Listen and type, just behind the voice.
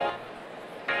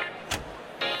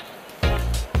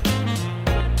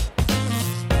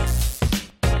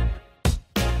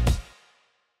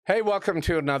Hey, welcome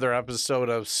to another episode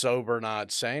of Sober Not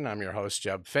Sane. I'm your host,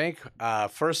 Jeb Fink.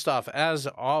 First off, as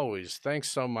always, thanks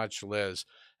so much, Liz,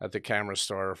 at the camera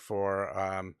store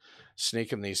for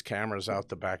sneaking these cameras out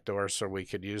the back door so we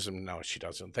could use them. No, she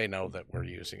doesn't. They know that we're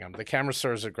using them. The camera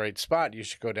store is a great spot. You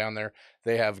should go down there.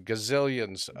 They have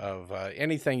gazillions of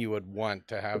anything you would want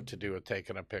to have to do with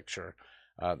taking a picture.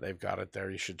 They've got it there.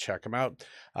 You should check them out.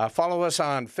 Follow us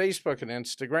on Facebook and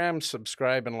Instagram.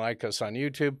 Subscribe and like us on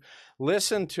YouTube.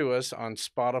 Listen to us on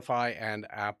Spotify and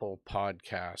Apple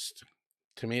Podcast.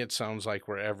 To me, it sounds like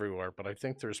we're everywhere, but I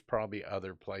think there's probably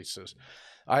other places.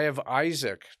 I have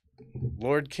Isaac,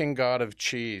 Lord King God of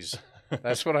Cheese.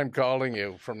 That's what I'm calling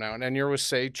you from now on. And you're with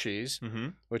Say Cheese,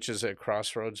 which is at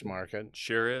Crossroads Market.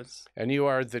 Sure is. And you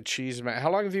are the cheese man.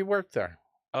 How long have you worked there?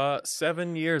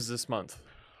 7 years this month.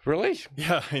 Really?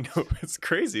 Yeah, I know. It's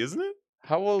crazy, isn't it?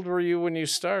 How old were you when you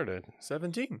started?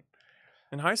 17.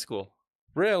 In high school.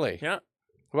 Really? Yeah.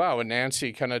 Wow, and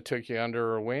Nancy kind of took you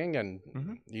under her wing and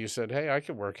you said, hey, I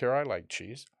could work here. I like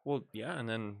cheese. Well, yeah, and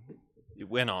then it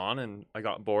went on and I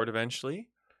got bored eventually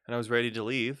and I was ready to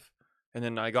leave. And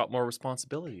then I got more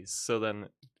responsibilities. So then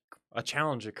a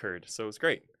challenge occurred. So it was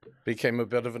great. Became a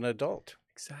bit of an adult.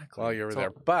 Exactly. While you were there.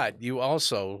 But you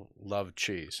also love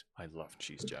cheese. I love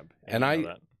cheese, Jeb. And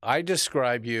I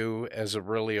describe you as a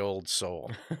really old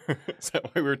soul. Is that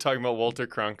why we were talking about Walter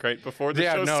Cronkite before the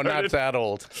show started? Not that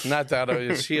old. Not that old.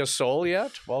 Is he a soul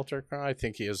yet, Walter Cronkite? I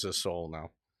think he is a soul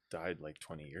now. Died like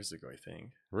 20 years ago, I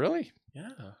think. Really? Yeah.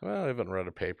 Well, I haven't read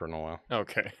a paper in a while.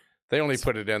 Okay. They only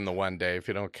put it in the one day. If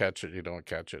you don't catch it, you don't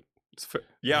catch it.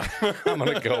 Yeah. I'm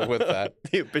going to go with that.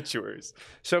 The obituaries.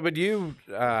 So, but you...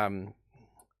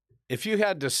 if you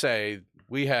had to say,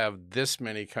 we have this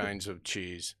many kinds of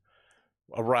cheese,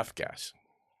 a rough guess.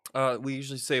 We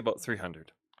usually say about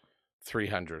 300.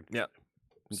 300. Yeah.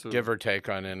 So, give or take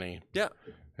on any. Yeah.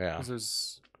 Yeah. Because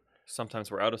there's sometimes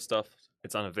we're out of stuff.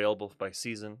 It's unavailable by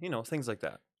season. You know, things like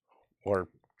that. Or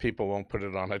people won't put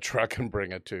it on a truck and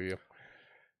bring it to you.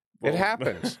 Well, it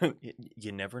happens.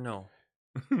 You never know.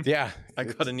 Yeah. I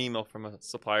got an email from a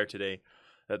supplier today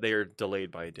that they are delayed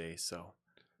by a day, so...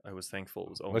 I was thankful it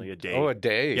was only a day. Oh, a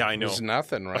day. Yeah, I know. It was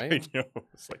nothing, right? I know.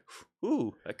 It's like,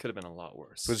 ooh, that could have been a lot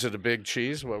worse. Was it a big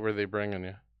cheese? What were they bringing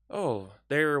you? Oh,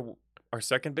 they're our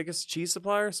second biggest cheese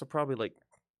supplier, so probably like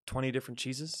 20 different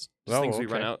cheeses. Things we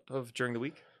run out of during the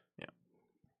week. Yeah.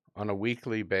 On a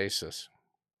weekly basis.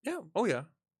 Yeah. Oh, yeah.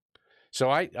 So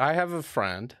I have a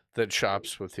friend that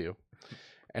shops with you,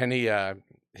 and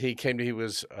he came to, he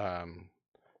was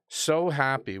so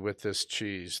happy with this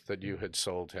cheese that you had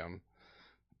sold him.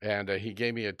 And he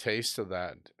gave me a taste of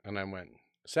that, and I went,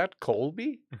 "Is that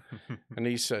Colby?" And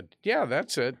he said, "Yeah,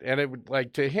 that's it." And it would,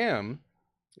 like, to him,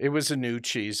 it was a new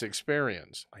cheese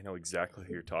experience. I know exactly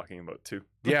who you're talking about too.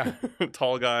 Yeah,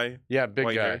 tall guy. Yeah, big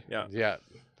guy. Hair.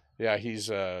 Yeah. He's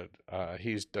does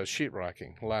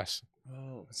sheetrocking. Les.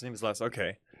 Oh, his name is Les.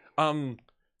 Okay.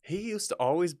 He used to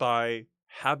always buy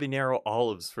habanero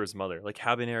olives for his mother, like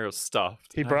habanero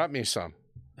stuffed. He brought me some.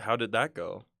 How did that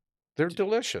go? They're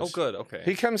delicious. Oh, good. Okay.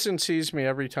 He comes and sees me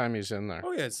every time he's in there.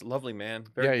 Oh, yeah. It's a lovely man.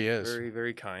 He is. Very,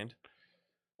 very kind.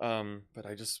 But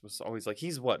I just was always like,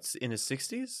 he's what, in his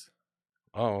 60s?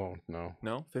 Oh, no.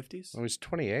 No? 50s? Oh, he's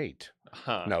 28.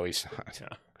 Huh. No, he's not.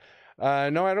 Yeah.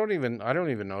 No, I don't even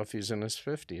know if he's in his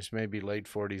 50s. Maybe late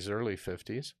 40s, early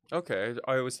 50s. Okay.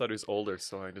 I always thought he was older,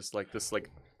 so I just like this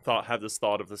had this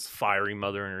thought of this fiery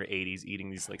mother in her 80s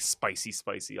eating these like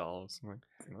spicy olives. I'm like,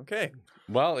 okay.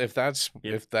 Well, if that's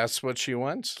what she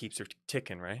wants, keeps her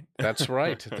ticking, right? That's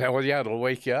right. Well, yeah, it'll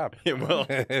wake you up. It will.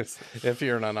 if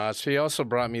you're an us. He also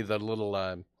brought me the little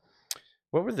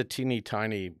what were the teeny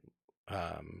tiny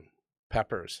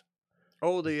peppers?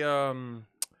 Oh,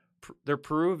 they're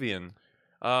Peruvian.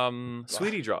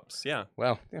 Sweetie drops, yeah.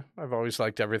 Well, yeah, I've always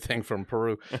liked everything from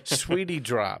Peru. Sweetie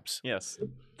drops. Yes.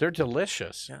 They're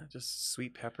delicious. Yeah, just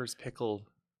sweet peppers pickled.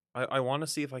 I want to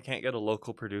see if I can't get a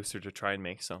local producer to try and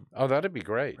make some. Oh, that'd be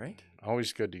great. Right?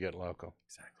 Always good to get local.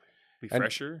 Exactly. Be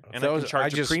fresher, and those, I can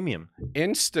charge a premium.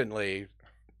 Instantly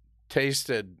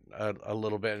tasted a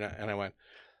little bit, and I went,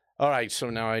 all right, so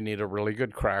now I need a really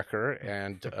good cracker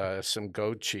and some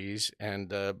goat cheese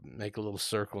and make a little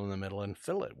circle in the middle and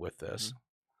fill it with this.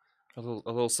 A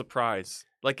little surprise,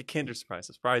 like a Kinder Surprise,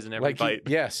 a surprise in every bite.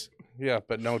 Yes, yeah,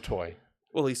 but no toy.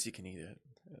 Well, at least you can eat it.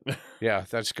 Yeah,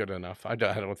 that's good enough. I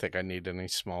don't think I need any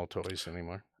small toys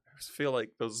anymore. I just feel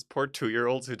like those poor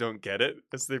 2-year-olds who don't get it,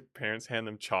 as their parents hand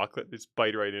them chocolate, they just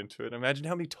bite right into it. Imagine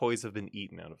how many toys have been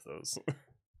eaten out of those.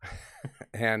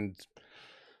 And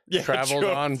traveled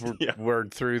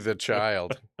onward through the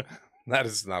child. That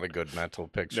is not a good mental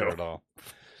picture at all.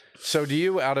 So do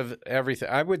you, out of everything,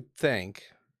 I would think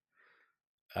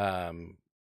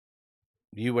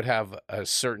you would have a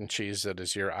certain cheese that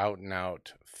is your out and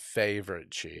out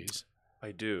favorite cheese.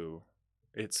 I do.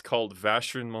 It's called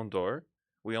Vacherin Mont d'Or.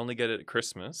 We only get it at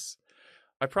Christmas.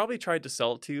 I probably tried to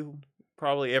sell it to you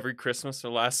probably every Christmas for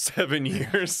the last 7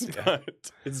 years,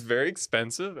 but it's very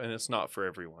expensive and it's not for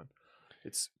everyone.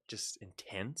 It's just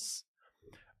intense.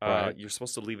 Right. You're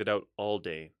supposed to leave it out all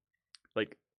day.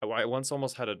 Like, I once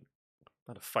almost had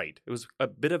not a fight. It was a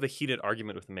bit of a heated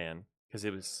argument with a man because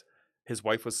his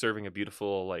wife was serving a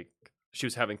beautiful, like, she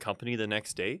was having company the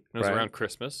next day. And it was Right. around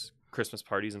Christmas. Christmas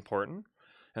party is important.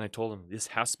 And I told him, this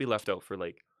has to be left out for,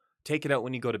 like, take it out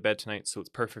when you go to bed tonight so it's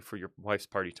perfect for your wife's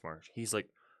party tomorrow. He's like,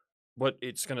 what?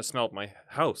 It's going to smell at my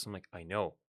house. I'm like, I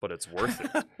know, but it's worth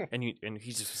it. and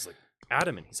he just was like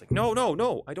adamant. He's like, no,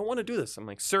 I don't want to do this. I'm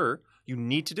like, sir, you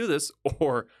need to do this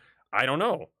or I don't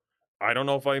know. I don't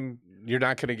know if I'm... You're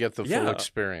not going to get the full Yeah.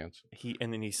 experience.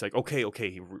 And then he's like, okay.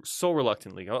 So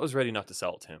reluctantly, I was ready not to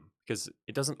sell it to him because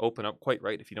it doesn't open up quite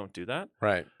right if you don't do that.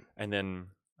 Right. And then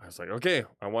I was like, okay,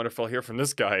 I wonder if I'll hear from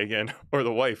this guy again or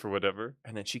the wife or whatever.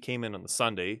 And then she came in on the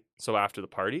Sunday, so after the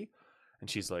party, and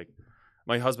she's like,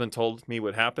 my husband told me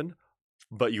what happened,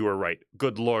 but you were right.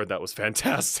 Good Lord, that was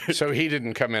fantastic. So he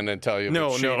didn't come in and tell you. No,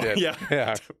 but she did. yeah.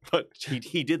 Yeah. But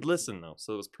he did listen, though,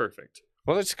 so it was perfect.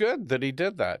 Well, it's good that he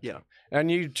did that. Yeah. And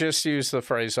you just used the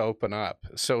phrase open up.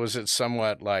 So is it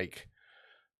somewhat like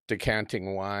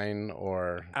decanting wine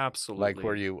or Absolutely. like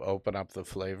where you open up the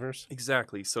flavors?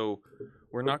 Exactly. So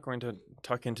we're not going to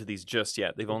tuck into these just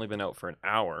yet. They've only been out for an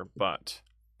hour, but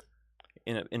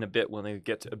in a bit, when they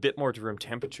get a bit more to room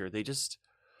temperature, they just,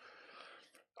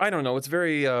 I don't know. It's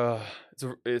very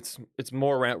it's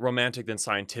more romantic than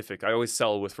scientific. I always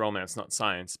sell with romance, not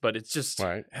science, but it's just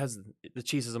Right. has the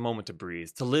cheese has a moment to breathe,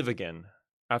 to live again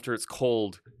after it's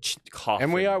cold coffin.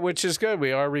 And we are, which is good.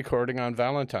 We are recording on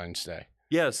Valentine's Day.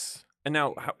 Yes. And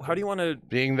now, how do you want to,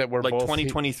 Being that we're like, both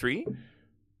 2023?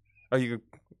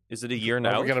 Is it a year Are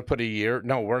now? we going to put a year?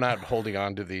 No, we're not holding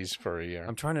on to these for a year.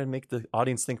 I'm trying to make the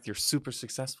audience think you're super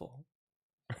successful.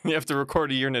 You have to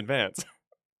record a year in advance.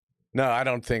 No, I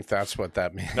don't think that's what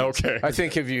that means. Okay. I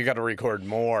think if you got to record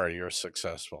more, you're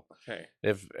successful. Okay.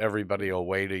 If everybody will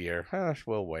wait a year,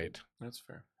 we'll wait. That's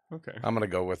fair. Okay. I'm going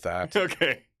to go with that.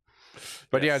 Okay.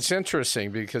 But yeah, Yes. it's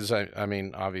interesting because I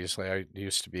mean, obviously, I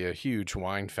used to be a huge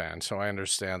wine fan, so I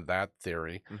understand that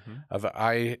theory. Mhm.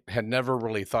 I had never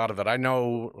really thought of it. I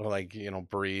know, like,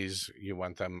 Breeze, you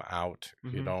want them out,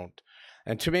 you Mhm. don't.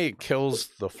 And to me, it kills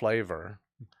the flavor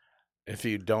if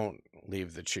you don't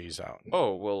leave the cheese out.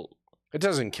 Oh, well, It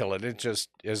doesn't kill it. It just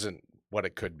isn't what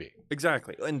it could be.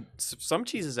 exactly. And some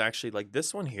cheeses actually, like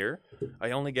this one here,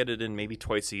 I only get it in maybe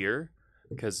twice a year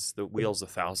because the wheel's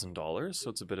 $1,000, so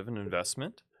it's a bit of an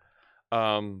investment.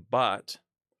 But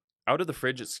out of the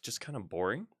fridge, it's just kind of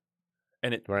boring.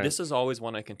 And Right. this is always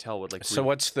one I can tell with, like, So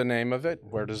what's the name of it?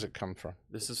 Where does it come from?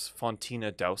 this is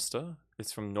Fontina d'Aosta.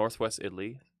 It's from northwest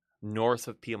Italy, north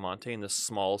of Piemonte, in the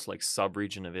smallest, like,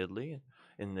 sub-region of Italy,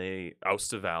 in the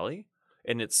Aosta Valley.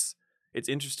 And it's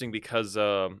interesting because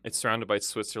it's surrounded by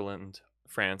Switzerland,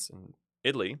 France, and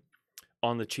Italy.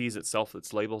 On the cheese itself,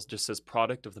 its label just says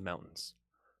 "Product of the Mountains,"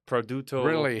 Produtto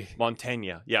Really?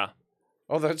 Montagna. Yeah,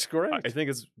 Oh, that's great. I think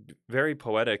it's very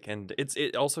poetic, and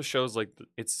it also shows, like,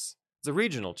 it's a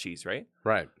regional cheese, right?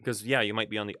 Right. Because, yeah, you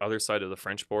might be on the other side of the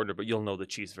French border, but you'll know the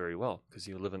cheese very well because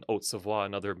you live in Haute-Savoie,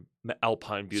 another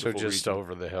alpine, beautiful So just region.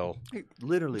 over the hill.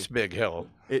 Literally, It's a big hill.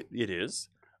 it is.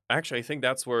 Actually, I think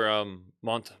that's where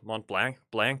Mont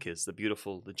Blanc is,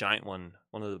 the giant one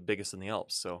of the biggest in the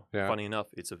Alps. So, Yeah. funny enough,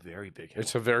 it's a very big hill.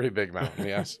 It's a very big mountain,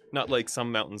 yes. Not like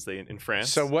some mountains in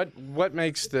France. So what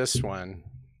makes this one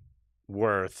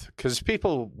worth? Because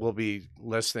people will be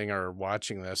listening or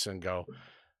watching this and go,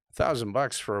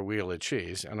 $1,000 for a wheel of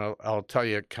cheese. And I'll tell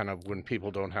you, kind of, when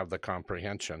people don't have the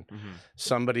comprehension. Mhm.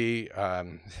 Somebody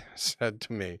said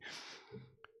to me,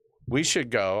 we should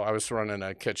go. I was running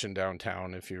a kitchen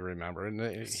downtown, if you remember.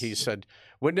 And he said,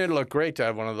 wouldn't it look great to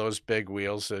have one of those big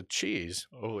wheels of cheese?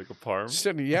 Oh, like a parm?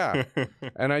 Said, yeah.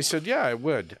 And I said, yeah, I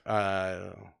would.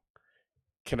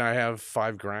 Can I have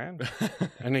 $5,000?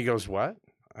 And he goes, what?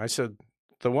 I said,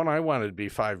 the one I wanted to be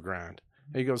 $5,000.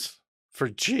 He goes, for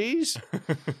cheese?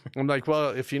 I'm like,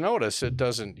 well, if you notice, you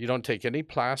don't take any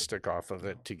plastic off of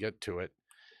it to get to it.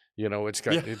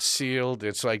 It's sealed.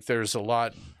 It's like there's a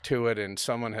lot to it, and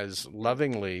someone has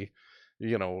lovingly,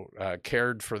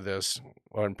 cared for this,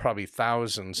 and probably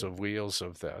thousands of wheels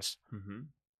of this. Mhm.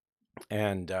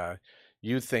 And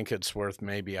you think it's worth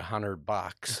maybe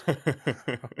 $100.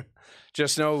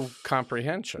 Just no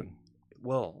comprehension.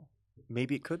 Well,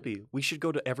 maybe it could be. We should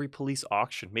go to every police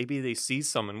auction. Maybe they see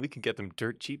some and we can get them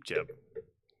dirt cheap, Jeb.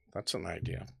 That's an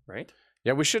idea. right?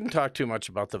 Yeah, we shouldn't talk too much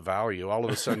about the value. All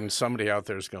of a sudden, somebody out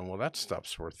there is going, well, that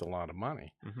stuff's worth a lot of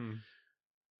money. Mm-hmm.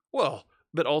 Well,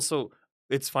 but also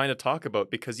it's fine to talk about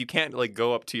because you can't like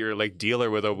go up to your like dealer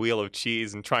with a wheel of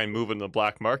cheese and try and move it in the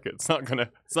black market. It's not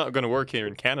gonna work here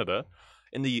in Canada.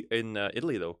 In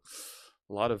Italy though,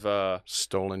 a lot of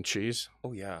Stolen cheese?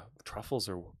 oh yeah, truffles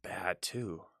are bad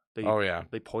too. Oh, yeah.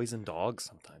 They poison dogs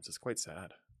sometimes. It's quite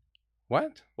sad.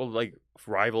 What? Well, like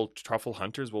rival truffle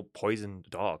hunters will poison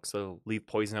dogs. They'll leave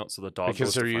poison out so the dog Because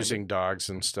goes to they're find using it. dogs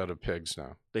instead of pigs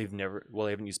now. They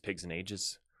haven't used pigs in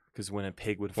ages. Because when a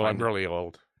pig would Well, I'm find really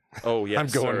old. oh yeah, I'm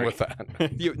going sorry. with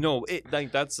that.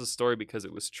 That's the story because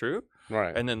it was true.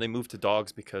 Right. And then they moved to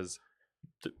dogs because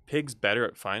the pig's better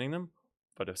at finding them.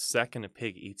 But a second a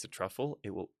pig eats a truffle,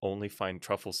 it will only find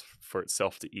truffles for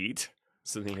itself to eat.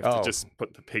 So then you have to just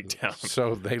put the pig down.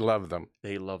 So they love them.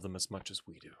 They love them as much as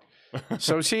we do.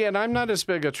 So see, and I'm not as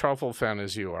big a truffle fan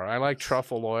as you are. I like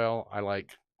truffle oil. I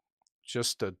like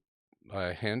just a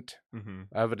hint Mm-hmm.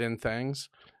 of it in things.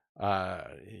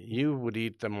 You would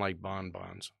eat them like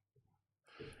bonbons.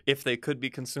 If they could be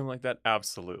consumed like that,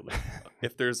 absolutely.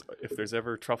 if there's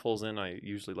ever truffles in, I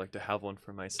usually like to have one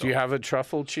for myself. Do you have a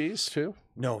truffle cheese too?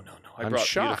 No. I I'm brought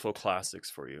shocked. beautiful classics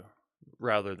for you,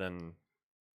 rather than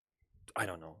I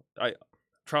don't know.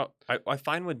 I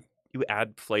find when you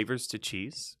add flavors to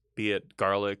cheese, be it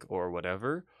garlic or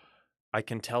whatever, I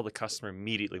can tell the customer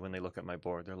immediately when they look at my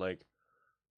board. They're like,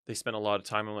 they spend a lot of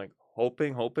time. I'm like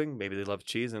hoping maybe they love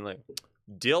cheese and like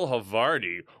dill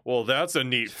Havarti. Well, that's a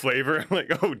neat flavor. I'm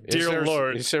like, oh dear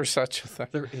Lord, Is there such a thing?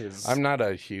 there is. I'm not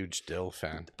a huge dill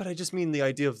fan. But I just mean the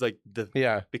idea of like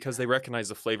Yeah. because they recognize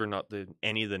the flavor, not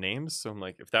any of the names. So I'm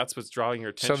like, if that's what's drawing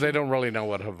your attention, So they don't really know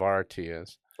what Havarti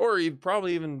is. or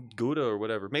probably even Gouda or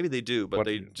whatever. Maybe they do, but What-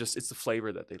 it's the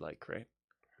flavor that they like, right?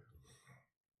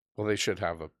 Well, they should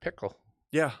have a pickle.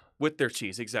 Yeah, with their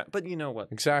cheese, exactly. But you know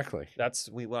what? Exactly.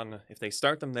 We want to, if they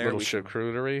start them there, Little we can,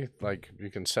 charcuterie, like you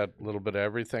can set a little bit of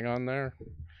everything on there.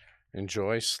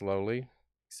 Enjoy slowly.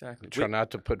 exactly. Try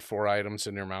not to put 4 items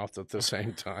in your mouth at the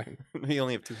same time. We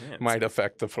only have 2 hands. Might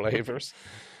affect the flavors.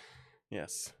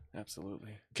 Yes,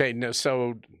 absolutely. Okay, no,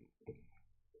 so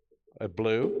a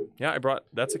blue. Yeah,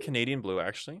 that's a Canadian blue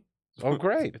actually. Oh,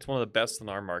 great. It's one of the best in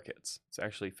our markets. It's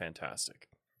actually fantastic.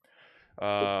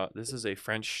 This is a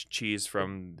French cheese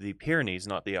from the Pyrenees,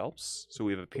 not the Alps. So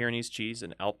we have a Pyrenees cheese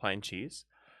and Alpine cheese.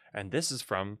 And this is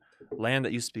from land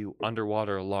that used to be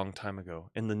underwater a long time ago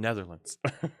in the Netherlands.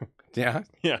 Yeah.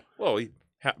 Yeah. Well, a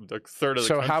third of the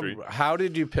So country. how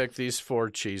did you pick these 4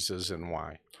 cheeses and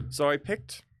why? So I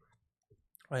picked.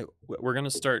 We're gonna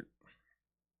start.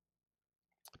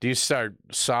 Do you start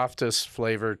softest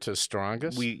flavor to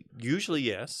strongest? We usually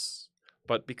yes,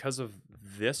 but because of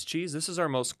this cheese, this is our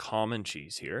most common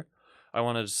cheese here. I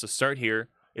wanted us to start here.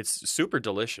 It's super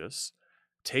delicious.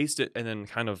 Taste it and then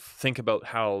kind of think about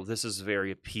how this is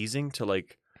very appeasing to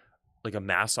like a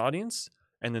mass audience,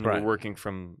 and then Right. we're working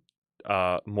from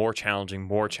more challenging,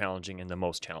 and the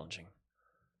most challenging.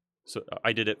 So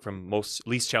I did it from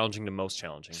least challenging to most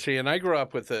challenging. See, and I grew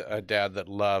up with a dad that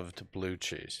loved blue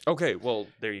cheese. Okay, well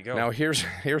there you go. Now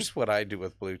here's what I do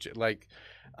with blue cheese. Like,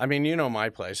 I mean, you know my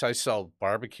place. I sell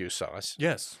barbecue sauce,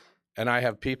 yes. and I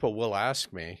have people will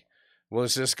ask me, "Well,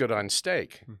 is this good on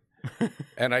steak?"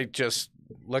 And I just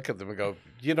look at them and go,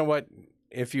 "You know what?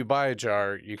 If you buy a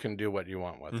jar, you can do what you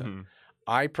want with it. Mhm.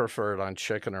 I prefer it on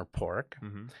chicken or pork,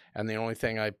 Mhm. and the only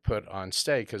thing I put on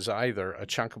steak is either a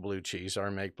chunk of blue cheese or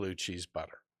make blue cheese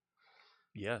butter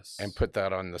Yes. and put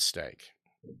that on the steak."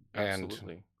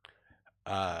 Absolutely.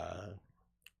 And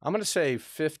I'm going to say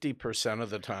 50% of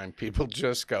the time people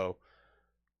just go,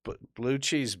 blue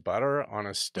cheese butter on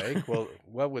a steak? Well,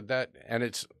 what would that? And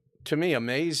it's, to me,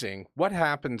 amazing. What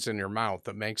happens in your mouth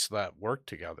that makes that work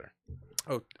together?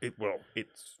 Oh,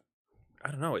 it's I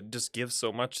don't know. It just gives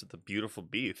so much to the beautiful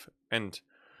beef, and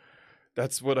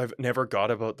that's what I've never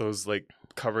got about those like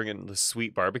covering it in the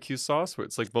sweet barbecue sauce, where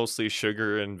it's like mostly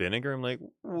sugar and vinegar. I'm like,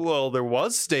 well, there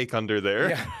was steak under there.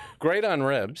 Yeah, great on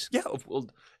ribs. Yeah, well,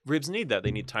 ribs need that.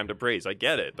 They need time to braise. I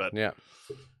get it, but Yeah.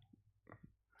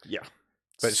 yeah.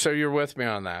 But so you're with me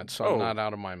on that, so Oh. I'm not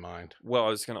out of my mind. Well, I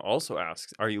was going to also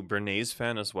ask, are you a Bernays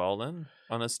fan as well then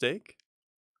on a steak?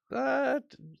 On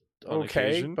okay,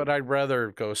 occasion? but I'd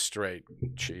rather go straight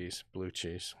cheese, blue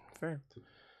cheese. Fair.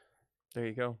 There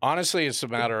you go. Honestly, it's a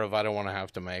matter of I don't want to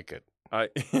have to make it.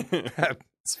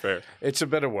 It's fair. It's a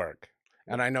bit of work.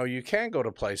 And I know you can go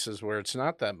to places where it's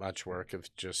not that much work if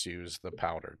you just use the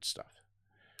powdered stuff.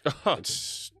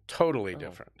 It's totally Oh.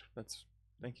 different.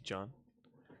 Thank you, John.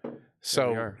 There we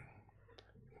So are.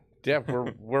 yeah,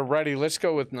 we're ready. Let's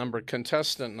go with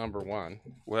contestant number 1.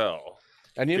 Well,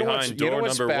 And you know behind door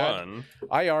what's number bad? 1.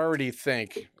 I already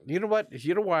think. You know what?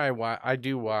 You know why I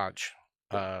do watch.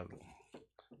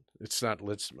 It's not.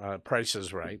 Price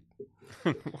is Right.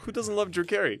 Who doesn't love Drew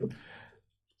Carey?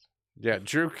 Yeah,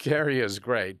 Drew Carey is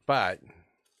great, but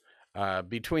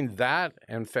between that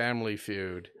and Family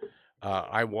Feud,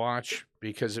 I watch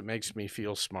because it makes me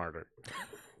feel smarter.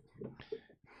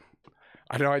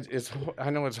 I know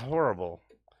it's horrible,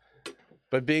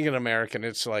 but being an American,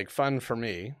 it's like fun for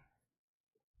me.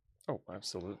 Oh,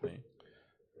 absolutely.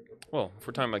 Well, if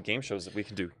we're talking about game shows that we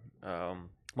can do,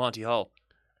 Monty Hall,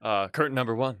 curtain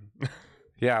number 1.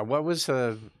 Yeah, what was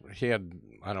he had?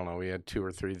 I don't know. He had 2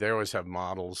 or 3. They always have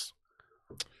models.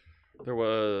 There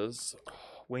was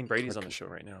Wayne Brady's on the show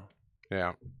right now.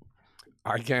 Yeah,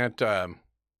 I can't.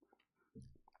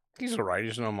 He's all right.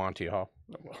 He's no Monty Hall.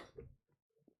 Oh, well.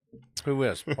 Who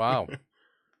is? Wow.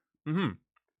 Mm-hmm.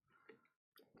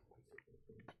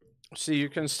 See, you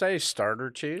can say starter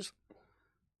cheese,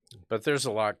 but there's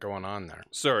a lot going on there.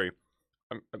 Sorry,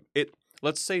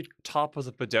 let's say top of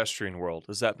the pedestrian world.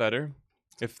 Is that better?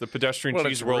 If the pedestrian Well,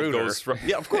 cheese it's world ruder. goes from,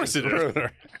 yeah, of course it is.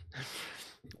 Ruder.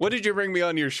 What did you bring me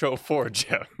on your show for,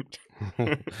 Jeff?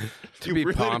 To be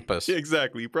pompous. Yeah,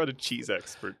 exactly. You brought a cheese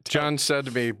expert. John said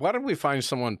to me, "Why don't we find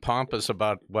someone pompous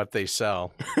about what they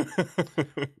sell?"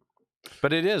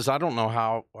 But it is. I don't know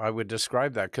how I would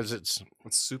describe that because it's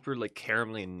super like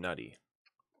caramelly and nutty.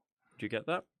 Do you get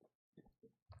that?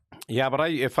 yeah.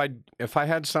 But if I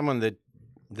had someone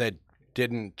that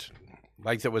didn't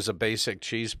like that was a basic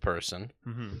cheese person,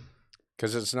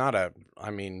 because it's not a. I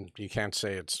mean, you can't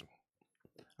say it's.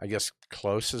 I guess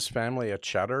closest family, a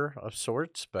cheddar of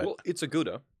sorts, but Well, it's a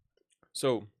Gouda.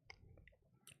 So,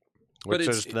 which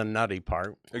it's- is the nutty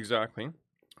part. exactly.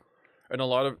 And a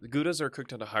lot of Goudas are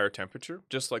cooked at a higher temperature,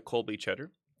 just like Colby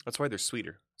cheddar. That's why they're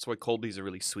sweeter. That's why Colby's a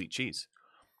really sweet cheese.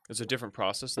 It's a different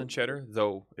process than cheddar,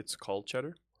 though it's called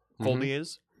cheddar. Colby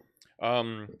is.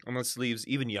 And this leaves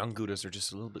even young Goudas are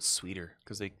just a little bit sweeter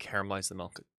because they caramelize the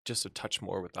milk just a touch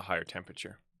more with the higher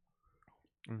temperature.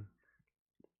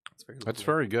 That's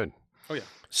very good. Oh, yeah.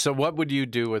 So what would you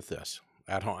do with this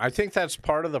at home? I think that's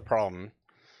part of the problem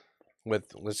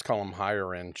with, let's call them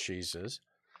higher end cheeses,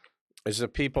 is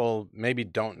that people maybe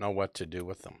don't know what to do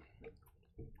with them.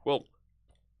 Well,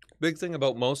 big thing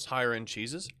about most higher end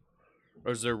cheeses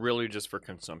is they're really just for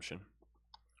consumption.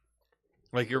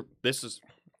 Like this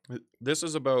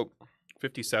is about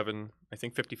 57, I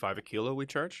think 55 a kilo we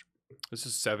charge. This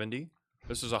is 70.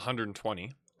 This is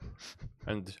 120.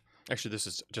 And actually this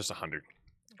is just 100.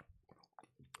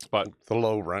 But The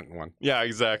low rent one. yeah,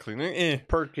 exactly.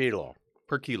 Per kilo.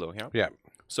 Per kilo, yeah. Yeah.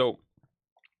 So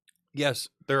yes,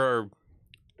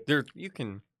 you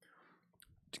can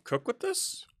cook with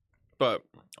this, but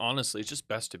honestly, it's just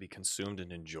best to be consumed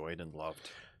and enjoyed and loved.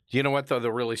 You know what, though?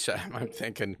 The really sad, I'm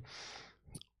thinking,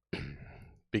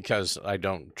 because I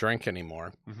don't drink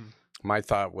anymore, my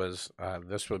thought was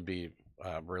this would be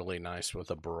really nice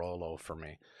with a Barolo for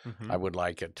me. I would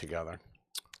like it together.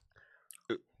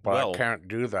 But Well, I can't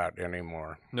do that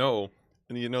anymore. no.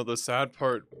 And you know, the sad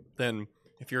part then,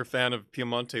 if you're a fan of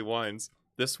Piemonte wines,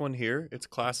 this one here, its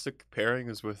classic pairing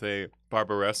is with a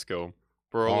Barbaresco,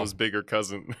 Barolo's bigger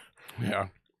cousin. Yeah.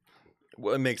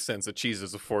 Well, it makes sense. The cheese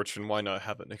is a fortune. Why not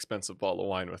have an expensive bottle of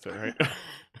wine with it,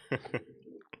 right?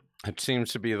 It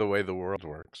seems to be the way the world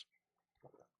works.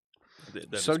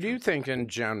 That So is do you true. think in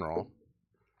general,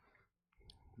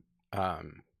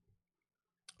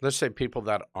 let's say people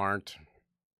that aren't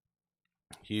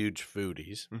huge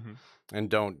foodies and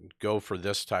don't go for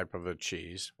this type of a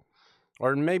cheese,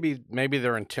 or maybe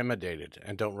they're intimidated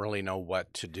and don't really know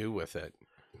what to do with it,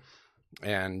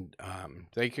 and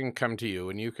they can come to you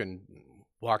and you can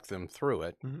walk them through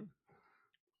it.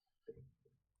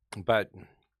 But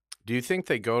do you think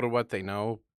they go to what they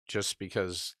know just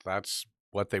because that's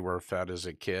what they were fed as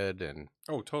a kid? And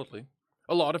Oh, totally.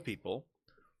 A lot of people.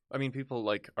 I mean, people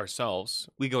like ourselves,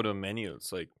 we go to a menu.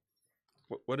 It's like,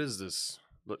 what is this?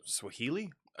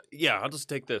 Swahili? Yeah, I'll just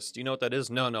take this. Do you know what that is?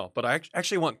 No. But I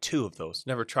actually want 2 of those.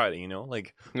 Never tried it, you know?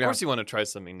 Like, of course you want to try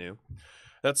something new.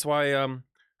 That's why, I don't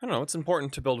know, it's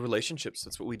important to build relationships.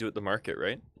 That's what we do at the market,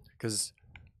 right? Because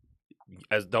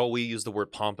as though we use the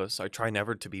word pompous, I try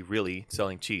never to be really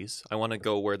selling cheese. I want to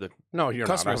go where the no, you're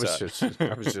not. I customers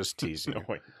was just teasing.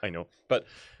 No, I know. But,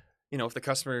 you know, if the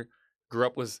customer grew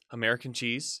up with American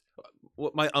cheese,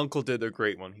 what my uncle did, a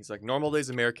great one. He's like, normal days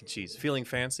American cheese, feeling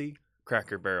fancy,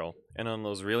 Cracker Barrel. And on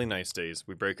those really nice days,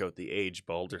 we break out the aged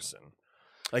Balderson.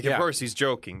 Like, Yeah. of course, he's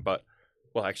joking, but,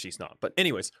 well, actually, he's not. But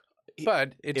anyways.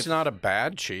 But it's not a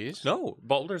bad cheese. No,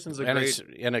 Balderson's a and great. it's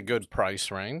in a good price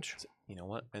range. You know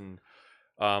what? And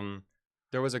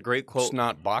There was a great quote. It's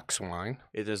not box wine.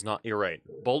 It is not. You're right.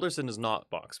 Boulderson is not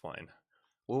box wine.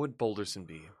 What would Boulderson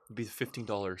be? It'd be the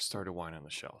 $15 starter wine on the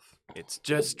shelf. It's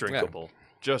just drinkable.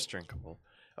 Just drinkable.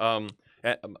 One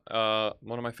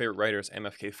of my favorite writers,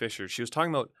 MFK Fisher, she was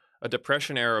talking about a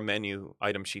Depression era menu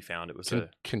item she found. It was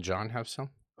Can John have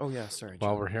some? Oh yeah, sorry.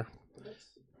 While John. we're here.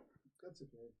 That's okay.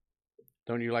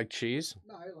 Don't you like cheese?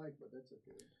 No, I like, but that's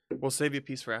okay. We'll save you a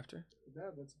piece for after.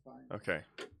 Yeah, that's fine. Okay.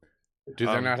 Do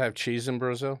they not have cheese in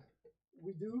Brazil?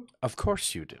 We do. Of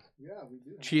course you do. Yeah, we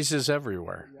do. Cheese is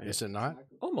everywhere, Yeah, is it not?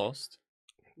 exactly. Almost.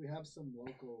 We have some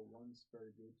local ones,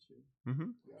 very good too. Mm-hmm.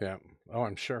 Yeah. Oh,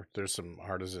 I'm sure there's some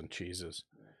artisan cheeses.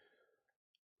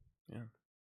 Yeah.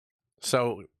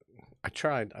 So I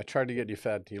tried to get you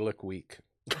fed. You look weak.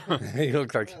 You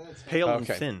look like Yeah, that's fine. Pale and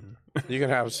Okay. thin. you can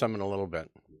have some in a little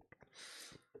bit.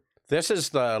 This is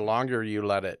the longer you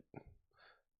let it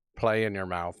play in your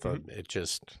mouth, it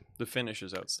just The finish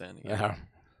is outstanding. yeah.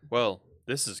 Well,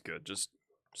 this is good. Just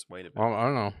wait a bit. Well, I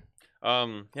don't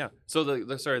know. Yeah. So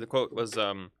the quote was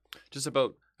just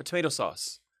about a tomato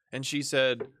sauce, and she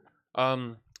said,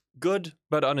 "Good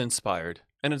but uninspired."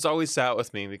 And it's always sat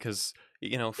with me because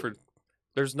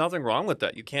there's nothing wrong with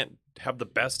that. You can't have the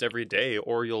best every day,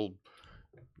 or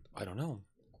I don't know.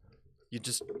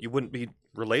 You wouldn't be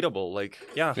relatable. Like,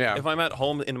 yeah. If I'm at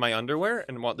home in my underwear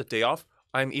and want the day off,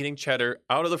 I'm eating cheddar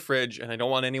out of the fridge, and I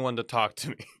don't want anyone to talk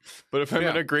to me. But if I'm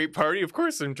at a great party, of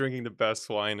course I'm drinking the best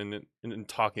wine and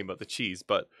talking about the cheese.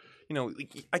 But,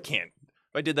 I can't.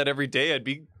 If I did that every day, I'd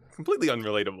be completely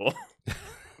unrelatable.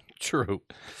 True.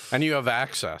 And you have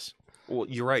access. Well,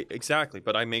 you're right. Exactly.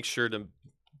 But I make sure to,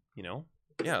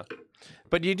 yeah.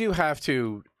 But you do have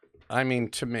to, I mean,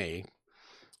 to me,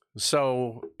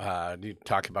 so you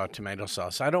talk about tomato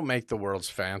sauce. I don't make the world's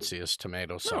fanciest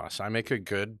tomato sauce. I make a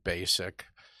good basic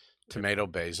tomato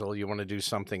basil. You want to do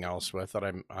something else with it,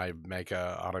 I make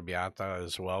a arrabbiata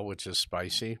as well, which is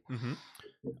spicy, Mm-hmm.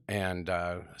 and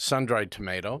sun-dried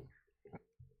tomato.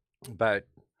 But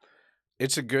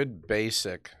it's a good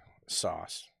basic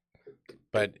sauce.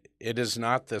 But it is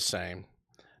not the same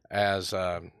as,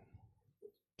 okay,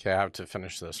 I have to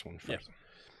finish this one first. Yeah.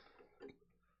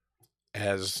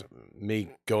 As me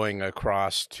going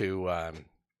across to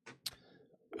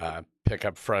pick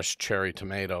up fresh cherry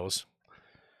tomatoes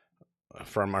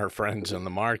from our friends in the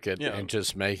market and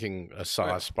just making a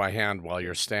sauce by hand while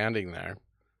you're standing there.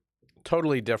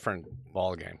 Totally different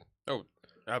ballgame. Oh,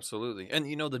 absolutely. And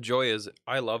the joy is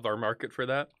I love our market for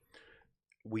that.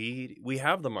 We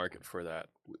have the market for that.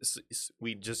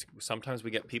 We just sometimes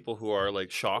we get people who are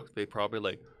like shocked. They probably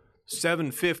like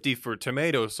 $7.50 for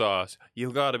tomato sauce.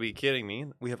 You got to be kidding me.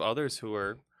 We have others who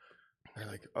are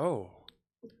like, oh,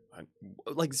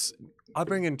 I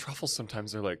bring in truffles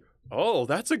sometimes. They're like, oh,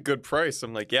 that's a good price.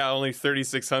 I'm like, yeah, only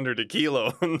 $3,600 a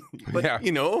kilo. But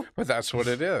but that's what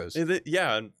it is.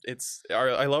 Yeah,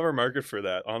 I love our market for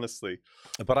that, honestly.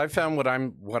 But I found what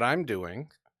I'm doing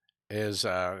is,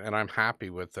 and I'm happy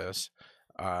with this.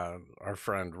 Our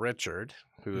friend Richard,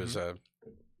 who is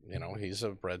he's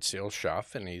a Red Seal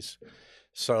chef, and he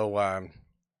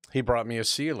brought me a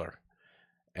sealer,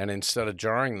 and instead of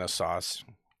jarring the sauce,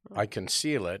 I can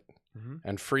seal it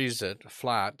and freeze it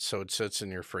flat so it sits in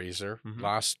your freezer,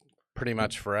 lasts pretty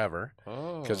much forever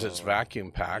because it's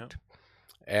vacuum packed,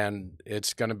 and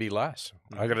it's going to be less.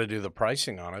 I got to do the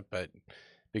pricing on it, but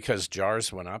because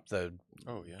jars went up,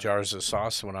 jars of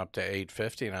sauce went up to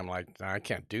 $8.50, and I'm like, I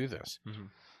can't do this.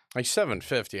 Like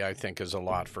 $7.50, I think, is a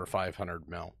lot for 500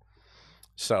 mil.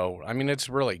 So, I mean, it's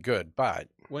really good, but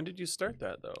when did you start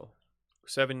that though?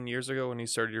 7 years ago when you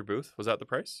started your booth, was that the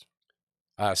price?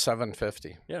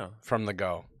 $7.50. Yeah, from the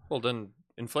go. Well, then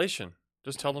inflation.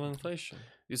 Just tell them inflation.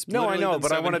 No, I know,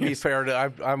 but I want to be fair to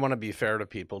I want to be fair to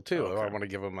people too. Okay. I want to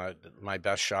give them my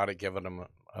best shot at giving them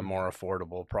a more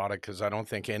affordable product because I don't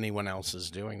think anyone else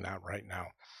is doing that right now.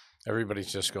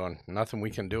 Everybody's just going, nothing we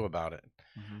can do about it.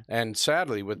 And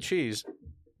sadly, with cheese,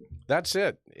 that's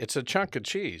it. It's a chunk of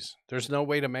cheese. There's no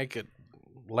way to make it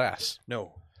less.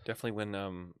 No, definitely. When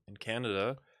in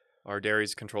Canada, our dairy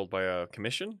is controlled by a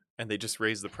commission, and they just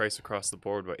raised the price across the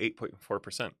board by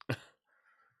 8.4%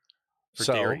 for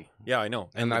dairy. Yeah, I know,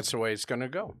 and that's the way it's going to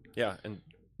go. Yeah, and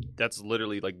that's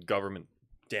literally like government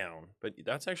down. But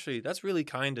that's really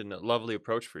kind and a lovely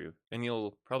approach for you, and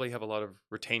you'll probably have a lot of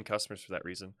retained customers for that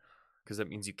reason, because that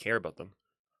means you care about them.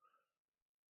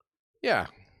 Yeah.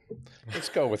 Let's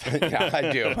go with it. Yeah,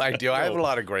 I do. I have a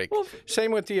lot of great. Well,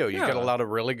 same with you. You get a lot of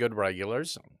really good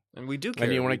regulars. And we do care.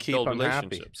 And you want to keep them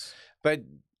happy. But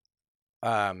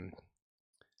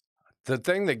the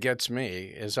thing that gets me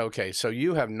is, okay, so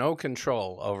you have no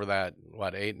control over that,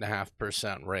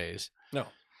 8.5% raise. No.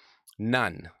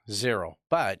 None. Zero.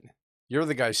 But you're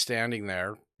the guy standing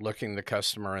there looking the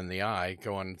customer in the eye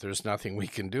going, there's nothing we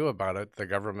can do about it. The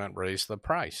government raised the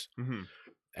price. Mm-hmm.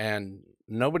 And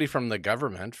nobody from the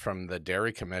government, from the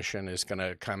Dairy Commission, is going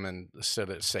to come and sit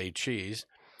at Say Cheese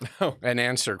Oh. and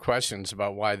answer questions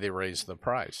about why they raised the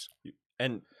price.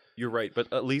 And you're right,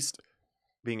 but at least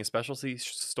being a specialty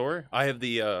store, I have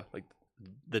the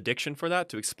the diction for that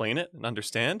to explain it and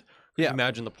understand. Yeah.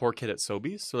 Imagine the poor kid at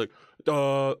Sobeys. So like,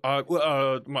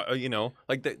 you know,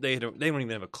 like they don't even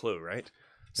have a clue, right?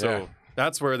 So Yeah.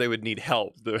 that's where they would need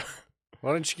help.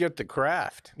 Why don't you get the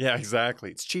craft? Yeah,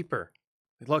 exactly. It's cheaper.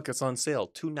 Look, it's on sale.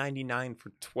 $2.99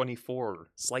 for 24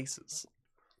 slices.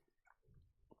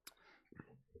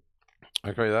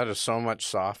 Okay, that is so much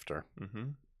softer. Mm-hmm.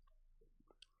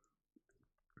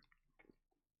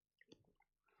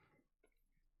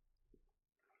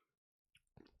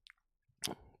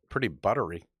 Pretty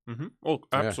buttery. Mm-hmm. Oh,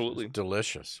 Yeah, absolutely. it's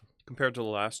delicious. Compared to the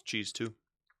last cheese too.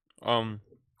 So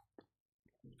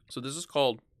this was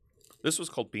called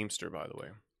Beamster, by the way.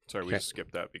 Sorry, we Okay. just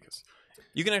skipped that because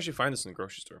you can actually find this in the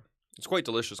grocery store. It's quite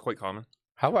delicious, quite common.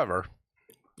 However,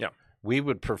 Yeah. we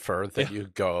would prefer that Yeah. you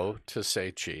go to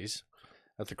Say Cheese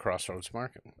at the Crossroads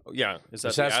Market. Oh, yeah, is that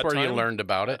Is the that's ad where you time? learned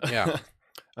about it? Yeah.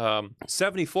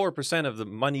 74% of the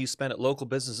money you spend at local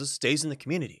businesses stays in the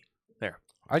community.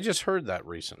 I just heard that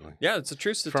recently Yeah, it's a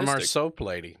true statistic. from our soap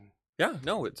lady. Yeah,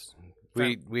 no, it's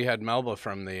We had Melba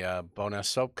from the Bonus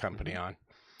Soap Mm-hmm. Company on.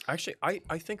 actually I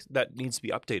think that needs to be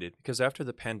updated because after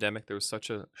the pandemic there was such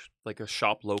a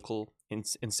shop local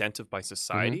incentive by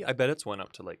society. I bet it's went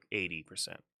up to like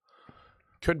 80%,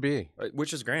 Could be.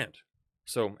 which is grand.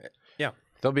 So yeah,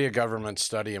 There'll be a government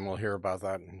study, and we'll hear about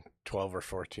that in 12 or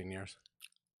 14 years.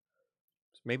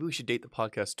 maybe we should date the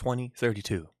podcast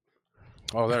 2032.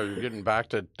 Oh, there, you're getting back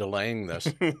to delaying this.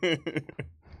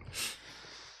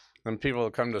 And people will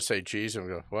come to Say Cheese and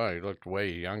go, wow, you looked way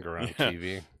younger on Yeah.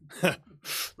 TV.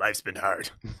 Life's been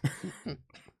hard.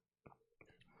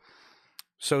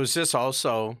 So is this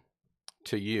also,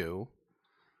 to you,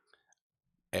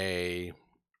 a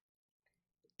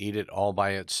eat it all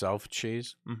by itself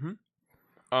cheese?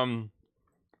 Mm-hmm.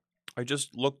 I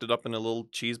just looked it up in a little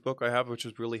cheese book I have, which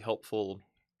is really helpful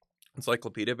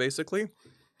encyclopedia, basically.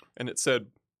 And it said,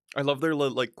 I love their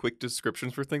like quick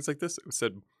descriptions for things like this. It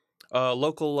said,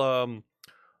 local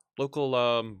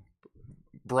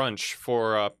brunch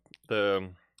for the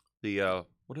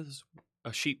what is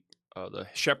a sheep, the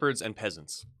shepherds and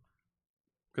peasants,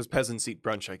 because peasants eat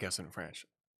brunch, I guess, in French.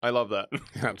 I love that.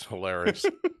 That's hilarious.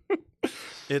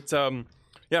 It's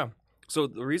yeah. So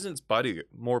the reason it's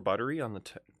more buttery on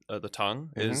the tongue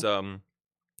is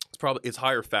it's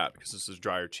higher fat because this is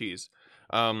drier cheese.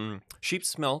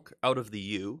 Sheep's milk out of the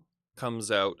ewe comes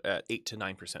out at 8 to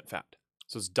 9% fat,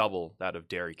 so it's double that of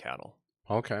dairy cattle.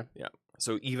 Okay.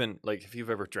 So even like if you've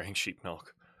ever drank sheep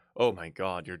milk, oh my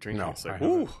god, you're drinking No, it's I like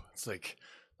haven't. ooh, it's like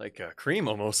cream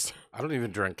almost. I don't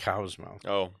even drink cow's milk.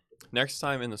 Oh, next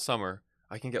time in the summer,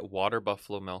 I can get water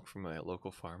buffalo milk from a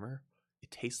local farmer. It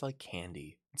tastes like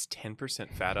candy. It's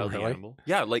 10% fat out of the Really? animal.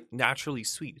 Yeah, like naturally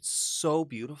sweet. It's so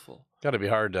beautiful. Got to be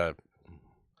hard to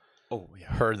Oh yeah.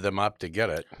 herd them up to get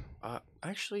it.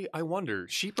 Actually, I wonder.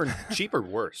 Sheep are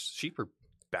worse. Sheep are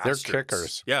bastards.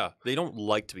 kickers. Yeah, they don't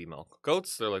like to be milked.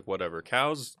 Goats, they're like whatever.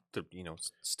 Cows, they're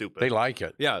stupid. They like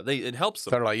it. Yeah, it helps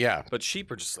them. They're like, yeah. But sheep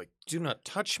are just like, do not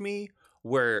touch me.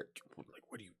 What are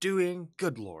you doing?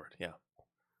 Good Lord. Yeah.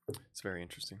 It's very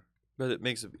interesting. But it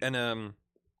makes it, and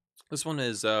this one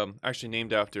is actually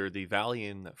named after the valley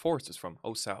in the forest is from,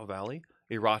 Ossau Valley,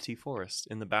 Irati Forest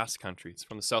in the Basque Country. It's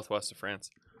from the southwest of France.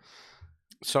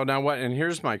 So now what, and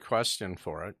here's my question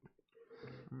for it.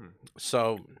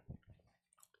 So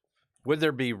would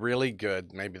there be really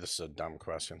good, maybe this is a dumb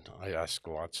question, I ask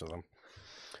lots of them.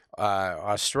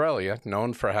 Australia,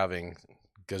 known for having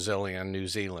gazillion, New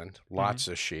Zealand, lots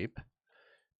of sheep.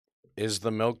 Is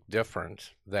the milk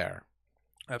different there?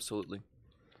 Absolutely.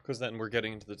 Because then we're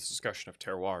getting into the discussion of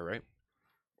terroir, right?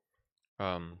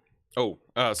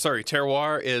 Sorry.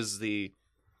 Terroir is the...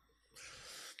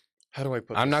 How do I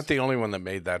put I'm this? not the only one that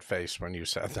made that face when you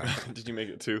said that. Did you make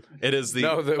it too? It is the...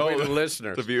 No, the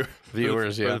listeners. The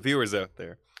Viewers, for yeah. the viewers out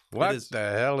there. What is-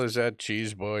 the hell is that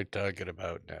cheese boy talking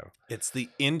about now? It's the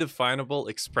indefinable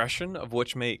expression of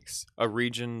which makes a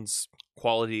region's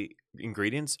quality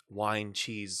ingredients, wine,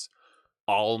 cheese,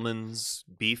 almonds,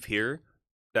 beef here,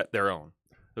 that their own.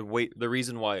 The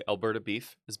reason why Alberta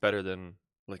beef is better than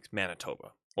like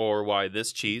Manitoba, or why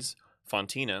this cheese,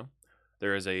 Fontina,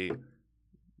 there is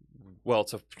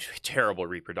it's a terrible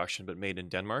reproduction, but made in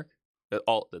Denmark.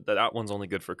 That one's only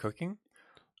good for cooking.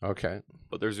 Okay.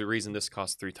 But there's a reason this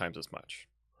costs 3 times as much.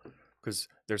 because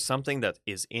there's something that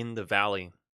is in the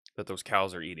valley that those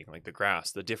cows are eating, like the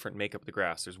grass, the different makeup of the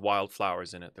grass. There's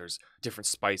wildflowers in it. There's different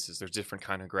spices. There's different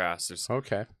kind of grass. There's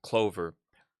Okay. clover,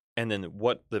 and then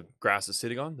what the grass is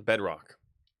sitting on, the bedrock.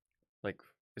 Like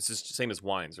it's just the same as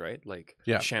wines, right? Like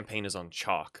Yeah. Champagne is on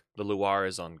chalk, the Loire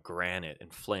is on granite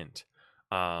and flint.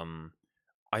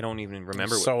 I don't even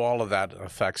remember So all of that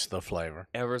affects the flavor.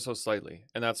 ever so slightly,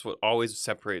 and that's what always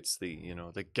separates the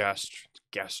the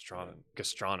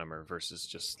gastronomer versus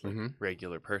just like Mhm.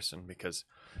 regular person, because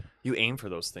you aim for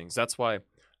those things. That's why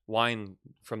wine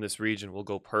from this region will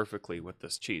go perfectly with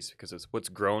this cheese, because it's what's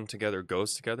grown together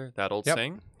goes together, that old Yep.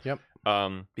 saying. Yep.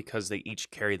 Because they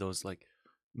each carry those like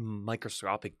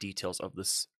microscopic details of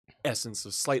this essence,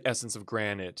 the slight essence of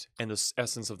granite, and this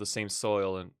essence of the same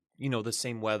soil, and the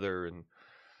same weather. And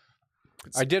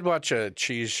I did watch a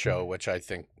cheese show, which I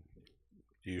think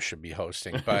you should be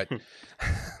hosting, but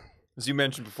as you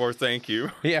mentioned before, thank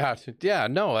you. yeah,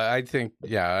 no, I think,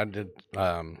 I did.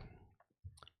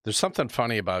 There's something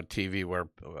funny about TV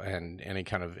and any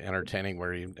kind of entertaining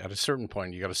where you, at a certain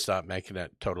point, you got to stop making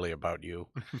it totally about you.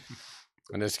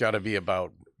 And it's got to be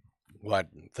about what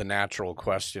the natural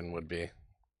question would be.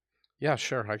 Yeah,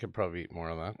 sure, I could probably eat more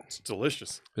of that. It's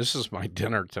delicious. This is my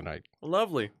dinner tonight.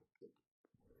 Lovely.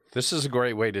 This is a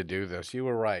great way to do this. You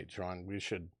were right, John. We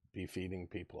should be feeding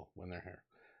people when they're here.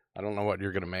 I don't know what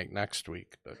you're going to make next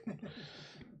week, but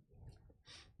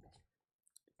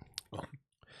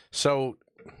so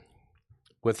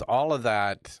with all of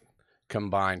that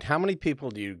combined, how many people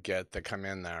do you get that come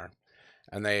in there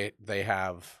and they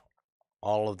have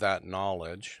all of that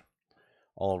knowledge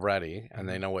already and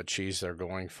they know what cheese they're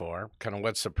going for? Kind of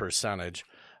what's the percentage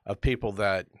of people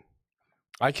that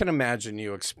I can imagine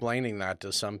you explaining that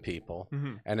to some people,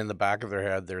 and in the back of their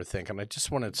head, they're thinking, I just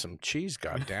wanted some cheese,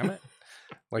 God damn it.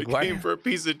 Like, I came for a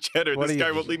piece of cheddar. what This do you-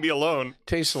 guy won't leave me alone.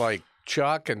 Tastes like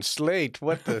chalk and slate.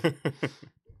 What the?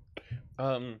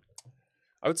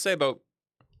 I would say about.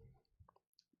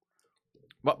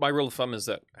 But my rule of thumb is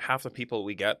that half the people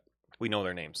we get, we know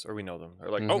their names, or we know them.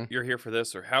 They're like, oh, you're here for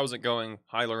this, or how's it going?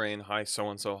 Hi, Lorraine. Hi, so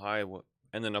and so. Hi.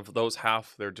 And then of those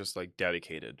half, they're just like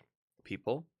dedicated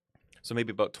people. So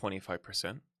maybe about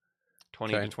 25%,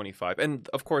 20 Okay. to 25. And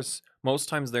of course, most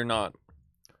times they're not.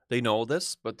 They know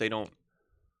this, but they don't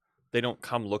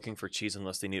come looking for cheese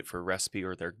unless they need it for a recipe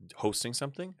or they're hosting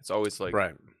something. It's always like,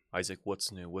 Right. Isaac,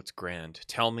 what's new? What's grand?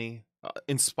 Tell me,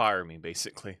 inspire me,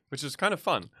 basically, which is kind of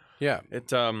fun. Yeah.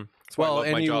 It's why I Well, love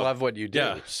my and you job. love what you do,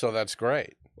 Yeah. so that's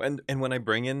great. And when I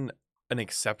bring in an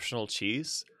exceptional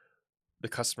cheese, the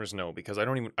customers know, because I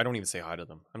don't even say hi to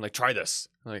them. I'm like, try this.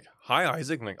 I'm like, hi,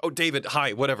 Isaac. I'm like, oh, David,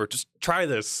 hi, whatever. Just try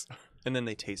this. And then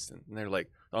they taste it, and they're like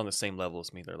on the same level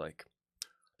as me. They're like,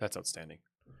 that's outstanding.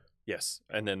 Yes.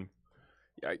 And then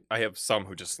I have some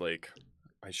who just like,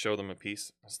 I show them a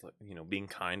piece, just like, being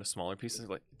kind, a smaller piece.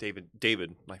 Like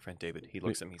David, my friend David, he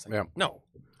looks at me. He's like, Yeah. no,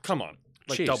 come on,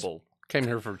 like Cheese. double. Came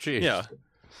here for cheese. Yeah.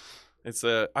 It's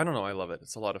I don't know. I love it.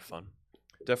 It's a lot of fun.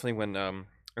 Definitely when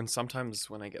and sometimes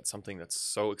when I get something that's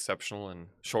so exceptional and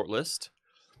short list,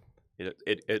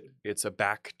 it's a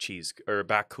back cheese or a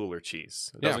back cooler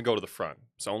cheese. It Yeah. doesn't go to the front.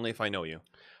 So only if I know you.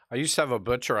 I used to have a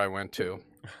butcher I went to,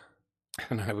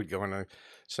 and I would go in and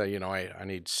say, I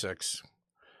need 6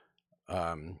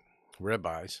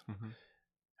 ribeyes.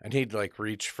 And he'd like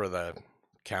reach for the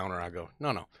counter. I go,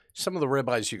 no, some of the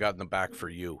ribeyes you got in the back for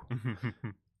you,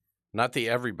 not the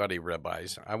everybody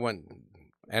ribeyes. I went,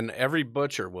 and every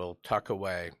butcher will tuck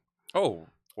away. Oh,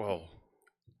 well,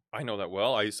 I know that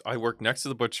well. I work next to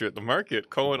the butcher at the market.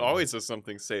 Cohen always has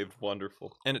something saved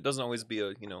wonderful. And it doesn't always be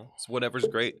it's whatever's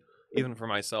great. Even for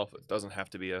myself, it doesn't have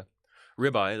to be a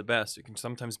ribeye, the best. It can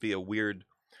sometimes be a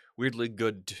weirdly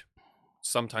good,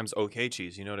 sometimes okay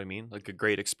cheese. You know what I mean? Like a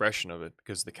great expression of it,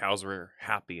 because the cows were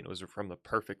happy and it was from the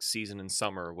perfect season in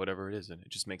summer or whatever it is. And it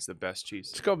just makes the best cheese.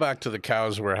 Let's go back to the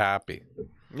cows were happy.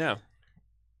 Yeah.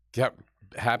 Yep.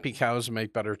 Happy cows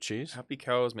make better cheese. Happy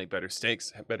cows make better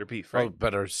steaks, better beef, Oh, right?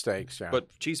 better steaks. Yeah. But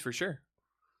cheese for sure,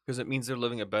 because it means they're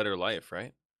living a better life,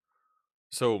 right?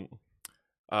 So,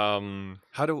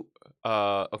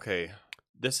 okay,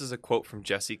 this is a quote from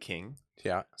Jessie King.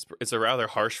 yeah. It's a rather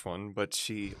harsh one, but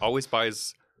she always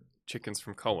buys chickens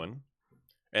from Cohen,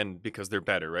 and because they're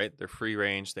better, right? They're free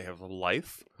range, they have a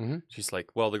life. Mhm. She's like,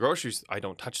 well, the groceries, I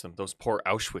don't touch them. Those poor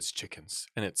Auschwitz chickens,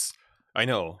 and I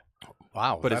know,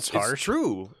 Wow. but that's it's harsh.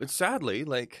 true. It's sadly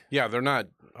like, Yeah, they're not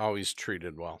always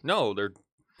treated well. no, they're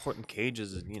put in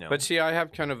cages, and But see, I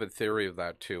have kind of a theory of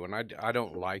that too, and I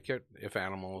don't like it if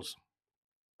animals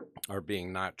are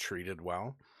being not treated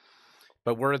well.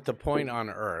 But we're at the point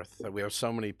on Earth that we have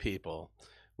so many people,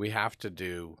 we have to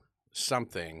do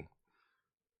something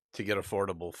to get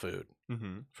affordable food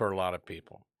Mm-hmm. for a lot of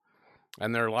people.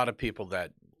 And there are a lot of people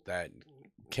that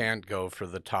can't go for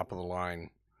the top of the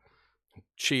line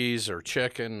cheese or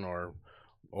chicken or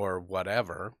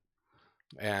whatever.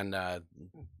 And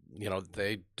you know,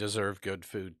 they deserve good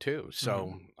food too.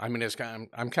 So I mean,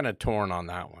 I'm kind of torn on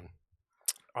that one.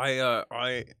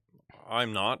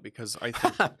 I'm not, because I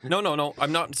think no.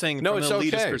 I'm not saying No, from it's an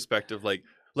elitist okay. perspective, like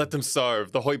let them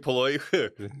starve, the hoi polloi.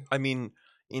 I mean,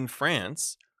 in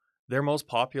France, their most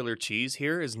popular cheese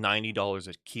here is $90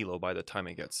 a kilo by the time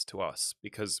it gets to us,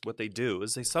 because what they do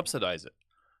is they subsidize it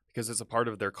because it's a part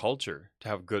of their culture to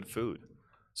have good food.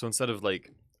 So instead of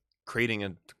like creating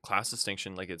a class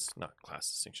distinction, like it's not class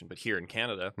distinction, but here in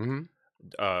Canada,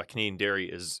 Canadian dairy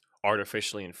is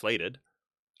artificially inflated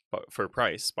for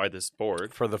price by this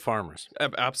board. For the farmers.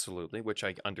 Absolutely, which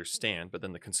I understand, but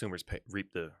then the consumers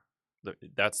reap the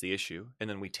that's the issue, and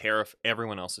then we tariff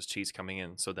everyone else's cheese coming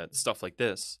in, so that stuff like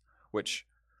this, which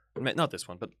not this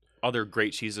one, but other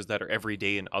great cheeses that are every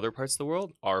day in other parts of the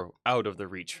world, are out of the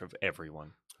reach of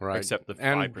everyone, Right. except the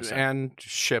And 5%. and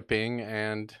shipping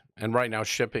and right now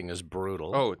shipping is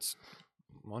brutal. Oh, it's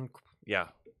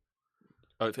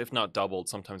if not doubled,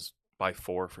 sometimes by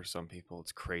 4 for some people.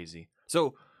 It's crazy.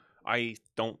 So I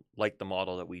don't like the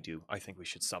model that we do. I think we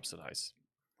should subsidize.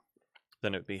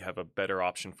 Then it would have a better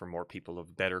option for more people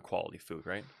of better quality food,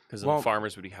 right? Because the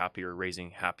farmers would be happier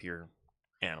raising happier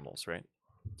animals, right?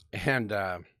 And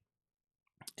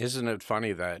isn't it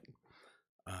funny that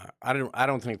I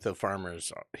don't think the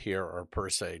farmers here are per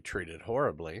se treated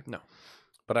horribly. No.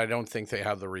 But I don't think they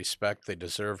have the respect they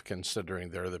deserve, considering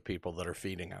they're the people that are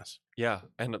feeding us. Yeah,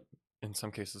 and in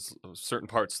some cases, certain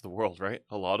parts of the world, right?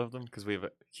 A lot of them, because we have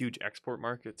a huge export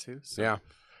market too. So,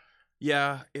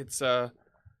 yeah, it's a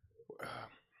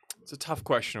tough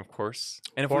question, of course.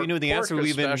 And if we knew the answer,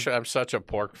 we've been. I'm such a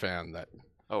pork fan that.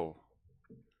 Oh,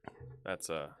 that's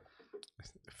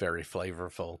very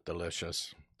flavorful,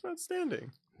 delicious.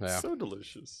 Outstanding. Yeah, so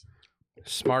delicious.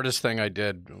 Smartest thing I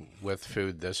did with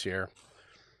food this year.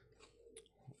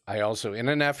 I also, in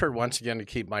an effort once again to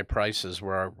keep my prices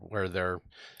where they're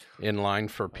in line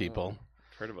for people.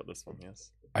 Heard about this one,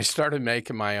 yes. I started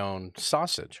making my own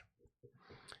sausage,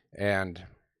 and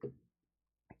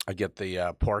I get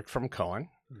the pork from Cohen.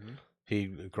 Mm-hmm. He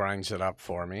grinds it up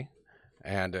for me,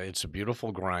 and it's a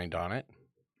beautiful grind on it.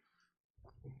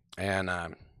 And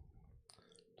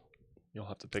you'll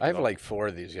have to pick. I have like 4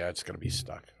 of these. Yeah, it's gonna be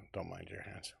stuck. Don't mind your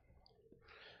hands.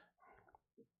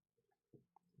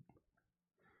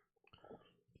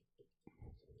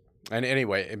 And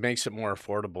anyway, it makes it more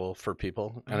affordable for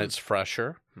people, and it's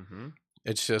fresher. Mm-hmm.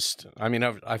 It's just, I mean,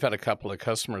 I've had a couple of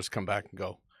customers come back and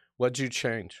go, "What'd you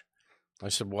change?" I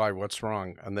said, "Why? What's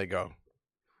wrong?" And they go,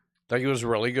 "That was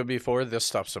really good before. This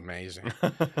stuff's amazing."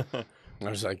 I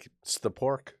was like, "It's the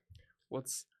pork."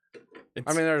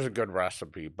 I mean, there's a good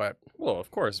recipe, but well,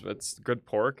 of course, it's good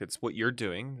pork. It's what you're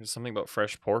doing. There's something about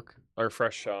fresh pork or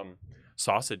fresh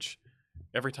sausage.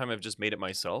 Every time I've just made it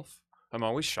myself, I'm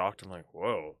always shocked. I'm like,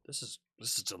 "Whoa, this is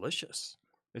delicious."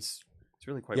 It's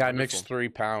really quite. Yeah, wonderful. I mixed 3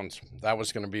 pounds. That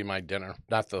was going to be my dinner,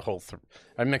 not the whole.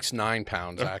 I mixed 9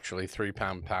 pounds actually,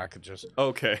 3-pound packages.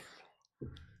 Okay.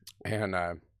 And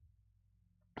I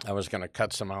was going to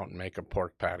cut some out and make a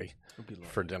pork patty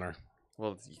for dinner.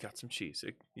 Well, you got some cheese.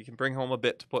 You can bring home a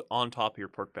bit to put on top of your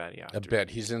pork patty after. A bit.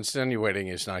 He's insinuating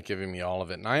he's not giving me all of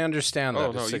it, and I understand that.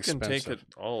 Oh no, it's you expensive. can take it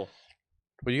all.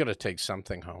 Well, you got to take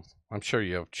something home. I'm sure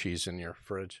you have cheese in your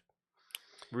fridge.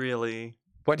 Really?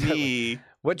 What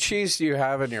cheese do you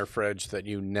have in your fridge that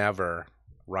you never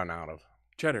run out of?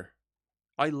 Cheddar.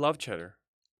 I love cheddar.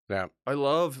 Yeah. I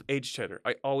love aged cheddar.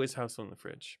 I always have some in the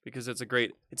fridge because it's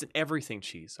an everything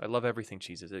cheese. I love everything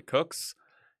cheeses. It cooks.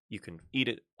 You can eat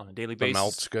it on a daily basis. The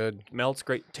melt's good. Melts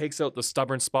great. Takes out the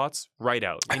stubborn spots right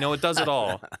out. You know, it does it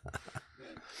all.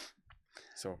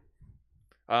 So,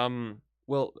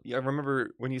 well, I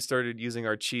remember when you started using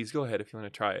our cheese. Go ahead if you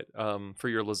want to try it. For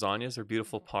your lasagnas or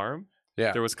beautiful parm.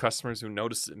 Yeah. There was customers who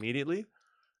noticed it immediately,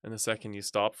 and the second you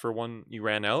stopped for one, you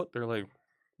ran out. They're like,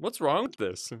 "What's wrong with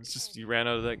this?" And it's just you ran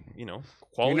out of that,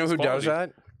 quality. You know who does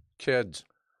that? Kids.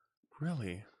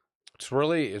 Really?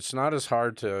 It's not as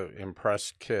hard to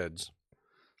impress kids,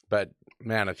 but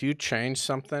man, if you change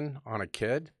something on a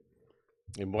kid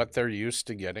and what they're used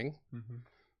to getting,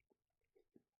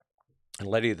 and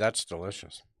lady, that's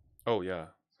delicious. Oh yeah.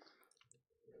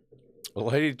 A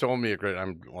lady told me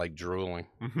I'm like drooling.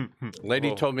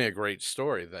 Lady told me a great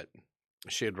story that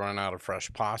she had run out of fresh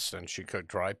pasta and she cooked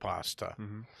dry pasta.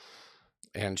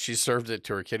 And she served it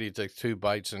to her kid. He took 2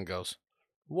 bites and goes,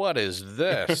 "What is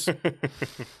this?"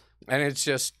 And it's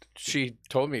just, she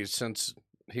told me since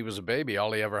he was a baby,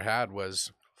 all he ever had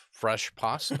was fresh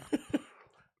pasta.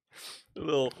 A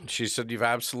little. She said, "You've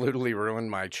absolutely ruined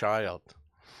my child."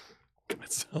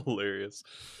 It's hilarious.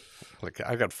 Like,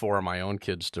 I got 4 of my own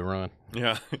kids to ruin.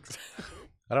 Yeah.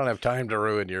 I don't have time to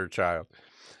ruin your child.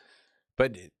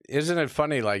 But isn't it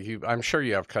funny? Like, I'm sure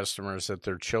you have customers that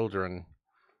their children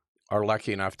are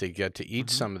lucky enough to get to eat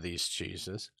Mhm. some of these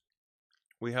cheeses.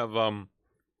 We have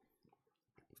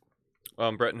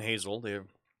Brett and Hazel.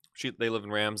 They live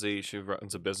in Ramsey. She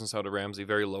runs a business out of Ramsey.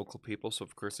 Very local people, so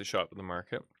of course they shop at the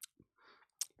market.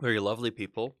 Very lovely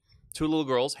people. 2 little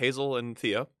girls, Hazel and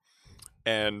Thea.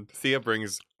 And Thea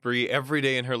brings Brie every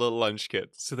day in her little lunch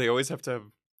kit. So they always have to have,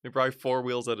 they buy 4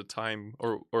 wheels at a time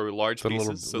or large The pieces.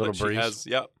 little- so little that she Bries? has,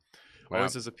 yeah, Wow.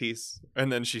 always has a piece.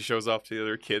 And then she shows off to the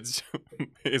other kids.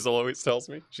 Hazel always tells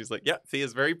me. She's like, yeah,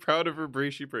 Thea's very proud of her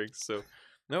Brie she brings. So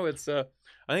no, it's, I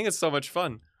think it's so much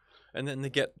fun. And then they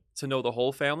get to know the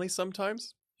whole family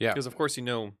sometimes. Yeah. Because of course,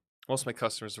 most of my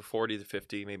customers are 40 to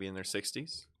 50, maybe in their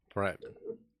 60s. Right.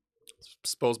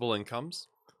 Disposable incomes.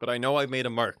 But I know I've made a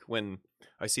mark when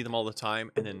I see them all the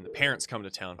time, and then the parents come to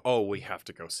town. Oh, we have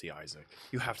to go see Isaac.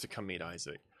 You have to come meet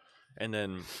Isaac. And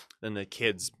then the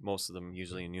kids, most of them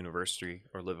usually in university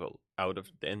or live out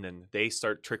of, and then they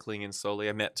start trickling in slowly.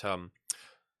 I met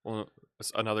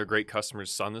another great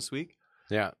customer's son this week.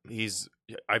 Yeah.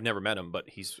 I've never met him, but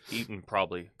he's eaten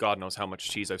probably God knows how much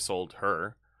cheese I've sold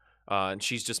her. And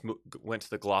she's just went to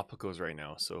the Galapagos right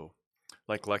now. So,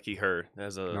 like, lucky her.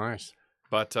 Nice.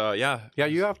 But yeah. Yeah,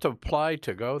 you have to apply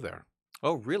to go there.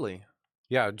 Oh, really?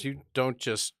 Yeah, you don't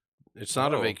just. It's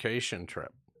not a Oh. vacation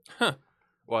trip. Huh.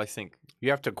 Well, I think. You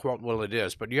have to well, it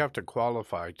is, but you have to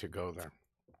qualify to go there.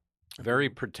 Very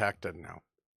protected now.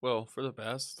 Well, for the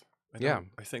best. Yeah.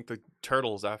 I think the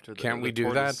turtles after the. Can't we the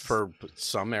do that tortoise- for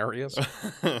some areas?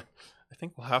 I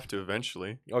think we'll have to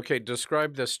eventually. Okay,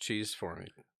 describe this cheese for me,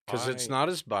 because it's I- not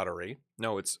as buttery.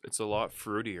 No, it's a lot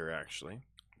fruitier actually,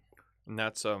 and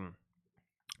that's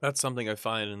something I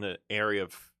find in the area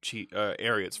of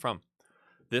area it's from.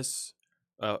 This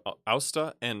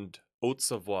Aosta and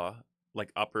Haute-Savoie,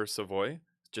 like Upper Savoy,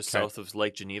 just Okay. south of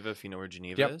Lake Geneva, if you know where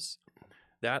Geneva Yep. is.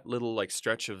 That little like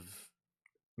stretch of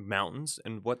mountains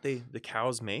and what the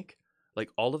cows make, like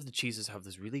all of the cheeses have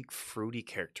this really fruity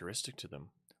characteristic to them,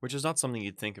 which is not something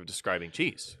you'd think of describing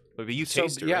cheese. But you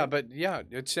taste it, yeah, right? but yeah,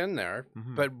 it's in there.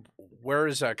 Mhm. But where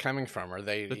is that coming from? Are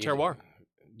they The eating- terroir.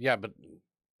 Yeah, but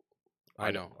I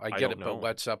I know, don't- I I get don't it. know. But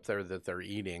what's up there that they're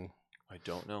eating? I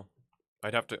don't know.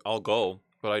 I'll go,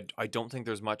 but I don't think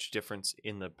there's much difference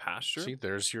in the pasture. See,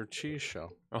 there's your cheese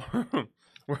show.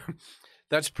 We're-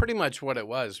 That's pretty much what it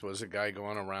was a guy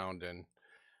going around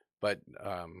but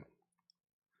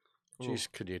geez,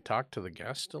 could you talk to the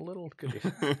guest a little? Could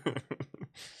you?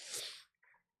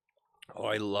 Oh,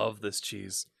 I love this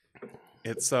cheese.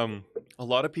 It's a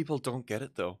lot of people don't get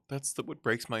it though. That's what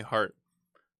breaks my heart.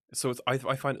 So I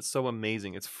find it so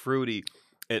amazing. It's fruity.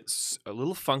 It's a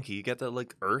little funky. You get that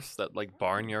like earth, that like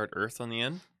barnyard earth on the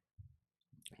end.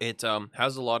 It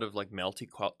has a lot of like melty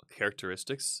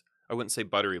characteristics. I wouldn't say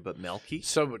buttery, but milky.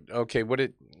 So okay,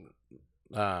 would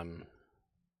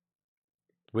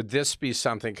this be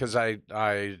something? Because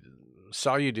I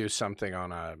saw you do something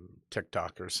on a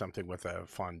TikTok or something with a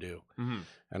fondue, Mm-hmm.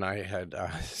 and I had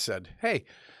said, "Hey,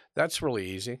 that's really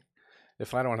easy.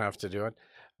 If I don't have to do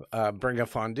it, bring a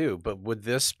fondue." But would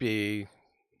this be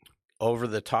over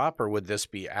the top, or would this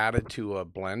be added to a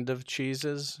blend of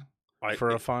cheeses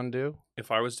for a fondue?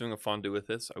 If I was doing a fondue with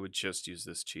this, I would just use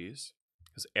this cheese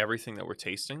because everything that we're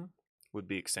tasting would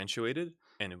be accentuated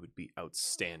and it would be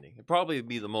outstanding. It'd probably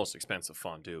be the most expensive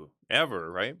fondue ever,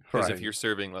 right? Because if Right. you're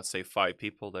serving, let's say, 5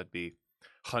 people, that'd be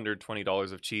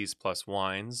 $120 of cheese plus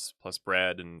wines plus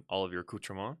bread and all of your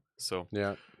accoutrements. So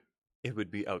Yeah. it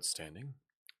would be outstanding.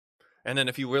 And then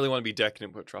if you really want to be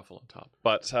decadent, put truffle on top.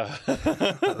 But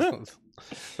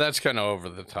That's kind of over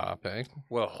the top, eh?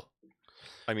 well,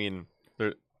 I mean,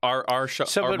 our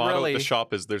So, our but motto at really- the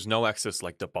shop is "There's no excess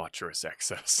like debaucherous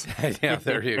excess." Yeah,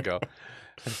 there you go.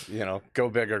 Go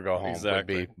big or go home would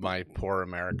be Exactly. my poor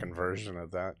American version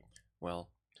of that. Well,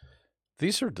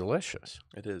 These are delicious.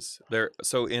 it is there.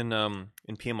 So in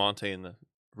Piemonte, in the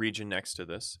region next to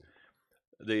this,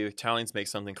 the Italians make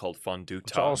something called fonduta.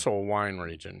 It's also a wine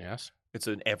region, yes? It's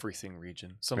an everything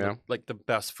region. Yeah. Like the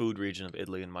best food region of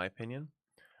Italy, in my opinion.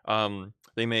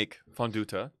 They make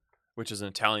fonduta, which is an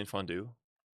Italian fondue,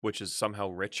 which is somehow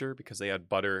richer because they add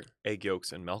butter, egg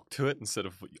yolks, and milk to it instead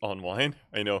of on wine.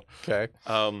 I know. Okay.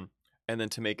 And then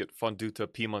to make it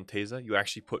fonduta piemontese, you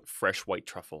actually put fresh white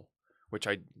truffle, which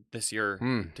this year,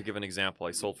 Mm. to give an example,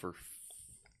 I sold for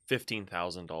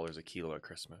 $15,000 a kilo at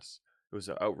Christmas. It was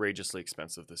outrageously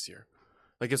expensive this year.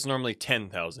 Like it's normally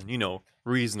 10,000. You know,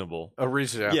 reasonable. A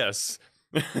reason, yeah. Yes.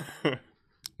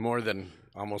 More than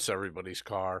almost everybody's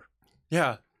car.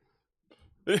 Yeah.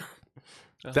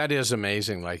 That is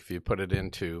amazing. Like if you put it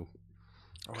into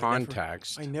Oh,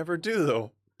 context. I never do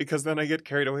though, because then I get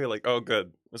carried away. Like, oh,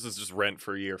 good, this is just rent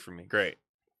for a year for me. Great.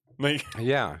 Like,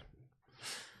 Yeah.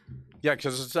 Yeah,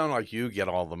 because it's not like you get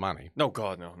all the money. no,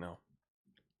 God, no.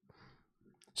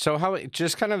 So how,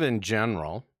 just kind of in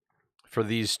general, for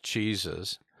these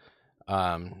cheeses,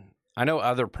 I know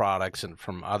other products and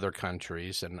from other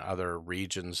countries and other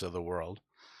regions of the world,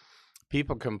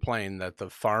 people complain that the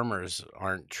farmers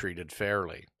aren't treated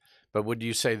fairly. But would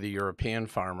you say the European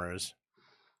farmers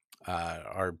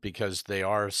are, because they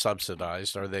are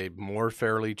subsidized, are they more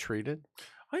fairly treated?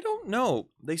 I don't know.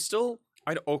 They still.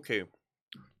 Okay.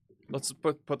 Let's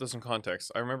put this in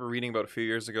context. I remember reading about a few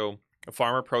years ago a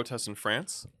farmer protest in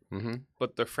France, Mm-hmm.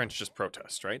 but the French just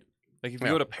protest, right? Like if you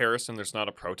Yeah. go to Paris and there's not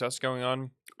a protest going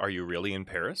on, are you really in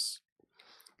Paris?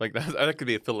 Like that could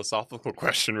be a philosophical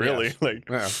question, really. Yes. Like,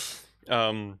 Yeah.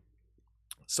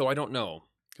 so I don't know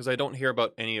because I don't hear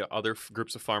about any other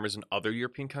groups of farmers in other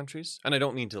European countries, and I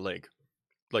don't mean to like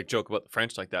joke about the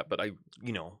French like that, but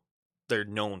they're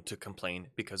known to complain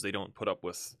because they don't put up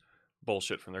with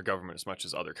bullshit from their government as much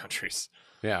as other countries.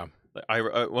 Yeah.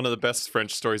 One of the best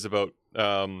French stories about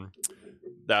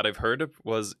that I've heard of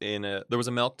was there was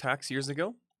a milk tax years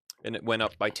ago, and it went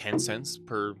up by 10 cents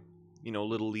per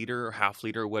little liter or half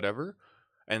liter or whatever,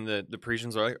 and the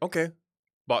Parisians are like, okay,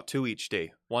 bought 2 each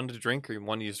day, one to drink or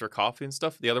one to use for coffee and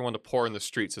stuff, the other one to pour in the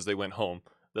streets as they went home.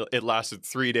 It lasted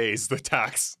 3 days, the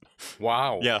tax.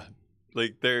 Wow. Yeah,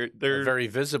 like they're A very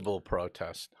visible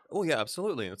protest. oh yeah,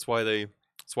 absolutely. That's why they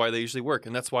usually work,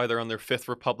 and that's why they're on their 5th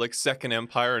republic, 2nd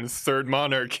empire, and 3rd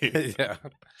monarchy. Yeah.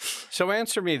 So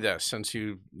answer me this, since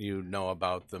you know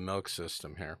about the milk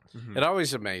system here. Mhm. It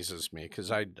always amazes me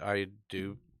because I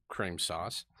do cream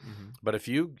sauce, Mhm. but if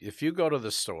you go to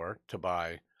the store to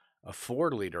buy a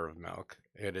 4 liter of milk,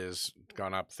 it has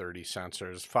gone up 30 cents,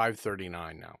 or it's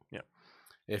 $5.39 now. Yeah.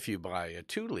 If you buy a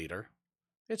 2 liter,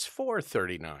 it's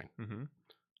 $4.39. Mhm.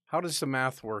 How does the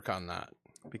math work on that?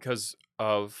 Because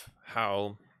of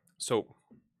how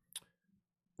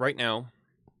right now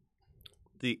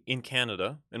in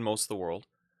Canada and most of the world,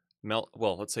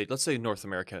 let's say North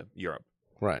America, Europe,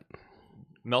 Right.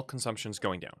 milk consumption is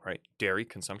going down, right? Dairy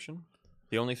consumption,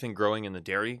 the only thing growing in the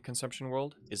dairy consumption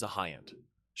world is a high end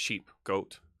sheep,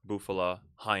 goat, buffalo,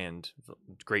 high end,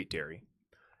 great dairy.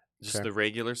 Just Okay. the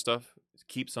regular stuff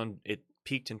keeps on. It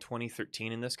peaked in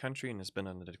 2013 in this country and has been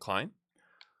on the decline,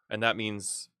 and that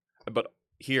means, but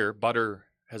here butter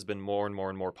has been more and more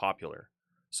and more popular.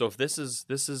 So if this is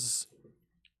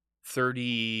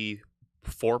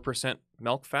 34%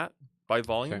 milk fat by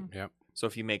volume. Okay. Yeah. So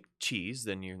if you make cheese,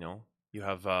 then you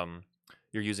have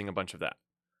you're using a bunch of that.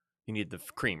 You need the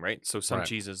cream, right? So some Right.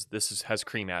 cheeses has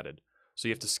cream added. So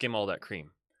you have to skim all that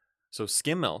cream. So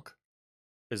skim milk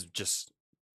is just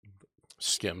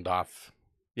Skimmed off.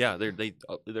 yeah,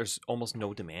 there's almost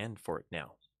no demand for it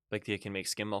now. Like they can make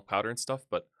skim milk powder and stuff,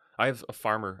 but I have a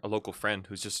farmer, a local friend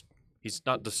who's just he's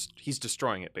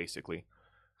destroying it basically.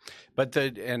 But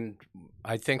and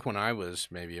I think when I was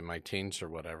maybe in my teens or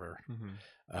whatever,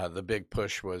 the big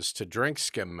push was to drink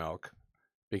skim milk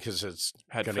because it's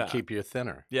Had going to fat. keep you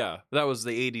thinner. Yeah, that was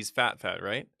the 80s fat,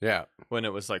 right? Yeah. When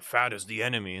it was like fat is the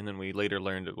enemy, and then we later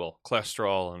learned that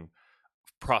cholesterol and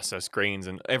processed grains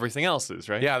and everything else is,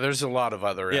 right? Yeah, there's a lot of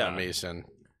other Yeah. enemies in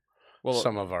Well,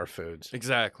 some of our foods.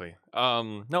 exactly.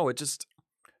 No, it just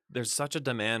there's such a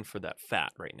demand for that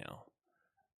fat right now.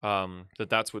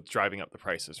 That's what's driving up the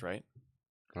prices, right?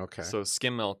 Okay. So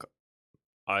skim milk,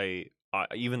 I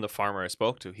even the farmer I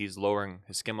spoke to, he's lowering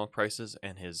his skim milk prices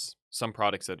and some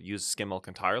products that use skim milk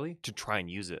entirely to try and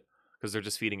use it because they're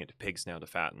just feeding it to pigs now to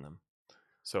fatten them.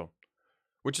 So,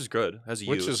 which is good as a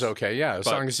Which use. is okay, yeah, as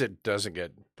but- long as it doesn't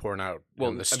get poured out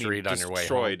in the street on your way home.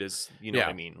 destroyed is, you know what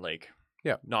I Yeah. mean? Like,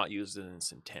 Yeah. not used in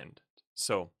its intent.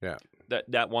 So, Yeah.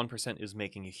 that 1% is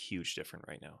making a huge difference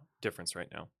right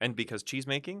now. And because cheese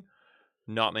making,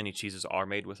 not many cheeses are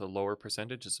made with a lower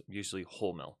percentage. It's usually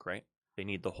whole milk, right? They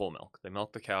need the whole milk. They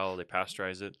milk the cow, they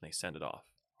pasteurize it, and they send it off.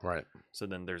 Right. So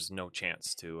then there's no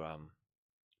chance to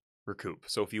recoup.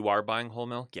 So if you are buying whole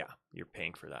milk, yeah, you're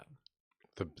paying for that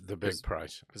The big 'Cause-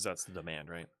 price. because that's the demand,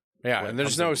 right? Yeah, when and it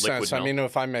there's comes in no liquid sense. I milk. mean,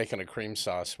 if I'm making a cream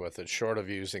sauce with it, short of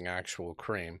using actual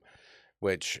cream,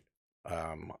 which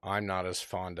I'm not as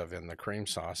fond of in the cream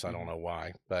sauce. I don't know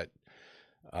why, but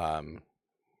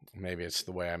maybe it's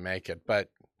the way I make it.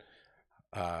 But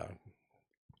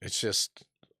it's just,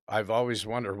 I've always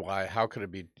wondered why. How could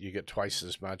it be you get twice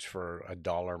as much for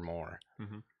 $1 more?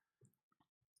 Mhm.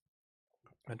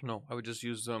 I don't know. I would just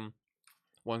use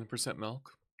 1%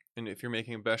 milk, and if you're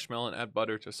making a bechamel and add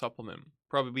butter to supplement,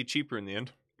 probably be cheaper in the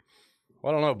end.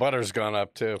 Well, I don't know. Butter's gone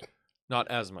up too, Not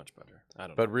as much butter. I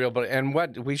don't but real butter. And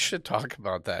what we should talk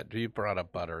about that. You brought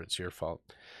up butter. It's your fault.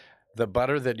 The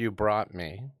butter that you brought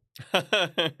me. know.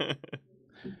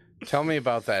 Tell me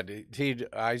about that.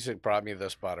 Isaac brought me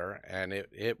this butter, and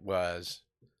it was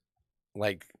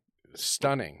like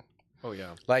stunning. Oh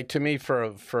yeah. Like to me, for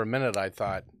a minute, I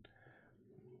thought,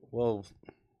 well,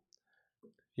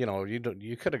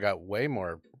 you could have got way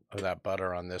more of that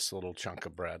butter on this little chunk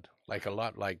of bread. Like a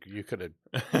lot. Like you could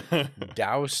have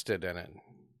doused it in it.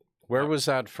 Where was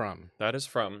that from? That is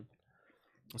from.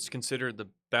 It's considered the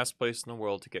best place in the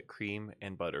world to get cream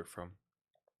and butter from.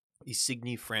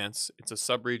 Isigny, France. It's a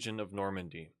subregion of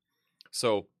Normandy.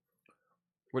 So,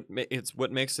 what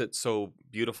makes it so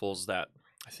beautiful is that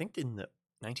I think in the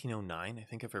 1909, I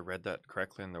think if I read that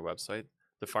correctly on their website,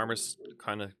 the farmers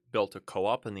kind of built a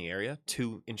co-op in the area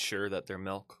to ensure that their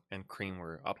milk and cream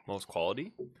were utmost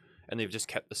quality, and they've just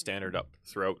kept the standard up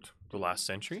throughout the last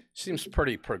century. Seems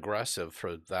pretty progressive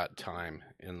for that time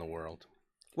in the world.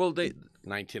 Well, they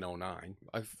 1909.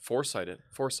 Foresight.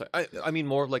 I mean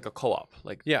more like a co-op.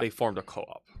 Like Yeah. they formed a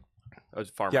co-op. A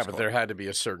farmers Yeah, but co-op. there had to be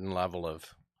a certain level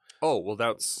of Oh, well,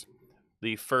 that's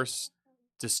the first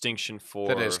distinction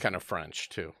that is kind of French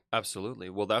too. Absolutely.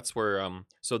 Well, that's where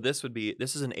so this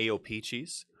is an AOP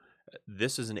cheese.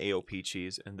 This is an AOP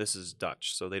cheese, and this is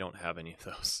Dutch, so they don't have any of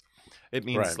those. It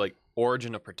means Right. like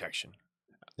origin of protection.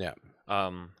 Yeah.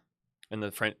 And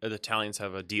the Italians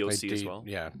have a DOC Like as well.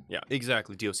 Yeah. Yeah,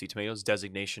 exactly. DOC tomatoes,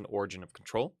 designation, origin of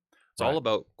control. It's Right. all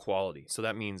about quality. So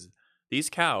that means these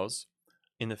cows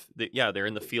they're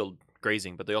in the field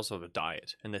grazing, but they also have a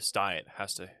diet, and this diet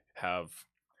has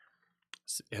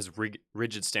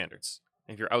rigid standards.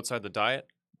 If you're outside the diet,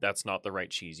 that's not the right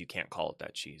cheese. You can't call it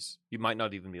that cheese. You might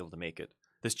not even be able to make it.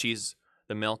 This cheese,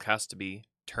 the milk has to be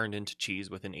turned into cheese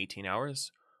within 18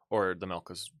 hours, or the milk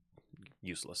is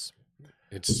useless.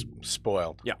 It's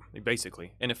spoiled. Yeah,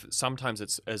 basically. And if sometimes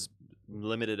it's as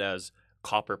limited as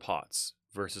copper pots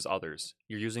versus others,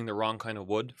 you're using the wrong kind of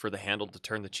wood for the handle to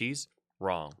turn the cheese.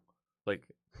 Wrong. Like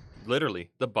literally,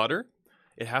 the butter,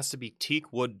 it has to be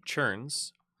teak wood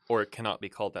churns, or it cannot be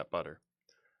called that butter,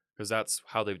 because that's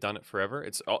how they've done it forever.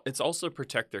 It's also to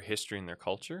protect their history and their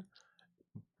culture.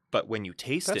 But when you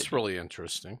taste it, That's really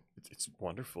interesting. it's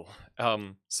wonderful.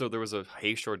 So there was a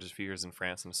hay shortage a few years in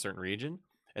France in a certain region,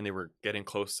 and they were getting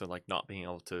close to like not being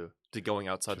able to going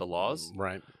outside the laws.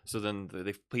 Right. So then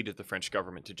they pleaded the French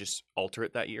government to just alter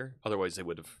it that year. Otherwise, they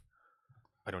would have.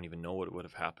 I don't even know what would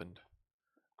have happened.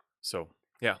 So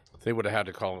yeah, They would have had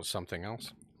to call it something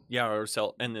else. yeah, or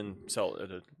sell it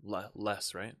at a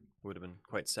less, right? Would have been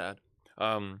quite sad.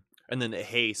 And then the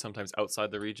hay sometimes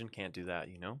outside the region can't do that,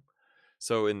 you know.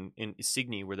 So in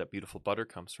Isigny, where that beautiful butter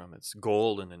comes from, it's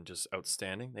golden and just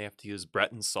outstanding. They have to use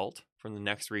Breton salt from the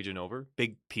next region over,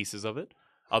 big pieces of it.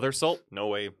 Other salt, no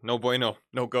way, no bueno,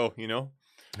 no go, you know?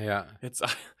 Yeah. It's,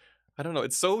 I don't know,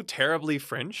 it's so terribly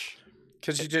French.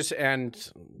 Because you just, and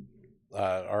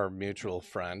our mutual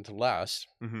friend, Les,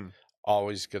 Mm-hmm.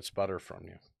 always gets butter from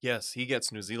you. Yes, he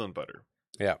gets New Zealand butter.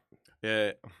 Yeah.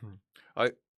 Yeah.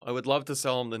 I would love to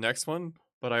sell him the next one,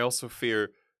 but I also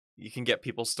fear you can get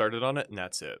people started on it and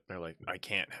that's it. They're like, I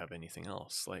can't have anything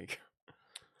else. Like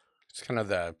It's kind of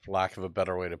the lack of a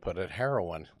better way to put it,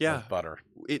 heroin Yeah. of butter.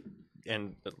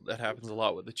 and that happens a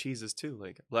lot with the cheeses too.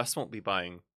 Like Les won't be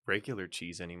buying regular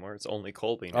cheese anymore. It's only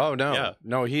Colby now. Oh no. Yeah.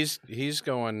 No, he's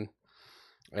going,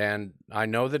 and I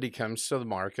know that he comes to the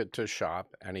market to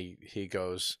shop, and he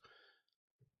goes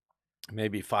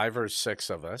maybe 5 or 6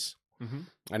 of us, Mm-hmm.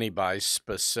 and he buys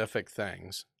specific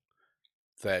things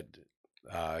that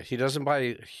he doesn't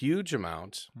buy huge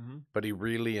amounts, Mm-hmm. but he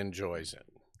really enjoys it.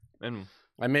 And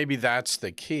And maybe that's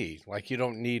the key. Like, you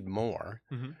don't need more.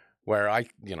 Mhm. Where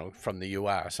from the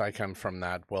U.S., I come from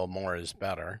that, well, more is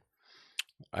better.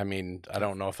 I mean, I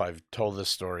don't know if I've told this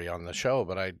story on the show,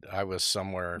 but I was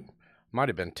somewhere, might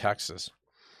have been Texas.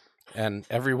 And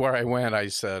everywhere I went, I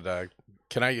said,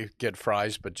 can I get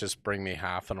fries, but just bring me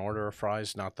half an order of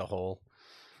fries, not the whole?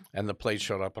 And the plate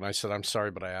showed up, and I said, I'm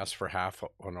sorry, but I asked for half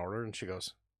an order. And she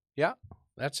goes, yeah,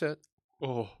 that's it.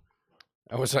 oh,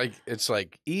 I was like, it's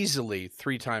like easily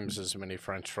 3 times as many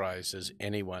French fries as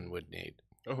anyone would need.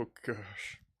 oh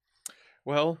gosh.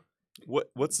 Well,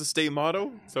 what's the state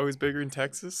motto? It's always bigger in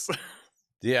Texas.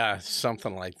 Yeah,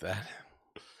 something like that.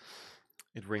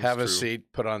 It rings Have a true.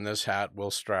 seat, put on this hat,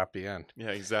 we'll strap you in.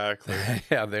 Yeah, exactly.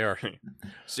 Yeah, they are.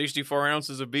 64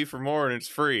 ounces of beef or more, and it's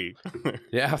free.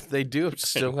 Yeah, they do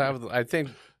still have, I think,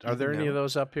 are Even there any of now?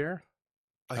 those up here?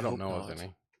 I don't hope know of not.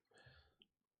 any.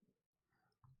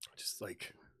 just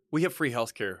like we have free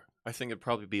healthcare. I think it'd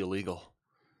probably be illegal.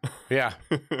 Yeah.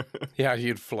 Yeah,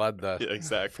 you'd flood the Yeah,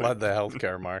 exactly. flood the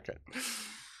healthcare market.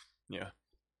 Yeah.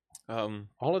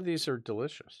 All of these are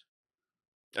delicious.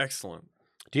 Excellent.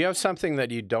 Do you have something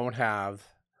that you don't have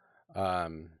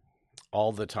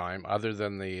all the time, other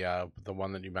than the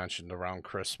one that you mentioned around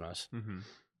Christmas? Mm-hmm.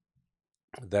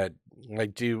 That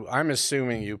like I'm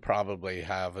assuming you probably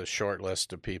have a short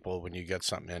list of people when you get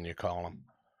something in, you call them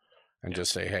and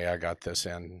just say, "Hey, I got this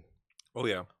in." Oh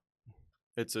yeah.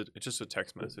 It's just a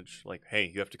text message like,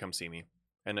 "Hey, you have to come see me."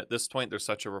 And at this point, there's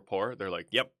such a rapport. They're like,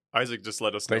 "Yep, Isaac, just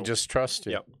let us know." They just trust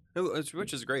you. Yep,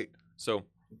 which is great. So,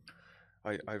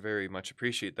 I very much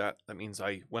appreciate that. That means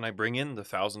when I bring in the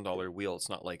 $1,000 wheel, it's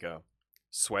not like a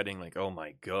sweating like, "Oh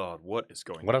my god, what is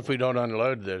going on?" What if we don't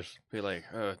unload this? Be like,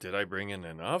 "Did I bring in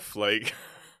enough?" Like,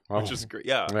 Oh. which is great.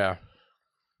 Yeah, Yeah.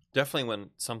 definitely when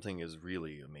something is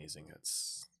really amazing.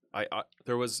 It's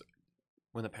there was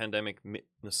when the pandemic in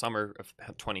the summer of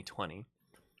 2020,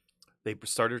 they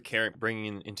started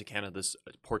bringing into Canada this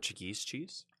Portuguese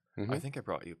cheese. Mhm. I think I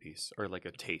brought you a piece or like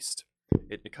a taste.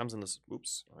 It comes in this.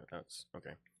 Oops, that's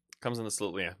okay. Comes in this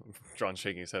little. Yeah, John's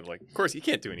shaking his head like, of course you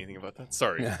can't do anything about that.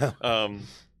 Sorry.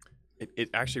 It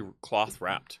actually cloth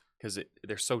wrapped because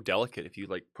they're so delicate. If you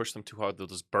like push them too hard, they'll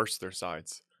just burst their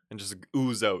sides and just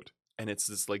ooze out. And it's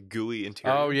this like gooey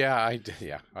interior. Oh yeah,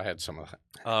 I had some of that.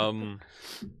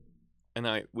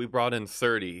 And we brought in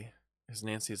 30. Because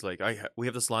Nancy's like, we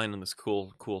have this line on this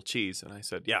cool cheese, and I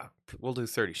said, yeah, we'll do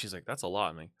 30. She's like, that's a lot.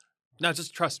 I'm like, no,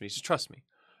 just trust me.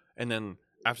 And then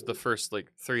after the first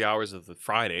like 3 hours of the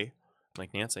Friday, I'm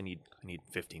like, Nancy, I need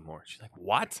 50 more. She's like,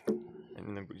 what?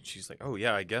 And then she's like, oh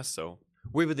yeah, I guess so.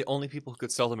 We were the only people who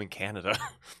could sell them in Canada.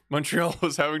 Montreal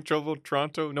was having trouble.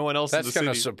 Toronto, no one else. That's in the kind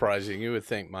of city. surprising. You would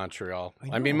think Montreal.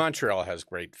 I mean, know. Montreal has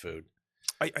great food.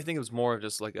 I think it was more of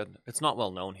just like it's not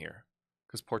well known here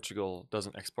because Portugal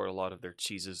doesn't export a lot of their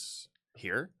cheeses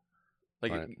here.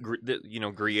 Like, Right.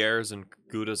 Gruyères and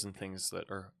Goudas and things that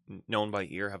are known by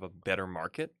ear have a better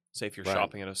market. Say if you're Right.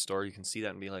 shopping at a store, you can see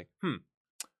that and be like,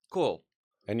 cool.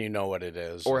 And you know what it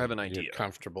is. Or have and an idea. You're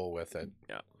comfortable with it.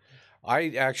 Yeah. I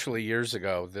actually, years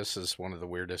ago, this is one of the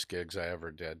weirdest gigs I ever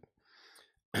did.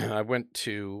 I went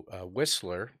to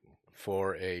Whistler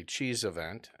for a cheese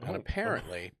event, and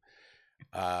apparently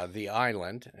the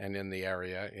island and in the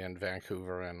area in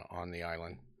Vancouver and on the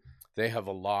island, they have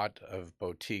a lot of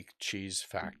boutique cheese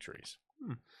factories.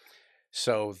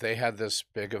 So they had this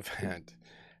big event,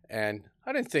 and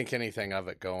I didn't think anything of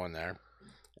it going there.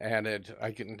 And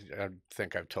I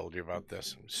think I've told you about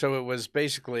this. So it was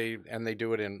basically, and they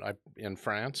do it in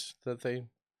France,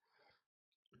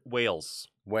 Wales.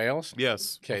 Wales.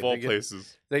 Yes. Okay, Of all they get-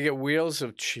 places. They get wheels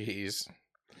of cheese.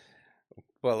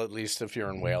 Well, at least if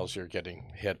you're in Wales, you're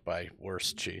getting hit by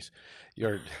worse cheese.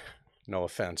 No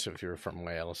offense if you're from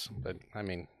Wales, but I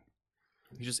mean,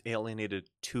 You just alienated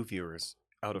 2 viewers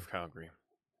out of Calgary.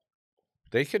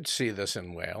 they could see this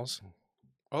in Wales.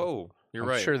 Oh, you're I'm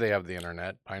right. sure they have the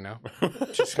internet by now.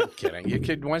 Just kidding. You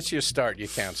could, once you start, you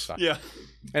can't stop. Yeah.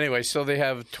 Anyway, so they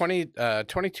have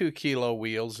 22 kilo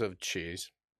wheels of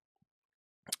cheese,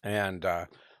 and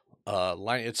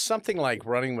it's something like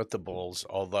Running with the Bulls,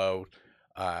 although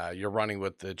you're running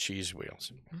with the cheese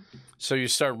wheels. So you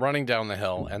start running down the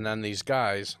hill, and then these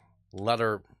guys let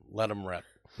them rip,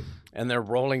 and they're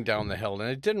rolling down the hill, and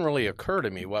it didn't really occur to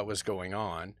me what was going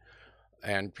on,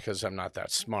 and because I'm not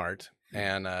that smart,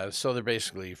 and so they're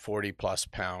basically 40 plus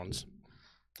pounds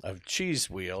of cheese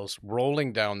wheels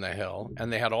rolling down the hill,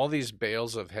 and they had all these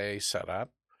bales of hay set up,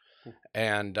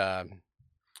 and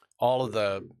all of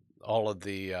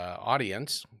the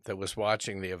audience that was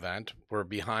watching the event were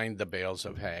behind the bales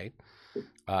of hay.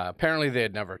 Apparently, they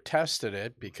had never tested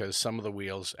it because some of the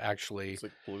wheels actually It's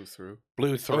like blew through.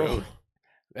 blew through. Oh.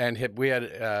 And we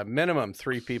had minimum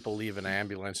 3 people leaving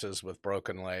ambulances with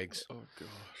broken legs. Oh, gosh.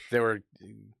 There were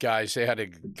guys, they had to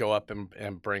go up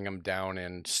and bring them down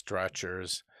in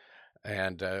stretchers.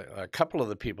 And a couple of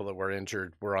the people that were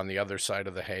injured were on the other side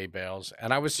of the hay bales.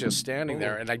 And I was just standing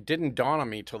there, and it didn't dawn on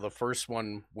me till the first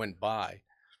one went by.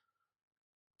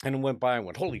 And it went by and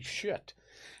went, holy shit.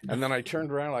 And then I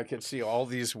turned around, I could see all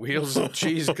these wheels of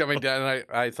cheese coming down. And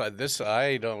I thought,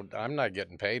 I'm not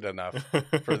getting paid enough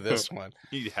for this one.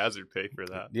 You need hazard pay for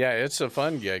that. Yeah, it's a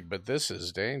fun gig, but this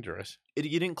is dangerous.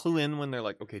 You didn't clue in when they're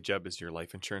like, okay, Jeb, is your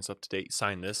life insurance up to date?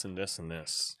 Sign this and this and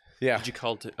this. Yeah. Did you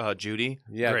call Judy?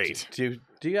 Yeah. Great. Do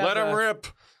you have Let him rip.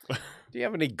 Do you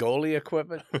have any goalie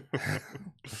equipment?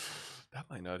 That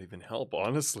might not even help,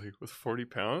 honestly, with 40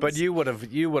 pounds. But you would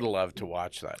have loved to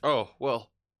watch that. Oh, well,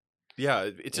 yeah,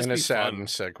 it's just in a be sad fun. and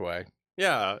sick way.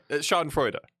 Yeah,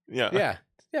 Schadenfreude. Yeah.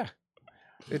 Yeah.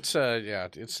 It's yeah,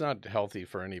 it's not healthy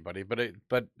for anybody.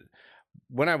 But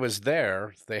when I was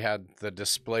there, they had the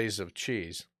displays of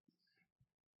cheese,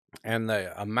 and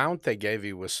the amount they gave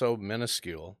you was so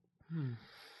minuscule,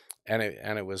 and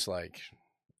it was like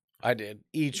I did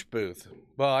each booth.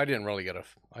 Well, I didn't really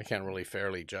I can't really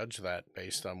fairly judge that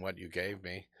based on what you gave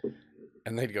me,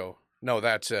 and they'd go, "No,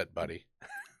 that's it, buddy."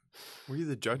 Were you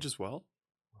the judge as well?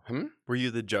 Hmm? Were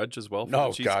you the judge as well? For No,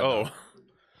 the cheese? God, oh, no.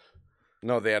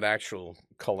 No, they had actual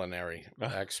culinary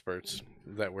experts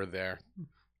that were there.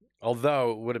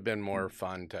 Although it would have been more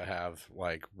fun to have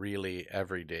like really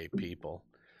everyday people.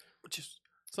 which is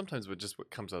sometimes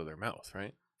what comes out of their mouth,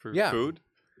 right? For Yeah. food,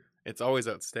 it's always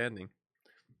outstanding.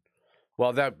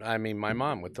 Well, I mean, my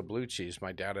mom with the blue cheese,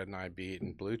 my dad and I be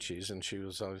eating blue cheese, and she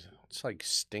was always, it's like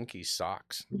stinky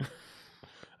socks.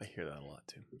 I hear that a lot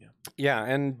too. Yeah. Yeah,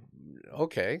 and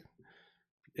okay,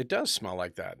 it does smell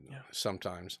like that Yeah.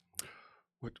 sometimes.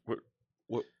 What?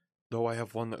 Though I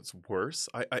have one that's worse.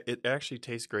 It actually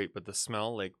tastes great, but the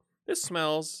smell, like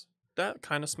that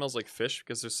kind of smells like fish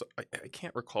because I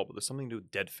can't recall, but there's something to do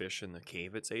with dead fish in the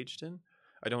cave it's aged in.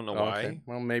 I don't know why. Okay.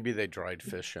 Well, maybe they dried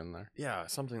fish in there. Yeah,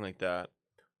 something like that.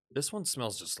 This one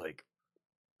smells just like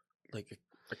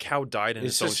a cow died in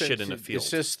its own shit in a field. Is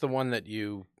this the one that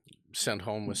you sent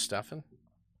home with Stefan?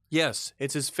 Yes,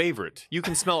 it's his favorite. You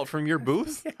can smell it from your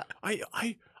booth.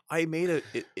 Yeah. I made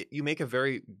you make a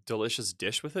very delicious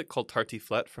dish with it called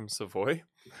tartiflette from Savoy,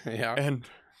 Yeah. and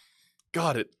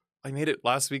I made it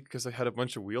last week because I had a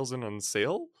bunch of wheels in on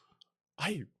sale.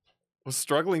 I was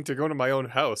struggling to go to my own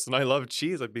house, and I love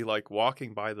cheese. I'd be like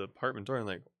walking by the apartment door and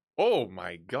like, oh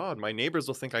my God, my neighbors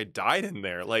will think I died in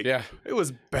there. Like, Yeah. it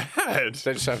was bad.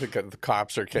 They just have to the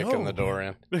cops are kicking the No. door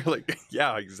in. They're like,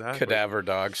 yeah, exactly. Cadaver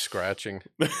dog scratching.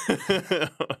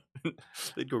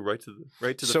 They'd go right to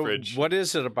the So fridge. what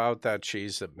is it about that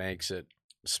cheese that makes it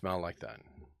smell like that?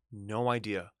 No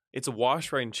idea. It's a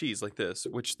wash rind cheese like this,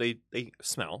 which they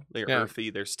smell. They're Yeah. earthy.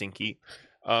 They're stinky.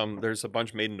 There's a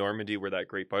bunch made in Normandy where that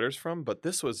great butter's from, but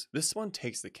this one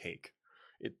takes the cake.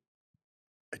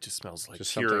 It just smells like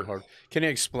Just pure. something hard. Can you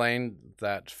explain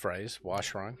that phrase,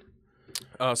 wash rind?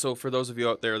 So for those of you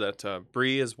out there that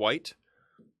brie is white,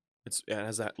 it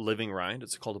has that living rind.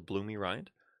 It's called a bloomy rind.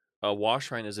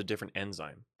 Wash rind is a different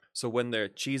enzyme. So when their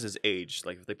cheese is aged,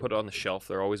 like if they put it on the shelf,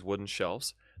 they're always wooden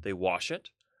shelves. They wash it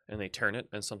and they turn it,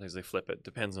 and sometimes they flip it.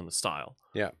 Depends on the style.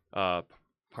 Yeah.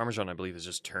 Parmesan, I believe, is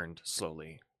just turned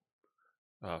slowly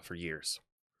for years.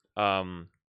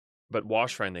 But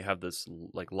wash rind, they have this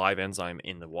like live enzyme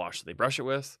in the wash that they brush it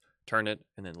with, turn it,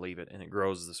 and then leave it, and it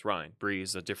grows this rind. Brie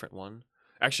is a different one.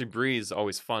 Actually, brie is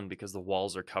always fun because the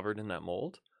walls are covered in that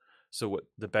mold. So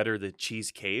the better the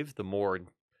cheese cave, the more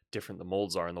different the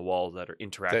molds are in the walls that are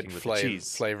interacting with the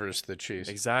cheese. Flavors the cheese.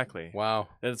 Exactly. Wow.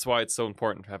 And that's why it's so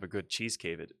important to have a good cheese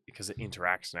cave because it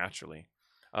interacts naturally.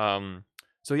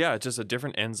 So yeah, it's just a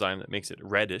different enzyme that makes it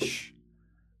reddish.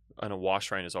 And a wash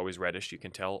rind is always reddish. You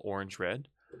can tell orange red.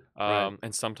 Right.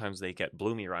 And sometimes they get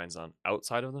bloomy rinds on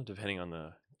outside of them, depending on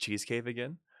the cheese cave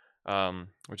again,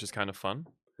 which is kind of fun.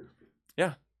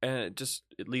 Yeah, and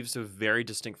it leaves a very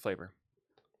distinct flavor.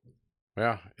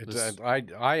 Yeah. This-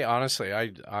 I honestly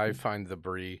I find the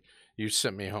brie. You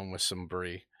sent me home with some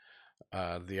brie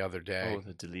the other day. Oh,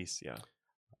 the delice, yeah.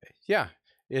 Yeah.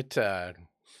 It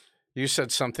you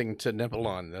said something to nibble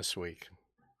on this week.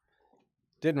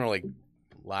 Didn't really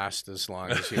last as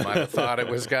long as you might have thought it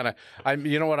was gonna.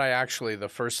 You know what? The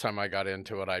first time I got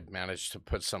into it, I managed to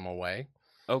put some away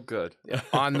Oh, good.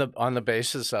 on the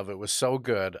basis of it was so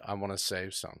good. I want to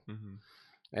save some. Mm-hmm.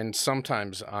 And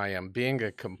sometimes I am, being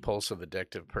a compulsive,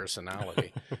 addictive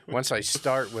personality. Once I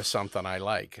start with something I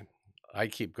like, I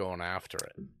keep going after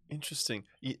it. Interesting.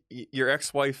 Your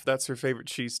ex-wife, that's her favorite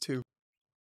cheese too.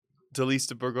 Delice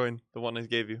de Bourgogne, the one I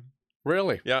gave you.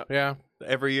 Really? Yeah. Yeah.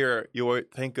 Every year,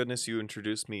 thank goodness you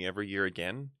introduced me every year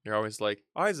again. You're always like,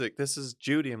 Isaac, this is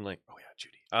Judy. I'm like, oh yeah,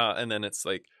 Judy. And then it's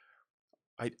like,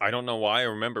 I don't know why I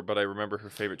remember, but I remember her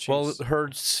favorite cheese. Well, her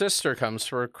sister comes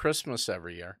for Christmas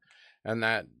every year, and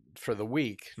that for the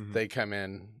week Mhm. they come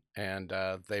in and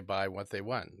they buy what they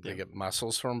want. They Yeah. get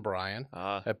mussels from Brian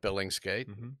at Billingsgate,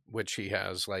 Mhm. which he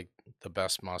has like the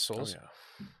best Oh mussels.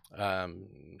 yeah.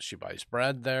 She buys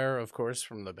bread there, of course,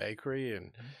 from the bakery,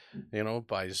 and Mm-hmm.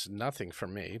 buys nothing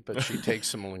from me, but she takes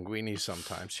some linguine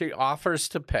sometimes. She offers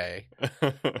to pay,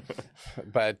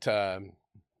 but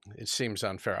it seems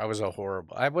unfair. I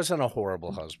wasn't a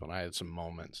horrible husband. I had some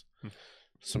moments,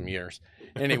 some years.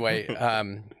 Anyway,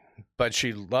 but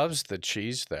she loves the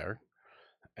cheese there.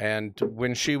 And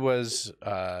when she was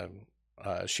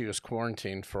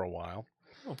quarantined for a while,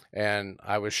 Oh. and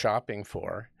I was shopping for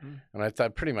her, Mm. and I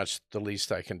thought pretty much the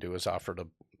least I can do is offer to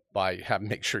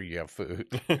make sure you have food.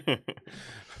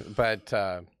 But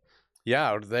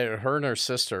yeah, her and her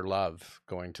sister love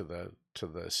going to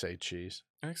the Say Cheese.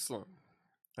 Excellent.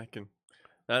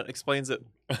 That explains it.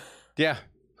 Yeah,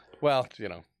 well,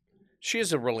 she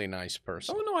is a really nice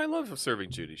person. Oh no, I love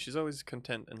serving Judy. She's always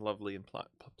content and lovely and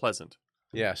pleasant.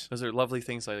 Yes, Those are lovely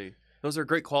things. Those are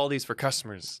great qualities for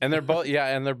customers. and they're both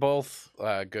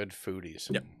good foodies.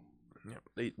 Yep.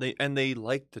 Yeah, they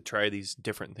like to try these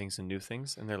different things and new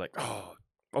things, and they're like, oh,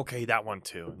 okay, that one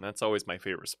too. And that's always my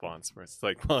favorite response. Where it's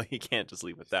like, well, you can't just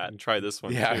leave with that and try this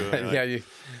one Yeah, too. And yeah. You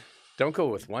don't go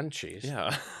with one cheese.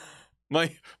 yeah.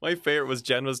 My favorite was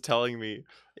Jen was telling me,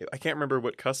 I can't remember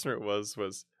what customer it was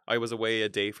I was away a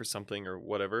day for something or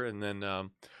whatever, and then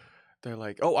they're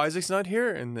like, oh, Isaac's not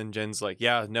here, and then Jen's like,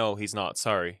 yeah, no, he's not,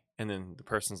 sorry. And then the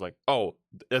person's like, oh,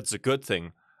 that's a good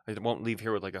thing. I won't leave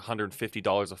here with like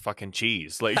 $150 of fucking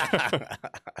cheese. Like,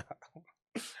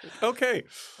 okay,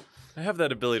 I have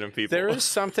that ability on people. There is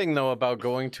something though about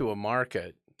going to a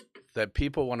market that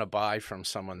people want to buy from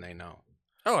someone they know.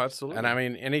 Oh, absolutely. And I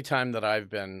mean, anytime that I've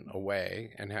been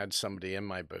away and had somebody in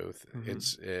my booth, Mhm.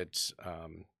 it's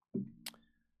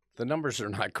the numbers are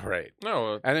not great.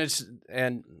 No,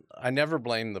 And I never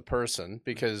blame the person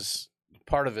because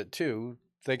part of it too,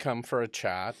 they come for a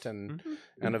chat and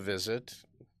a visit.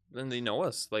 then they know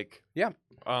us, like, Yeah.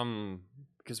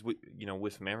 because we,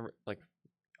 with like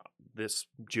this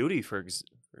Judy for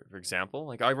example,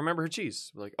 like I remember her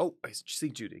cheese. Like, oh, I see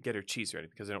Judy, get her cheese ready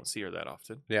because I don't see her that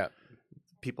often. Yeah.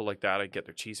 People like that, I get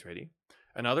their cheese ready,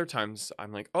 and other times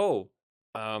I'm like, oh,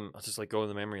 I'll just like go in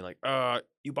the memory, like,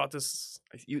 you bought this.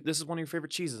 This is one of your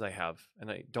favorite cheeses I have, and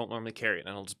I don't normally carry it,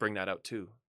 and I'll just bring that out too.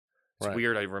 It's Right.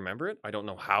 weird. I remember it. I don't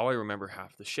know how I remember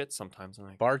half the shit sometimes. I'm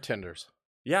like, Bartenders,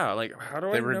 yeah, like how do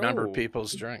I they remember know?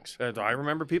 people's drinks. I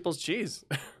remember people's cheese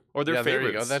or their Yeah, there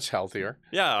favorites. you go. That's healthier.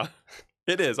 Yeah,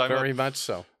 it is. Very much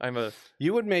so. I'm a.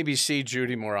 You would maybe see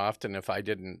Judy more often if I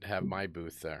didn't have my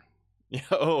booth there. Yeah.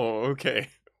 Oh, okay.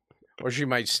 Or she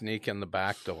might sneak in the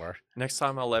back door. Next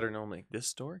time I'll let her know. I'm like, this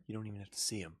store, you don't even have to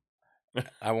see him.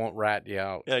 I won't rat you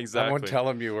out. Yeah, exactly. I won't tell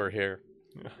them you were here.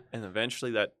 And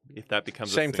eventually, if that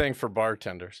becomes Same a thing for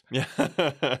bartenders. Yeah.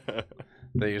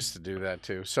 They used to do that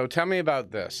too. So tell me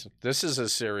about this. This is a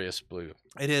serious blue.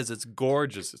 It is. It's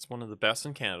gorgeous. It's one of the best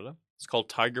in Canada. It's called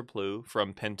Tiger Blue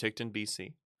from Penticton,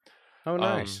 BC. Oh,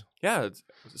 nice. Yeah.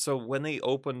 So when they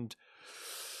opened,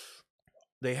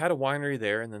 they had a winery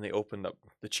there, and then they opened up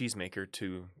the cheesemaker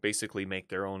to basically make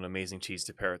their own amazing cheese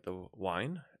to pair with the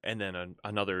wine. And then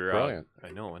another, Brilliant.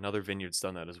 I know, another vineyard's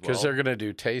done that as well. Because they're going to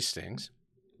do tastings.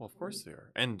 Well, of course they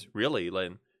are. And really,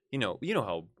 Lynn, you know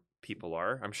how people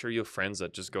are. I'm sure you have friends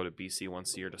that just go to BC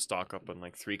once a year to stock up on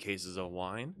like 3 cases of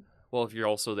wine. Well, if you're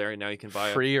also there now, you can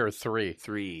buy Free or three?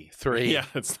 3. 3 Yeah,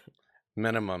 it's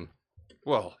minimum.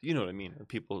 well, you know what I mean.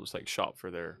 People just like shop for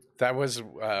their. That was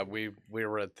we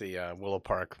were at the Willow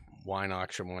Park wine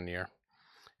auction one year,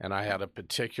 and I had a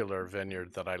particular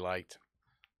vineyard that I liked,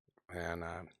 and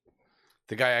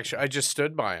the guy I just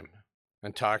stood by him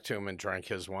and talked to him and drank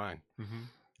his wine,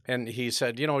 and he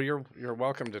said, you're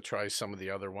welcome to try some of the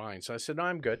other wines. I said, no,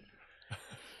 I'm good.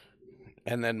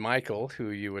 And then Michael, who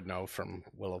you would know from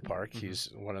Willow Park, he's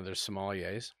one of their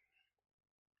sommeliers.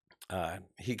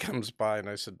 He comes by and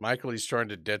I said, Michael, he's trying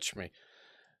to ditch me.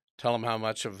 Tell him how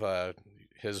much of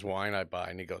his wine I buy.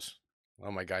 And he goes,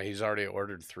 oh my God, he's already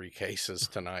ordered 3 cases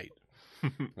tonight.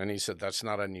 And he said, that's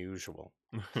not unusual.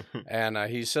 And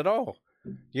he said, oh,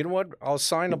 you know what? I'll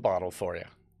sign a bottle for you.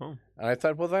 Oh. And I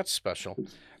thought, well, that's special.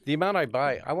 The amount I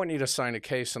buy, I want you to sign a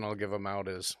case and I'll give them out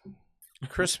as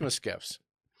Christmas gifts.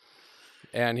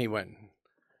 And he went,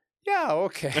 yeah,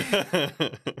 okay.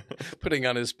 Putting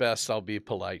on his best, I'll be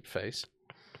polite face.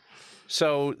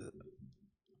 So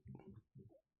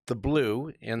the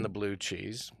blue in the blue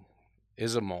cheese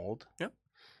is a mold. Yep.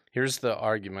 Here's the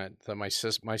argument that my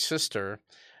sister,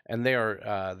 and they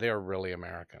are really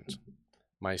Americans.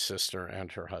 My sister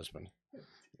and her husband,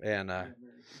 and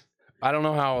I don't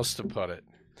know how else to put it.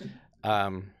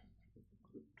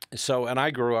 So, and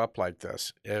I grew up like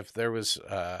this. If there was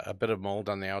a bit of mold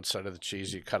on the outside of the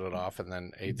cheese, you cut it off and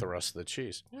then ate the rest of the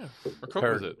cheese. Yeah, or cook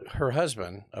with it. Her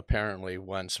husband apparently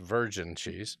wants virgin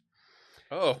cheese.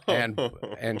 Oh,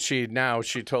 And she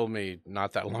told me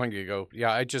not that long ago,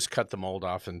 yeah, I just cut the mold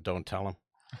off and don't tell him.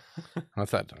 I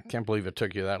thought, I can't believe it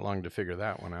took you that long to figure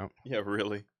that one out. Yeah,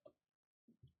 really.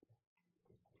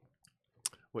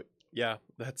 Wait, yeah,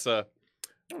 that's I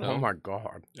don't know. Oh my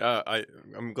God.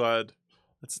 I'm glad.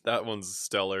 That one's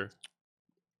stellar.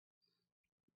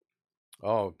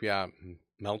 Oh yeah,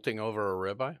 melting over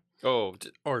a ribeye. Oh,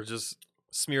 or just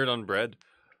smeared on bread.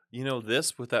 You know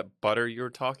this with that butter you were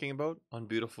talking about on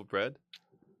beautiful bread?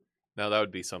 Now that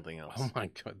would be something else. Oh my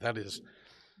God,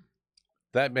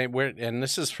 that may where, and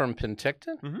this is from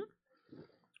Penticton.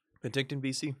 Penticton,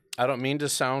 BC. I don't mean to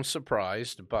sound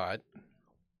surprised, but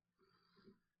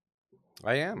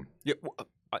I am. Yeah,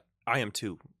 I am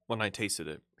too when I tasted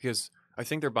it because I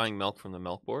think they're buying milk from the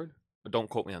milk board. But don't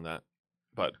quote me on that.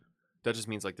 But that just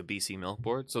means like the BC milk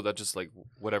board. So that just like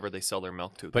whatever they sell their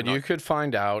milk to. But you could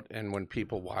find out, and when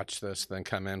people watch this, then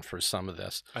come in for some of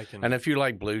this. I can. And if you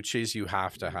like blue cheese, you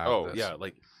have to have Oh this. yeah,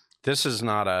 like This is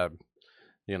not a,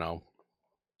 you know,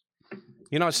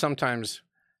 sometimes,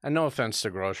 and no offense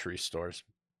to grocery stores,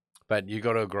 but you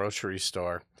go to a grocery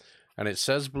store and it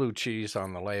says blue cheese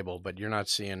on the label, but you're not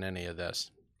seeing any of this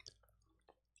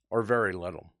or very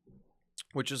little.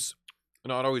 which is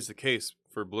not always the case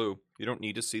for blue. You don't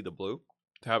need to see the blue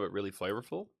to have it really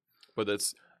flavorful. But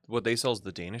that's what they sell is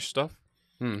the Danish stuff,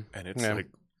 and it's Yeah. like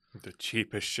the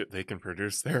cheapest shit they can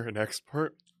produce there and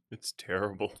export. It's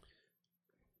terrible.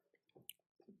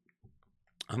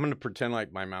 I'm going to pretend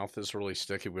like my mouth is really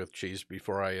sticky with cheese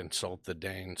before I insult the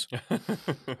Danes.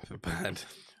 But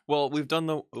Well, we've done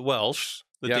the Welsh.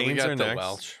 The yeah, Danes we got are the next.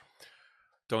 Welsh.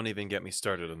 Don't even get me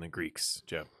started on the Greeks,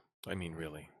 Jeb. I mean,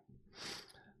 really.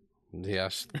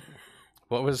 Yes.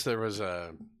 There was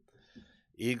a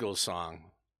Eagles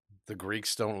song. The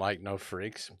Greeks don't like no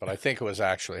freaks, but I think it was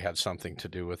actually had something to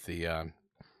do with the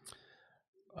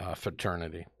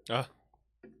fraternity. Ah.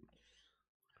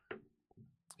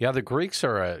 Yeah, the Greeks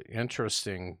are an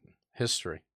interesting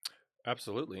history.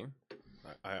 Absolutely.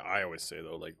 I always say,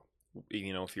 though, like,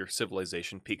 you know, if your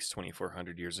civilization peaks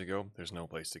 2,400 years ago, there's no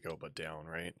place to go but down,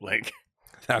 right? Like,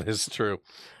 That is true.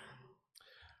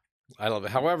 I love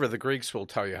it. However, the Greeks will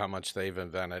tell you how much they've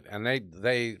invented, and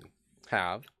they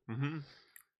have. mm-hmm.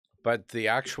 But the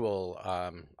actual,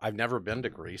 I've never been to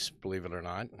Greece, believe it or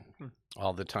not,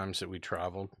 all the times that we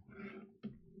traveled.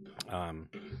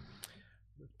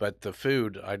 But the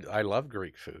food, I love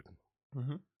Greek food,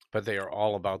 Mm-hmm. but they are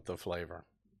all about the flavor,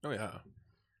 Oh, yeah.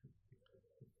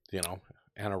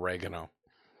 And oregano.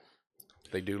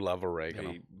 They do love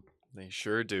oregano. They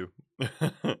sure do.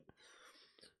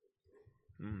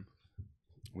 Mm.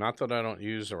 Not that I don't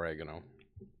use oregano.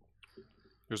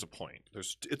 There's a point.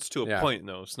 It's to a Yeah. point,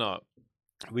 though. It's not.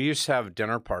 We used to have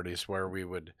dinner parties where we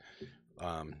would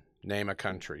name a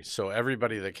country. So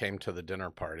everybody that came to the dinner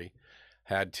party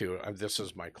had to, this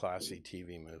is my classy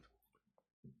TV move.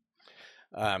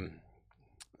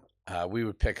 We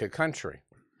would pick a country,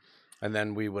 and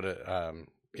then we would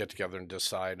get together and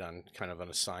decide on kind of an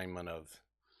assignment of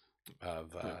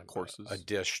Courses. a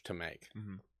dish to make.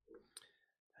 Mhm.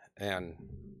 And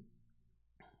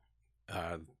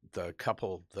the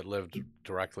couple that lived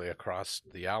directly across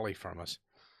the alley from us,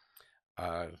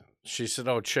 she said,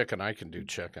 "Oh, chicken, I can do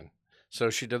chicken." So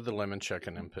she did the lemon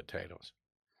chicken and potatoes.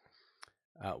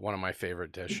 One of my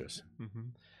favorite dishes. Mm-hmm.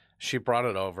 She brought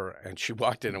it over and she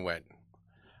walked in and went,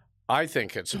 "I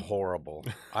think it's horrible.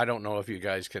 I don't know if you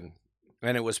guys can."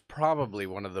 And it was probably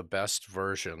one of the best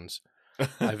versions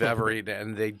I've ever eaten.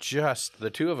 And the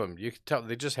two of them, you could tell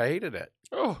they just hated it.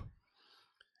 Oh.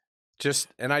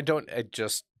 It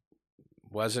just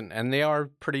wasn't, and they are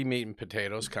pretty meat and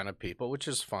potatoes kind of people, which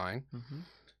is fine. Mm-hmm.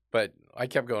 But I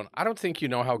kept going, I don't think you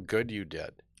know how good you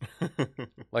did.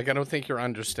 Like, I don't think you're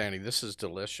understanding. This is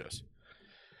delicious.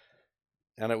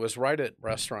 And it was right at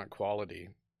restaurant quality.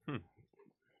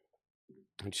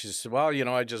 And she said, "Well,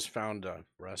 I just found a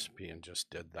recipe and just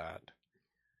did that."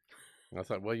 And I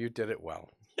thought, well, you did it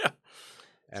well. Yeah.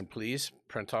 And please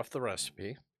print off the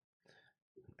recipe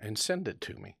and send it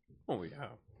to me. Oh, yeah.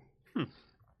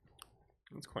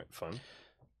 That's quite fun.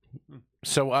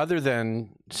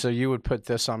 So you would put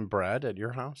this on bread at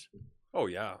your house? Oh,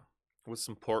 yeah. With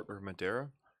some port or Madeira.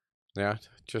 Yeah,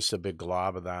 just a big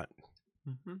glob of that.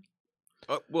 Mm-hmm.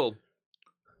 Well,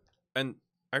 and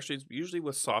actually, it's usually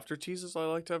with softer cheeses I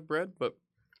like to have bread, but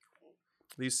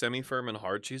these semi-firm and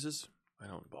hard cheeses, I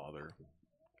don't bother.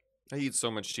 I eat so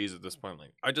much cheese at this point.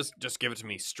 Like, I just give it to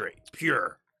me straight,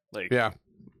 pure. Like, Yeah.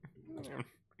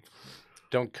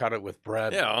 Don't cut it with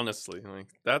bread. yeah, honestly, like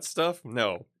that stuff,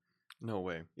 no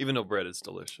way. Even though bread is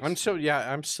delicious, I'm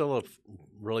still a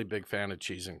really big fan of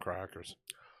cheese and crackers.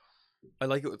 I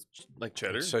like it with like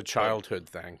cheddar. It's a childhood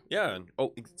thing. Yeah, and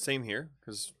same here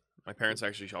because my parents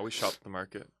actually always shopped at the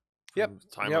market. Yep, From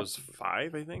the time yep. I was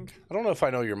 5, I think. I don't know if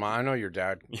I know your mom. I know your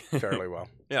dad fairly well.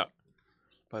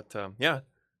 But yeah,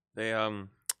 they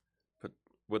but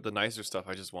with the nicer stuff,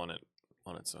 I just want it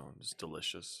on its own, just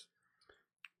delicious.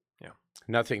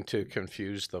 Nothing to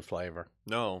confuse the flavor.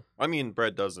 No, I mean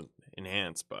bread doesn't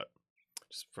enhance, but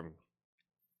just from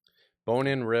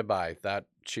Bone-in ribeye, that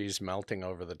cheese melting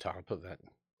over the top of it.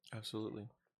 absolutely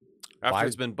after Buy-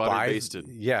 it's been butter buy- basted.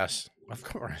 Yes, of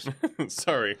course.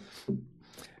 Sorry.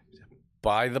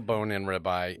 Buy the bone-in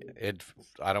ribeye.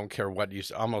 I don't care what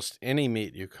almost any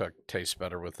meat you cook tastes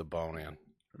better with the bone in.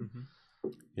 Mm-hmm.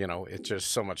 You know, it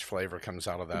just so much flavor comes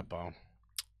out of that bone.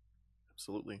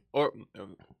 Absolutely. Or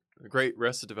a great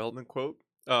Arrested Development quote.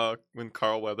 When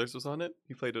Carl Weathers was on it,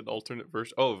 he played an alternate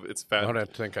version. Oh, it's I fat.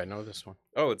 don't think I know this one.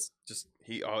 Oh, it's just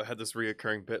he had this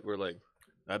reoccurring bit where like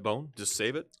that bone, just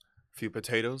save it. A few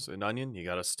potatoes, an onion, you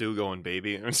got a stew going,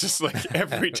 baby. And it's just like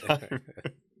every time.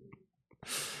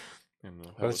 And,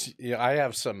 Yeah, I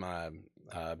have some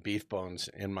beef bones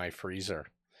in my freezer,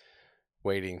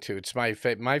 waiting to. It's my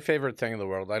favorite thing in the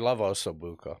world. I love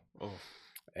ossobuco, oh,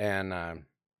 and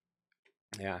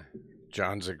yeah,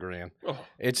 John's agreeing. oh.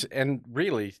 And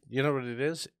really, you know what it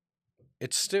is?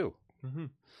 It's stew. Mm-hmm.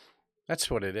 That's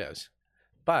what it is.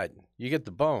 But you get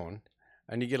the bone,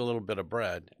 and you get a little bit of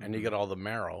bread, and you get all the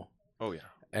marrow. Oh yeah.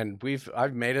 And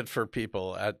I've made it for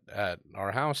people at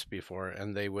our house before,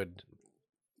 and they would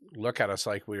look at us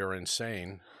like we were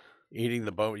insane, eating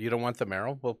the bone. You don't want the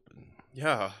marrow? Well,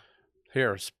 Yeah.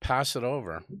 here, pass it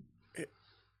over.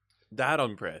 That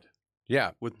on bread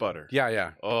Yeah, with butter.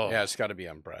 yeah. Oh. Yeah, it's got to be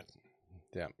on bread.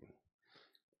 Yeah.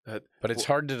 That, But it's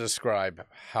hard to describe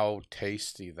how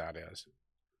tasty that is.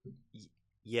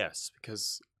 yes,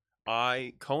 because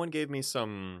Cohen gave me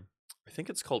some. I think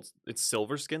it's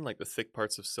silver skin, like the thick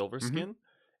parts of silver Mhm. skin.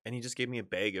 And he just gave me a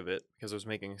bag of it because I was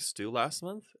making a stew last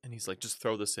month. And he's like, just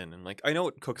throw this in. And like, I know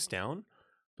it cooks down,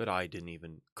 but I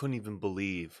couldn't even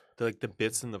believe the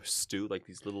bits in the stew, like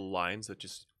these little lines that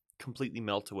just completely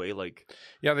melt away. Like,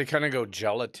 Yeah, they kind of go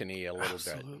gelatiny a little bit.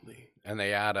 absolutely. And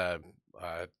they add a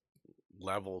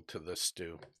level to the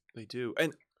stew. They do.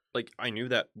 And like, I knew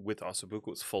that with ossobuco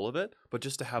it's full of it, but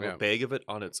just to have Yeah. a bag of it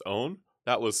on its own,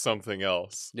 that was something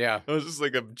else. Yeah. It was just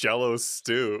like a jello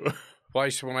stew.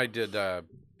 Twice when I did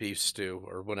beef stew,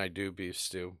 or when I do beef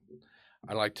stew,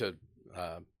 I like to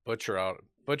butcher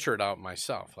it out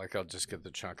myself. Like I'll just get the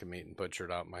chunk of meat and butcher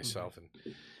it out myself.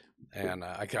 And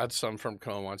I got some from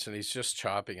Cohen once, and he's just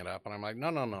chopping it up, and I'm like, no,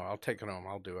 I'll take it home.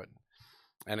 I'll do it.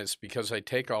 And it's because I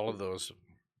take all of those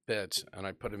bits and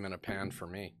I put them in a pan for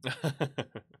me.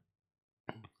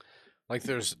 Like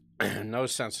there's no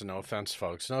sense, no offense,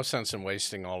 folks, no sense in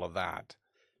wasting all of that.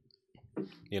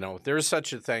 You know, there's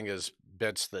such a thing as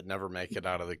bits that never make it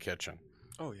out of the kitchen.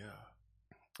 Oh, yeah.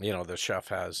 You know, the chef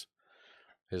has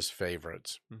his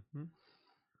favorites. Mm-hmm.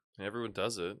 And everyone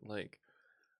does it. Like,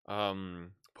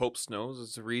 Pope's nose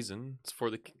is the reason. It's for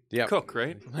the Yep. cook,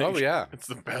 right? Oh yeah. It's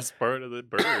the best part of the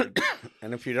bird.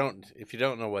 And if you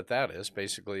don't know what that is,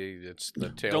 basically it's the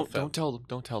tail. Don't tell them.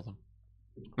 Don't tell them.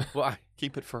 Why?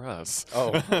 Keep it for us.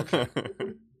 Oh, okay.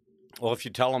 Well, if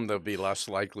you tell them, they'll be less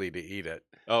likely to eat it.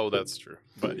 Oh, that's true.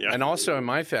 But yeah. And also in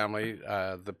my family,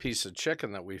 the piece of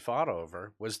chicken that we fought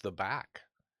over was the back.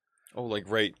 Oh, like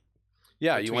right.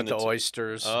 Yeah, you Between want the the two-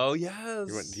 oysters. Oh,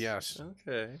 yes. Yes.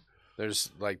 Okay.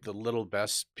 There's like the little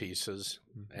best pieces.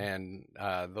 And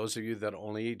those of you that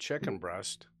only eat chicken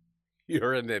breast,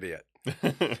 you're an idiot.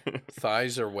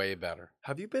 Thighs are way better.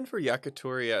 Have you been for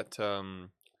yakitori at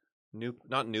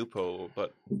not Nupo,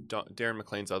 but Darren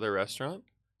McLean's other restaurant?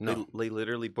 No. They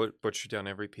literally butcher down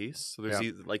every piece. So there's Yeah.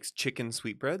 either, like chicken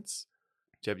sweetbreads.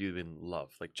 Jeb, you even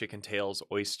love like chicken tails,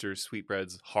 oysters,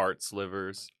 sweetbreads, hearts,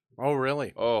 livers. Oh,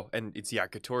 really? Oh, and it's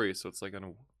yakitori, so it's like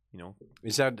on a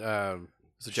Is that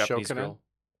it's a Japanese Shokunin? grill.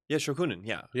 Yeah, Shokunin.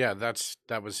 Yeah, Yeah,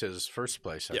 that was his first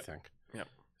place, I Yep. think. Yep.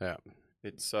 Yeah.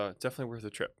 it's definitely worth a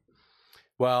trip.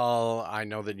 Well, I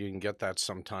know that you can get that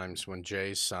sometimes when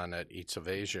Jay's son at Eats of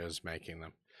Asia is making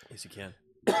them. Yes, you can.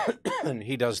 And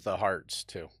he does the hearts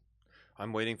too.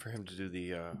 I'm waiting for him to do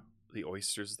the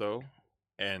oysters though,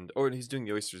 or he's doing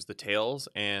the oysters, the tails,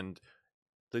 and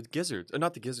the gizzards.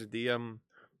 Not the gizzard, the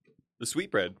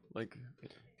sweetbread, like,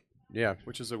 Yeah.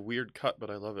 which is a weird cut, but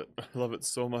I love it. I love it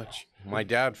so much. My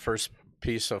dad, first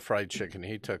piece of fried chicken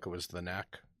he took was the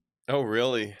neck. Oh,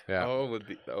 really? Yeah. Oh,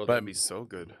 But- that'd be so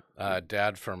good.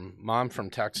 Mom from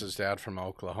Texas, dad from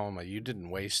Oklahoma. You didn't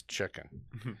waste chicken.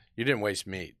 You didn't waste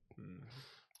meat,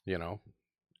 you know.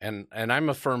 And I'm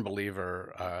a firm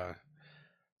believer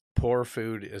poor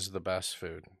food is the best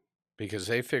food because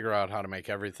they figure out how to make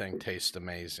everything taste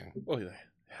amazing. Well, they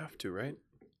have to, right?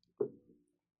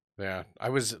 Yeah, I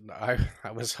was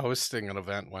hosting an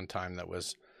event one time that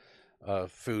was a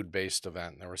food-based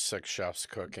event. There were 6 chefs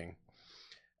cooking,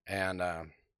 and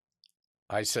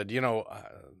I said,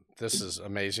 this is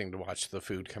amazing to watch the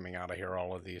food coming out of here.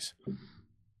 All of these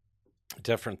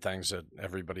different things that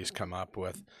everybody's come up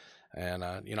with, And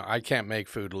I can't make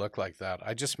food look like that.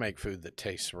 I just make food that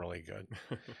tastes really good.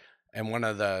 And one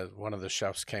of the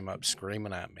chefs came up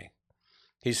screaming at me.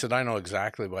 He said, "I know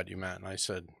exactly what you meant." And I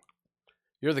said,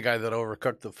 "You're the guy that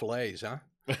overcooked the fillets, huh?"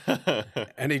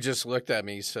 And he just looked at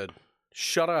me. He said,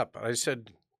 "Shut up." I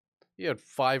said, "You had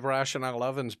 5 Rationale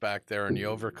ovens back there, and you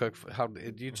overcooked. How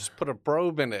you just put a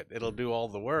probe in it? It'll do all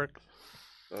the work."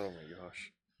 Oh my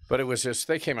gosh. But it was just,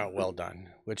 they came out well done,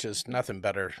 which is nothing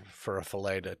better for a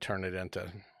fillet to turn it into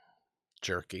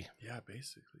jerky. Yeah,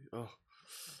 basically. Oh.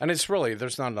 And it's really,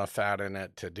 there's not enough fat in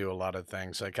it to do a lot of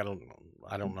things. Like, I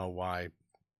don't know why.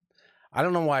 I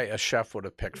don't know why a chef would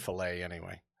have picked fillet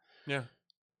anyway. Yeah.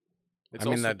 It's I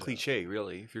mean, also that cliche,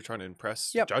 really, if you're trying to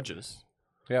impress Yep. judges.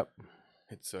 Yep.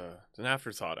 It's an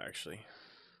afterthought, actually.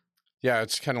 Yeah,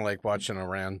 it's kind of like watching a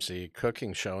Ramsay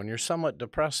cooking show, and you're somewhat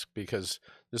depressed because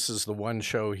this is the one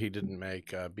show he didn't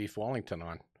make beef Wellington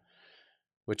on,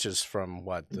 which is from,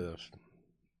 what, the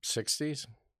 60s?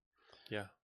 Yeah.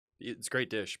 It's a great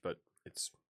dish, but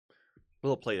it's a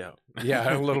little played out.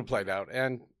 Yeah, a little played out.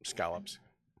 And scallops.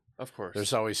 Of course.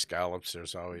 There's always scallops. He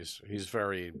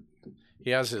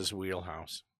has his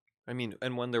wheelhouse. I mean,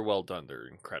 and when they're well done, they're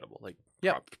incredible. Like,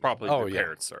 Yeah. properly Oh, yeah.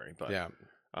 prepared, sorry. But, Yeah.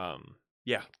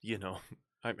 yeah,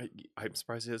 I'm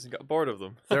surprised he hasn't got bored of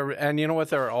them. And you know what?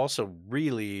 They're also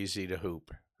really easy to hoop.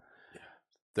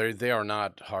 Yeah. They are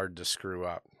not hard to screw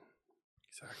up.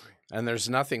 Exactly. And there's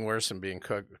nothing worse than being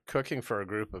cooking for a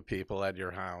group of people at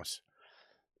your house.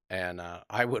 And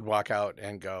I would walk out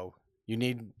and go, "You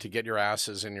need to get your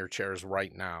asses in your chairs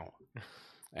right now."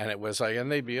 And it was like,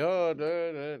 and they'd be,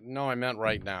 no, I meant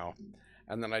right now.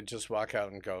 And then I'd just walk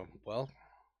out and go, "Well,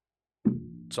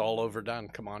 it's all overdone.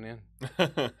 Come on in."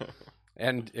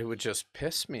 And it would just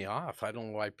piss me off. I don't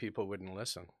know why people wouldn't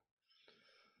listen.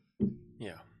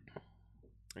 Yeah.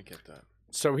 I get that.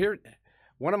 So here,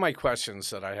 one of my questions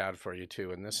that I had for you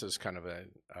too, and this is kind of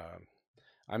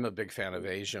I'm a big fan of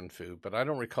Asian food, but I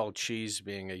don't recall cheese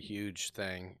being a huge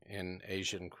thing in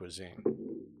Asian cuisine.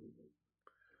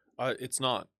 It's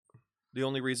not. The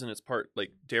only reason it's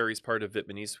dairy's part of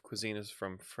Vietnamese cuisine is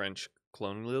from French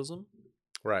colonialism.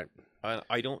 Right.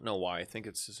 I don't know why. I think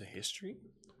it's just a history.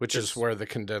 Which is where the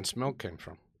condensed milk came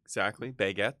from. Exactly.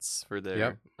 Baguettes for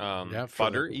their for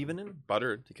butter, even in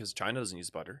butter, because China doesn't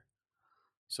use butter.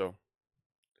 So,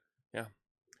 yeah.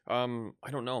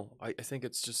 I don't know. I think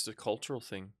it's just a cultural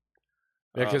thing.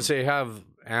 Yeah, because they have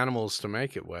animals to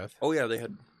make it with. Oh, yeah. They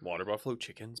had water buffalo,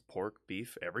 chickens, pork,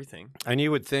 beef, everything. And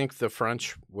you would think the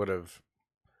French would have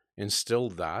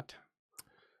instilled that.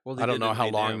 Well, I don't know how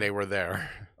long they were there.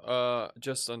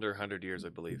 Just under 100 years, I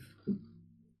believe.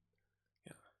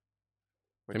 Yeah.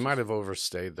 They might have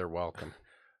overstayed their welcome.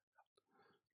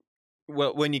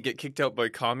 Well, when you get kicked out by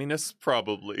communists,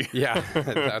 probably. Yeah,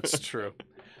 that's true.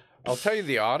 I'll tell you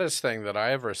the oddest thing that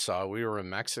I ever saw. We were in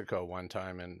Mexico one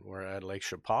time, and we're at Lake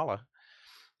Chapala,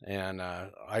 and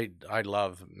I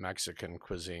love Mexican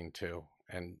cuisine too.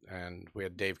 And we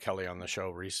had Dave Kelly on the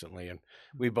show recently, and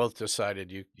we both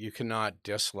decided you cannot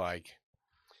dislike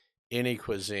any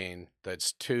cuisine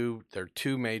that's their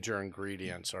two major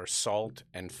ingredients are salt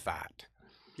and fat.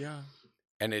 Yeah.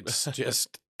 And it's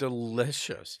just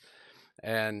delicious.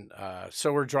 And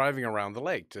so we're driving around the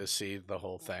lake to see the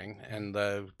whole thing. And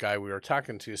the guy we were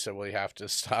talking to said, "Well, you have to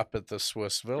stop at the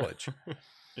Swiss Village."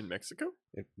 In Mexico?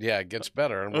 It gets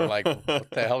better. And we're like,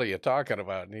 "What the hell are you talking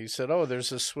about?" And he said, "Oh,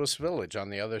 there's a Swiss Village on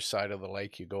the other side of the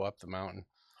lake. You go up the mountain.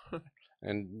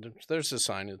 And there's a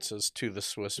sign that says, 'To the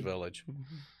Swiss Village.'"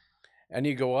 And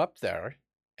you go up there,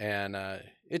 and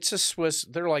it's a Swiss,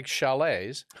 they're like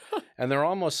chalets, and they're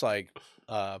almost like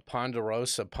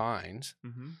ponderosa pines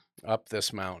up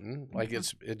this mountain. Like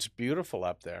it's beautiful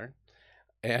up there.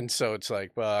 And so it's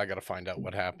like, well, I got to find out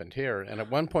what happened here. And at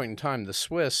one point in time, the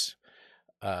Swiss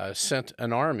sent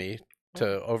an army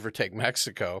to overtake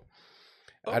Mexico.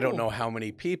 I don't know how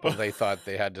many people they thought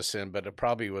they had to send, but it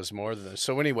probably was more than this.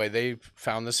 So anyway, they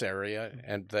found this area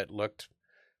and that looked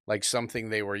like something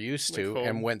they were used to,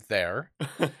 and went there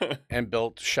and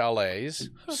built chalets,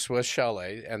 Swiss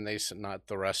chalet, and they said, not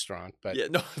the restaurant, but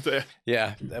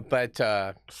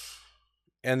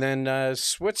and then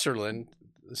Switzerland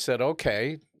said,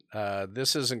 "Okay,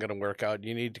 this isn't going to work out.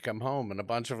 You need to come home." And a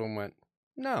bunch of them went,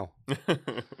 "No."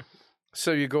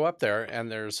 So you go up there,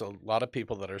 and there's a lot of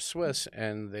people that are Swiss,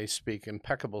 and they speak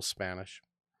impeccable Spanish.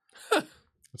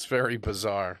 It's very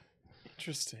bizarre.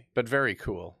 Interesting. But very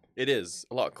cool. It is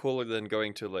a lot cooler than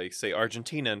going to, like, say,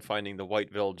 Argentina and finding the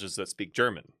white villages that speak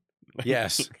German.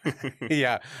 Yes.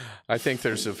 Yeah. I think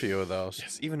there's a few of those.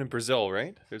 Yes, even in Brazil,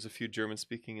 right? There's a few German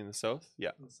speaking in the south.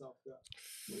 Yeah. In the south, yeah.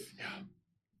 Yeah.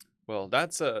 Well,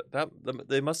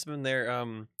 they must have been there.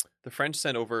 The French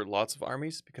sent over lots of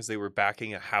armies because they were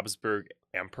backing a Habsburg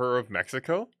emperor of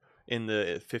Mexico in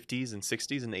the 50s and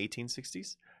 60s and the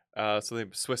 1860s. So the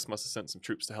Swiss must have sent some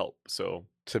troops to help. So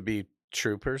To be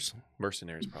troopers.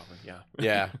 mercenaries, probably, yeah.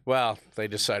 Yeah. Well, they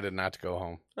decided not to go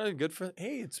home. Good for.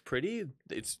 Hey, it's pretty.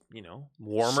 It's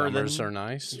warmer Summers than are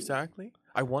nice. exactly.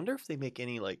 I wonder if they make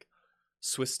any like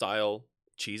Swiss style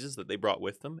cheeses that they brought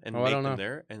with them and Oh, I make don't them know.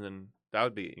 there, and then that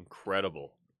would be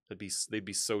incredible. They'd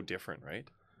be so different, right?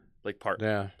 Like part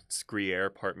Yeah. Gruyere,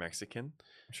 part Mexican.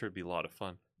 I'm sure it'd be a lot of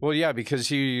fun. Well, yeah, because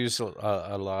you use a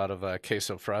lot of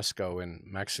queso fresco in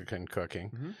Mexican cooking.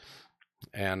 Mhm.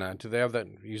 And do they have that?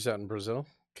 Use that in Brazil?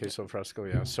 Queso fresco,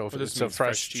 yeah. So if Well, this it's a means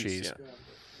fresh cheese, yeah.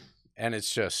 and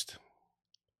it's just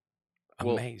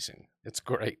Well- amazing. It's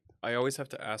great. I always have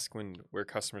to ask where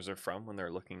customers are from when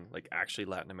they're looking like actually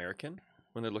Latin American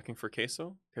when they're looking for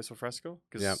queso fresco,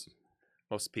 because Yep.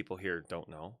 most people here don't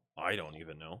know. I don't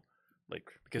even know,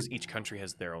 like because each country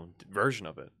has their own version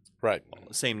of it. Right.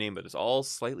 Same name, but it's all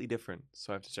slightly different.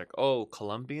 So I have to check. Oh,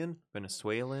 Colombian,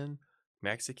 Venezuelan,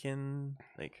 Mexican,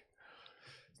 like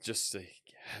just to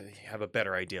have a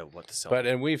better idea of what to sell.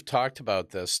 And we've talked about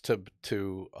this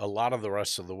to a lot of the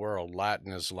rest of the world.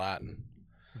 Latin is Latin,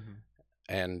 Mhm.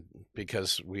 and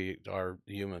because we are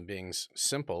human beings,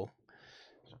 simple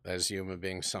as human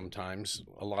beings, sometimes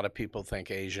a lot of people think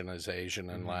Asian is Asian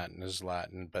and Mhm. Latin is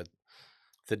Latin, but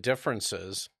the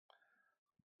differences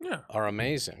Yeah, are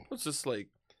amazing. it's just like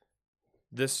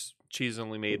this cheese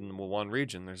only made in one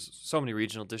region. There's so many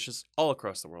regional dishes all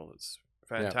across the world. It's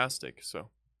fantastic. So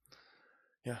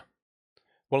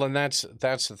Well, and that's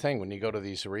the thing when you go to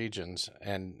these regions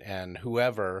and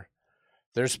whoever,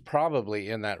 there's probably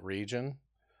in that region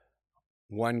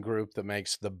one group that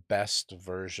makes the best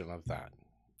version of that,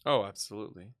 oh,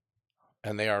 absolutely.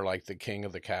 and they are like the king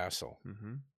of the castle.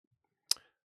 Mm-hmm.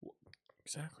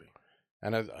 Exactly.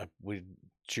 And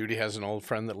Judy has an old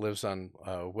friend that lives on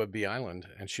Whidbey Island,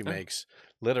 and she Oh. makes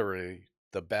literally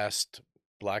the best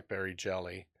blackberry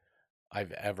jelly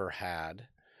I've ever had.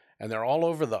 And they're all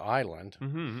over the island.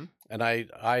 Mm-hmm. And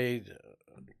I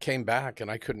came back and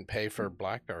I couldn't pay for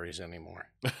blackberries anymore.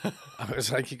 I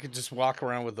was like, you could just walk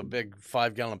around with a big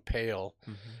 5-gallon pail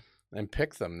and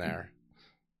pick them there.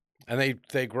 And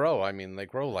they grow. I mean, they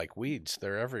grow like weeds.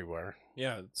 They're everywhere.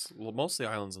 Yeah, it's mostly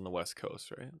islands on the west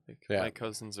coast, right? Like Yeah. my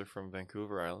cousins are from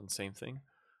Vancouver Island, same thing.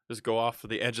 Just go off to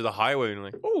the edge of the highway and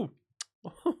you're like, oh,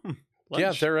 Yeah,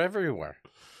 lunch. they're everywhere.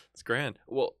 It's grand.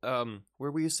 Well,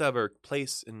 where we used to have our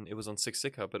place, and it was on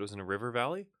Siksika, but it was in a river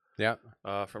valley. Yeah.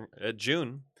 From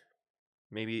June,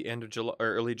 maybe end of July or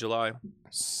early July,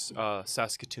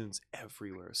 Saskatoon's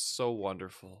everywhere. So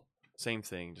wonderful. Same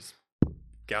thing, just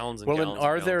gallons and Well, gallons. and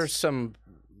are and there gallons. some,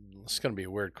 it's going to be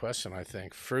a weird question, I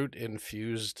think,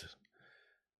 fruit-infused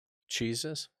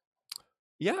cheeses?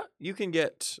 Yeah, you can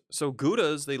get so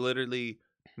Goudas. They literally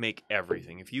make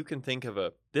everything. If you can think of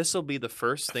this will be the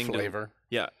first thing Flavor.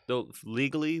 Yeah, though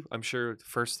legally, I'm sure the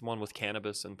first one with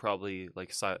cannabis and probably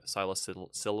like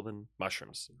psilocybin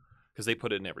mushrooms, because they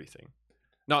put it in everything.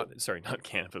 Not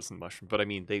cannabis and mushroom, but I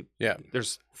mean Yeah.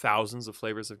 There's thousands of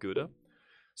flavors of Gouda,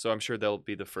 so I'm sure they'll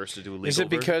be the first to do legal. Is it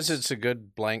because versions. it's a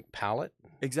good blank palate?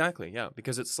 Exactly, yeah,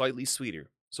 because it's slightly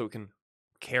sweeter, so it can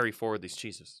carry forward these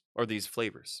cheeses or these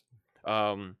flavors.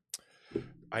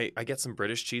 I get some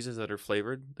British cheeses that are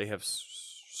flavored. They have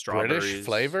strawberries. British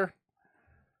flavor?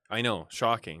 I know,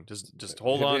 shocking. Just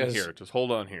hold It on is. here. Just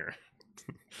hold on here.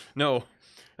 No,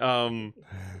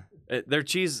 their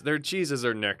cheeses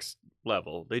are next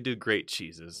level. They do great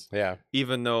cheeses. Yeah.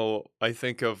 Even though I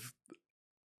think of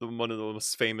one of the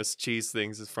most famous cheese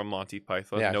things is from Monty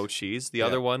Python, Yeah. no cheese. The Yeah.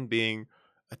 other one being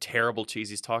a terrible cheese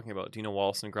he's talking about. Do you know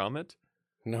Wallace and Gromit?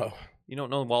 No. You don't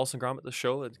know Wallace and Gromit, the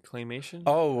show, the claymation?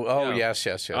 Oh, Yeah.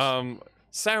 yes.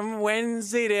 Some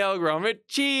Wensleydale Gromit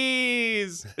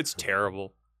cheese. It's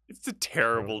terrible. It's a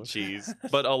terrible cheese.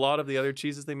 But a lot of the other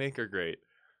cheeses they make are great.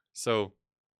 So,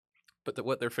 but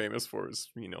what they're famous for is,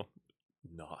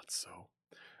 not so.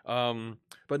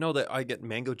 But no, that I get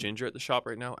mango ginger at the shop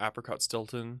right now. Apricot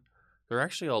Stilton. They're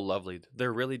actually all lovely.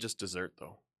 They're really just dessert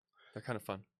though. They're kind of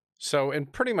fun. So,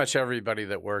 and pretty much everybody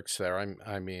that works there,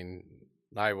 I mean,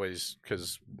 I always,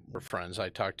 because we're friends, I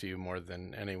talk to you more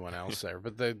than anyone else there,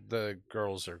 but the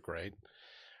girls are great.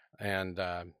 And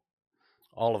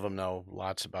all of them know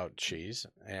lots about cheese.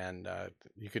 And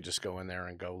you could just go in there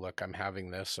and go, look, I'm having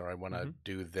this, or I want to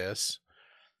do this.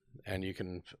 And you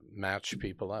can match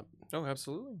people up. Oh,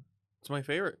 absolutely. It's my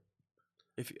favorite.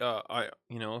 If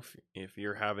if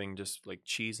you're having just like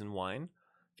cheese and wine,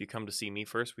 if you come to see me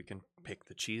first, we can pick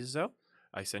the cheeses out.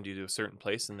 I send you to a certain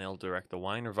place and they'll direct the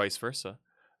wine, or vice versa.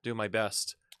 do my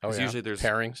best. Oh, 'Cause yeah? usually there's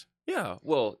pairings. yeah,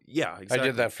 well, yeah, exactly. I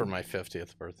did that for my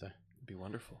 50th birthday. It'd be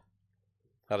wonderful.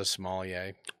 Had a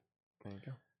sommelier. There you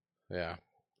Yeah.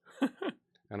 go.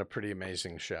 And a pretty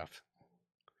amazing chef.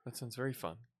 That sounds very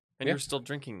fun. And Yeah. you're still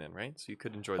drinking then, right? So you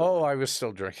could enjoy the Oh, wine. I was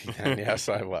still drinking then. Yes,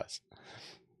 I was.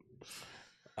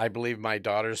 I believe my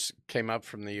daughters came up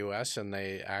from the U.S. and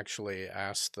they actually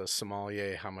asked the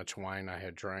sommelier how much wine I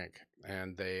had drank.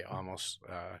 And they almost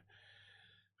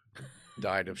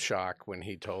died of shock when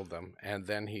he told them. And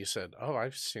then he said, oh,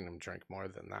 I've seen him drink more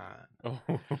than that.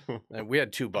 Oh. And we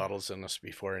had 2 bottles in us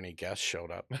before any guests showed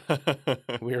up.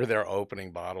 We were there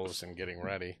opening bottles and getting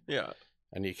ready. Yeah.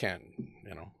 And you can't,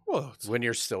 Well, it's, when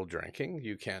you're still drinking,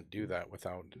 you can't do that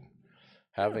without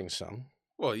having some.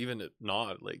 well, even if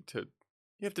not, like you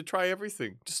have to try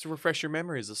everything just to refresh your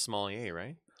memory as a sommelier,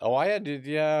 right? Oh, I had to,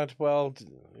 yeah, well,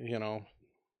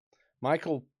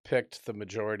 Michael picked the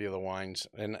majority of the wines.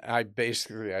 And I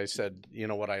said, you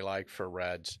know what I like for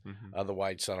reds? Mm-hmm. The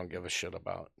whites I don't give a shit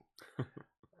about.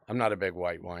 I'm not a big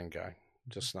white wine guy.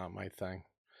 Just not my thing.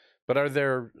 But are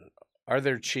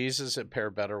there cheeses that pair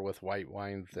better with white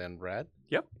wine than red?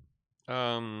 Yep.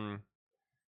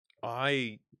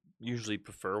 I usually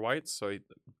prefer whites, so I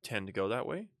tend to go that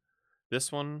way.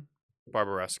 This one,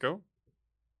 Barbaresco,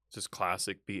 just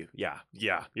classic beef. Yeah.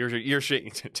 You're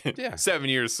shaking. Yeah. 7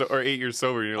 years or 8 years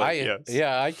sober. And you're like, yes.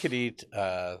 Yeah, I could eat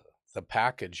the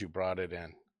package you brought it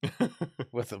in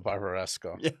with the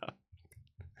Barbaresco. Yeah.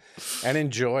 And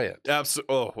enjoy it.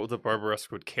 Absolutely. Oh, well, the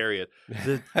Barbaresco would carry it.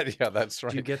 Yeah, that's right.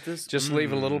 Do you get this? Just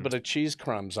leave a little bit of cheese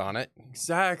crumbs on it.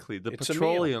 Exactly. The It's a meal.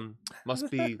 petroleum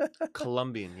must be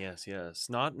Colombian. Yes.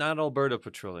 Not Alberta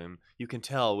petroleum. You can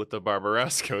tell with the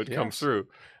Barbaresco it comes Yes. through.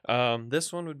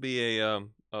 This one would be a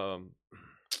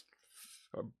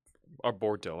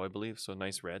Bordeaux, I believe. So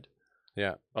nice red.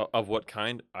 Yeah. Of what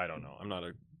kind? I don't know. I'm not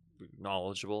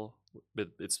knowledgeable, but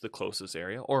it's the closest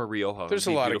area. Or a Rioja. There's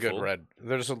would a be lot beautiful. of good red.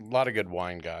 There's a lot of good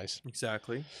wine, guys.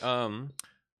 Exactly.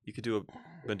 You could do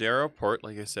a Madeira port,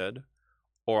 like I said,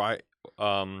 or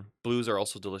blues are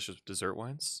also delicious dessert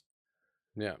wines.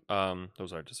 Yeah.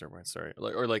 Those are dessert wines. Sorry,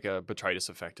 like a botrytis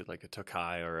affected, like a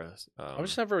Tokai or a. I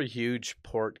was never a huge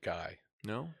port guy.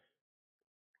 No.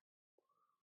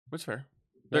 That's fair.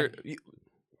 Yeah.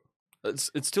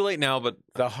 It's too late now, but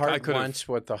The heart could've- wants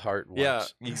what the heart wants.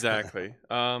 yeah, exactly.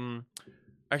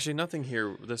 Actually, nothing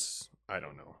here. This I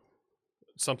don't know.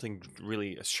 Something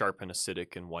really sharp and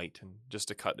acidic and white, and just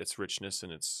to cut its richness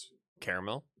and its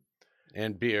caramel.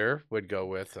 And beer would go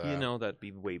with. That'd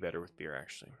be way better with beer,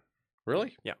 actually.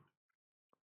 Really?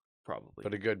 Probably.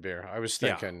 But a good beer. I was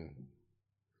Yeah. thinking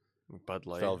Bud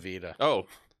Light. Velveeta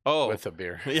Oh. with a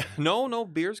beer. Yeah. No.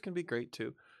 Beers can be great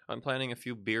too. I'm planning a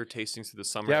few beer tastings through the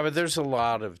summer. Yeah, but there's a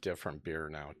lot of different beer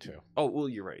now too. Oh, well,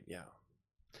 you're right. Yeah.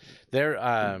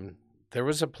 There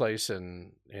was a place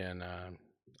in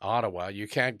Ottawa. You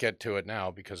can't get to it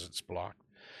now because it's blocked,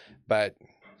 but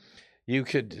you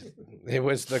could. It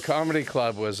was the comedy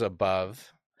club was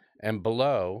above, and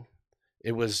below,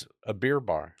 it was a beer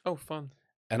bar. Oh, fun.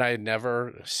 And I had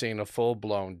never seen a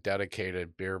full-blown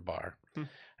dedicated beer bar. Hmm.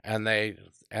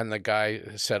 And the guy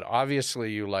said,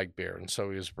 obviously you like beer. And so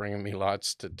he was bringing me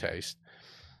lots to taste.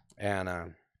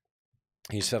 And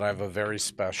he said, I have a very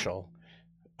special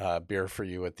beer for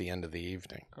you at the end of the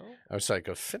evening. Oh. I was like,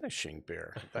 a finishing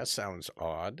beer? That sounds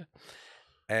odd.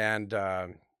 And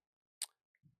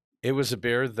it was a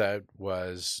beer that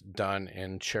was done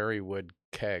in cherry wood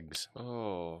kegs.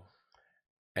 Oh.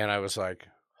 And I was like,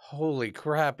 holy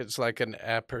crap, it's like an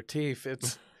aperitif.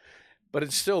 But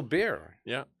it's still beer.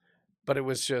 Yeah. But it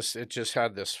just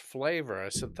had this flavor. I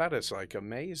said, that is like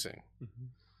amazing. Mm-hmm.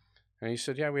 And he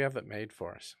said, yeah, we have it made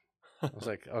for us. I was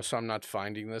like, oh, so I'm not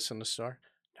finding this in the store?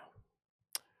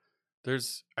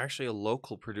 There's actually a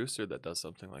local producer that does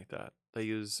something like that. They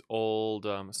use old,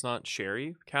 it's not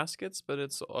sherry caskets, but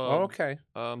it's Okay.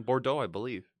 Bordeaux, I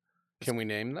believe. Can we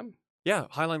name them? Yeah,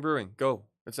 Highline Brewing. Go.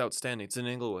 It's outstanding. It's in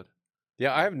Inglewood.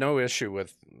 Yeah, I have no issue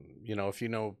with, if you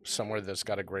know somewhere that's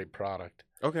got a great product.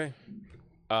 Okay.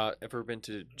 Ever been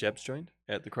to Jeb's Joint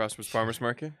at the Crossroads Farmers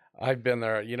Market? I've been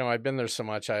there. I've been there so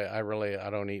much. I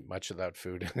don't eat much of that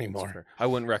food anymore. I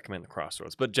wouldn't recommend the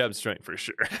Crossroads, but Jeb's Joint for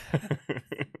sure.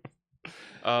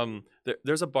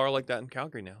 There's a bar like that in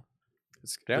Calgary now.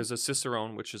 There's a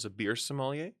Cicerone, which is a beer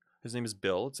sommelier. His name is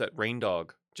Bill. It's at Rain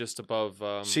Dog, just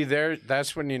above. See,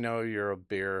 that's when you know you're a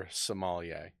beer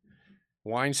sommelier.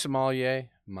 Wine sommelier,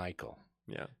 Michael.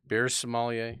 Yeah. Beer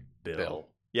sommelier, Bill. Bill.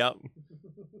 Yep.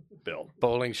 Bill.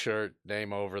 Bowling shirt,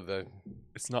 name over the.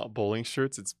 It's not bowling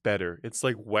shirts. It's better. It's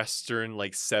like Western,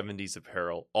 like 70s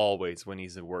apparel, always when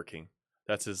he's working.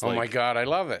 That's his. Oh like, my God, I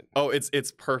love it. Oh,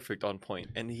 it's perfect on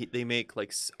point, and they make like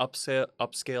upscale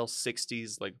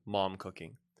 60s like mom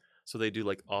cooking, so they do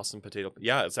like awesome potato.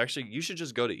 Yeah, it's actually you should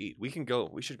just go to eat. We can go.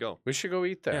 We should go. We should go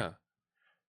eat there. Yeah,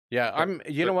 Yeah,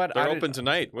 you know what? They're open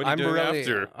tonight. What are you doing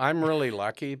after? I'm really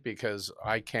lucky because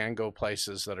I can go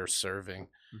places that are serving,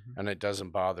 Mhm. and it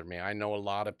doesn't bother me. I know a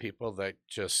lot of people that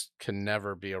just can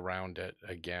never be around it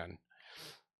again,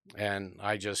 and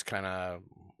I just kind of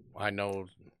I know.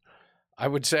 I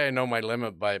would say I know my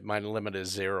limit, but my limit is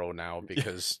 0 now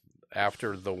because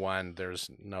after the 1,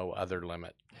 there's no other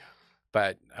limit.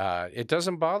 But it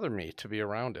doesn't bother me to be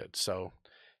around it. So,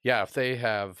 yeah, if they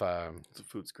have, The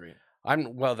food's great. I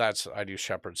do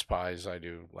shepherd's pies.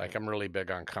 I'm really big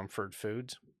on comfort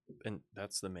foods. And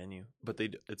that's the menu. But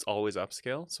it's always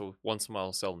upscale. So once in a while,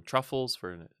 I'll sell them truffles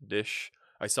for a dish.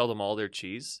 I sell them all their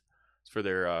cheese for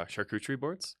their charcuterie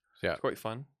boards. Yeah. It's quite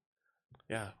fun.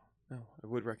 Yeah. No, I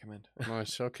would recommend.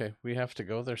 Nice. Okay. We have to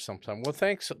go there sometime. Well,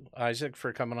 thanks, Isaac,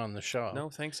 for coming on the show. No,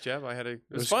 thanks, Jeb. It it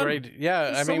was fun. great. Yeah. It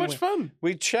was I so mean, much fun.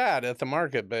 we chat at the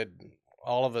market, but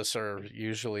all of us are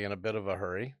usually in a bit of a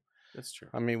hurry. That's true.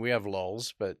 I mean, we have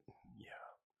lulls, but Yeah.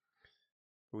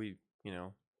 We,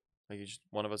 like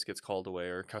one of us gets called away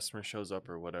or a customer shows up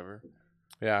or whatever.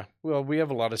 yeah. Well, we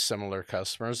have a lot of similar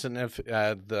customers. And if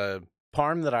the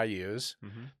parm that I use,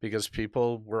 Mm-hmm. because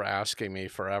people were asking me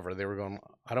forever, they were going,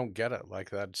 I don't get it.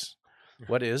 Like,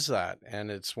 what is that?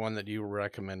 And it's one that you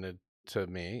recommended to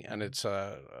me, and it's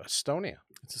Estonia.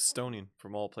 It's Estonian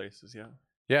from all places, yeah.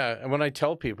 Yeah. And when I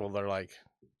tell people, they're like,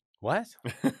 what?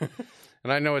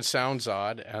 And I know it sounds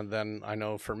odd. And then I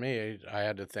know for me, I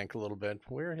had to think a little bit,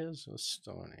 where is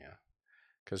Estonia?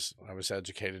 Because I was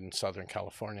educated in Southern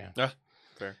California. Ah,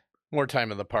 fair. More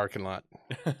time in the parking lot,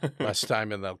 less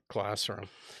time in the classroom.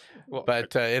 Well,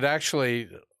 But it actually,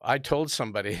 I told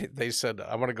somebody, they said,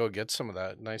 I want to go get some of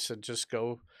that. And I said, just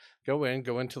go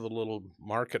into the little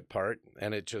market part,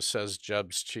 and it just says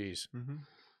Jeb's Cheese. Mhm.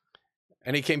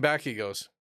 And he came back, he goes,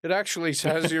 it actually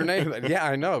says your name. Yeah,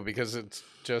 I know, because it's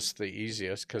just the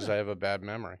easiest, because I have a bad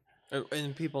memory.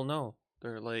 And people know.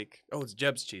 They're like, oh, it's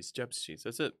Jeb's cheese. Jeb's cheese.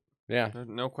 That's it. Yeah.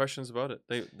 No questions about it.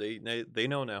 They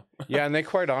know now. Yeah, and they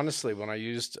quite honestly, when I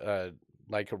used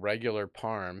like a regular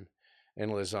parm in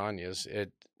lasagnas,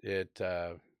 it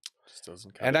Just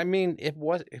doesn't cut and it. I mean it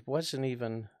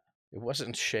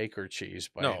wasn't shaker cheese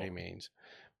by No. any means,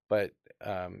 but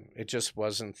it just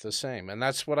wasn't the same. And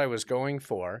that's what I was going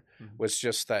for, Mhm. was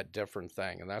just that different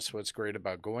thing. And that's what's great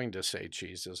about going to Say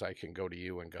Cheese, is I can go to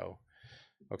you and go,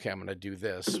 okay, I'm going to do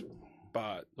this.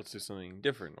 But let's do something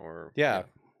different. Or Yeah.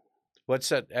 What's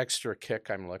that extra kick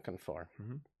I'm looking for?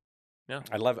 Mhm. Yeah.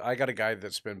 I got a guy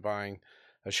that's been buying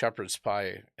a shepherd's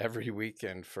pie every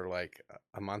weekend for like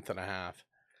a month and a half.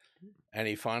 And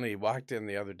he finally walked in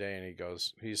the other day and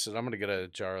he said, I'm going to get a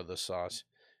jar of the sauce.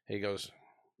 He goes,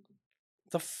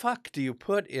 the fuck do you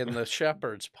put in the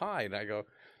shepherd's pie? And I go,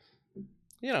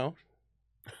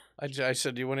 I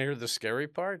said, do you want to hear the scary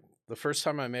part? The first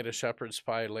time I made a shepherd's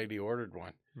pie, a lady ordered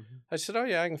one. Mhm. I said, oh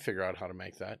yeah, I can figure out how to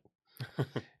make that.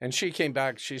 And she came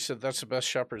back. She said, that's the best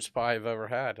shepherd's pie I've ever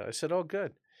had. I said, oh,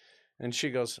 good. And she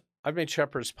goes, I've made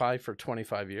shepherd's pie for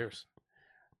 25 years.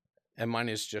 And mine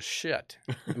is just shit.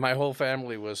 My whole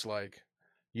family was like,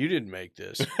 you didn't make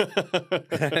this.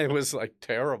 And it was like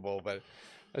terrible. But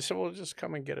I said, well, just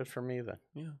come and get it from me then.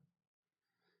 Yeah.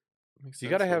 Makes You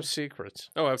sense, got to though. have secrets.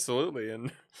 Oh, absolutely.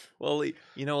 And well, at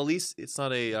least it's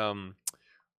not a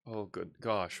oh good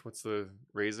gosh, what's the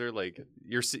razor? Like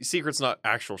your secret's not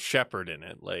actual shepherd in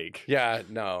it. Like Yeah,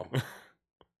 no.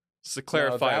 just to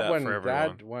clarify No, that one, for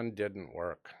everyone. That one didn't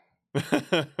work.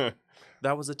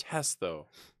 That was a test though.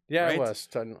 Yeah, Right? it was.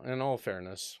 In all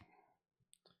fairness,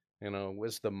 it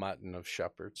was the mutton of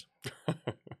shepherds.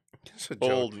 It's a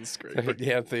joke. Old and scraped.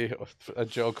 Yeah, a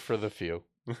joke for the few.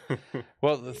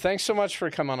 Well, thanks so much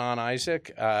for coming on,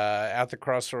 Isaac. At the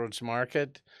Crossroads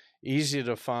Market, easy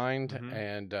to find, Mhm.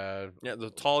 and Yeah, the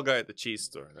tall guy at the cheese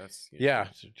store. That's yeah,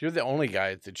 you're the only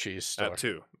guy at the cheese store. that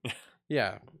too.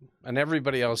 Yeah, and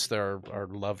everybody else there are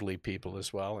lovely people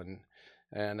as well.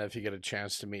 And if you get a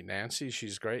chance to meet Nancy,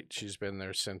 she's great. She's been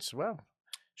there since,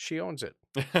 she owns it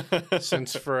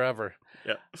since forever.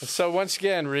 Yeah. So once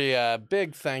again,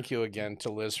 big thank you again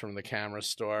to Liz from the Camera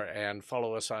Store, and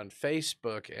follow us on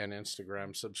Facebook and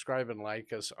Instagram. Subscribe and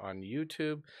like us on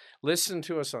YouTube. Listen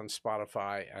to us on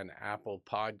Spotify and Apple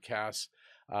Podcasts.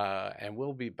 And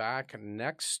we'll be back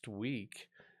next week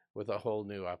with a whole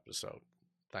new episode.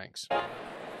 Thanks.